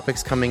exciting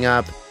topics coming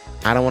up.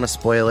 I don't want to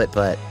spoil it,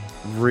 but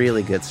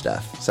really good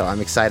stuff. So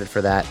I'm excited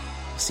for that.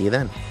 See you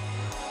then.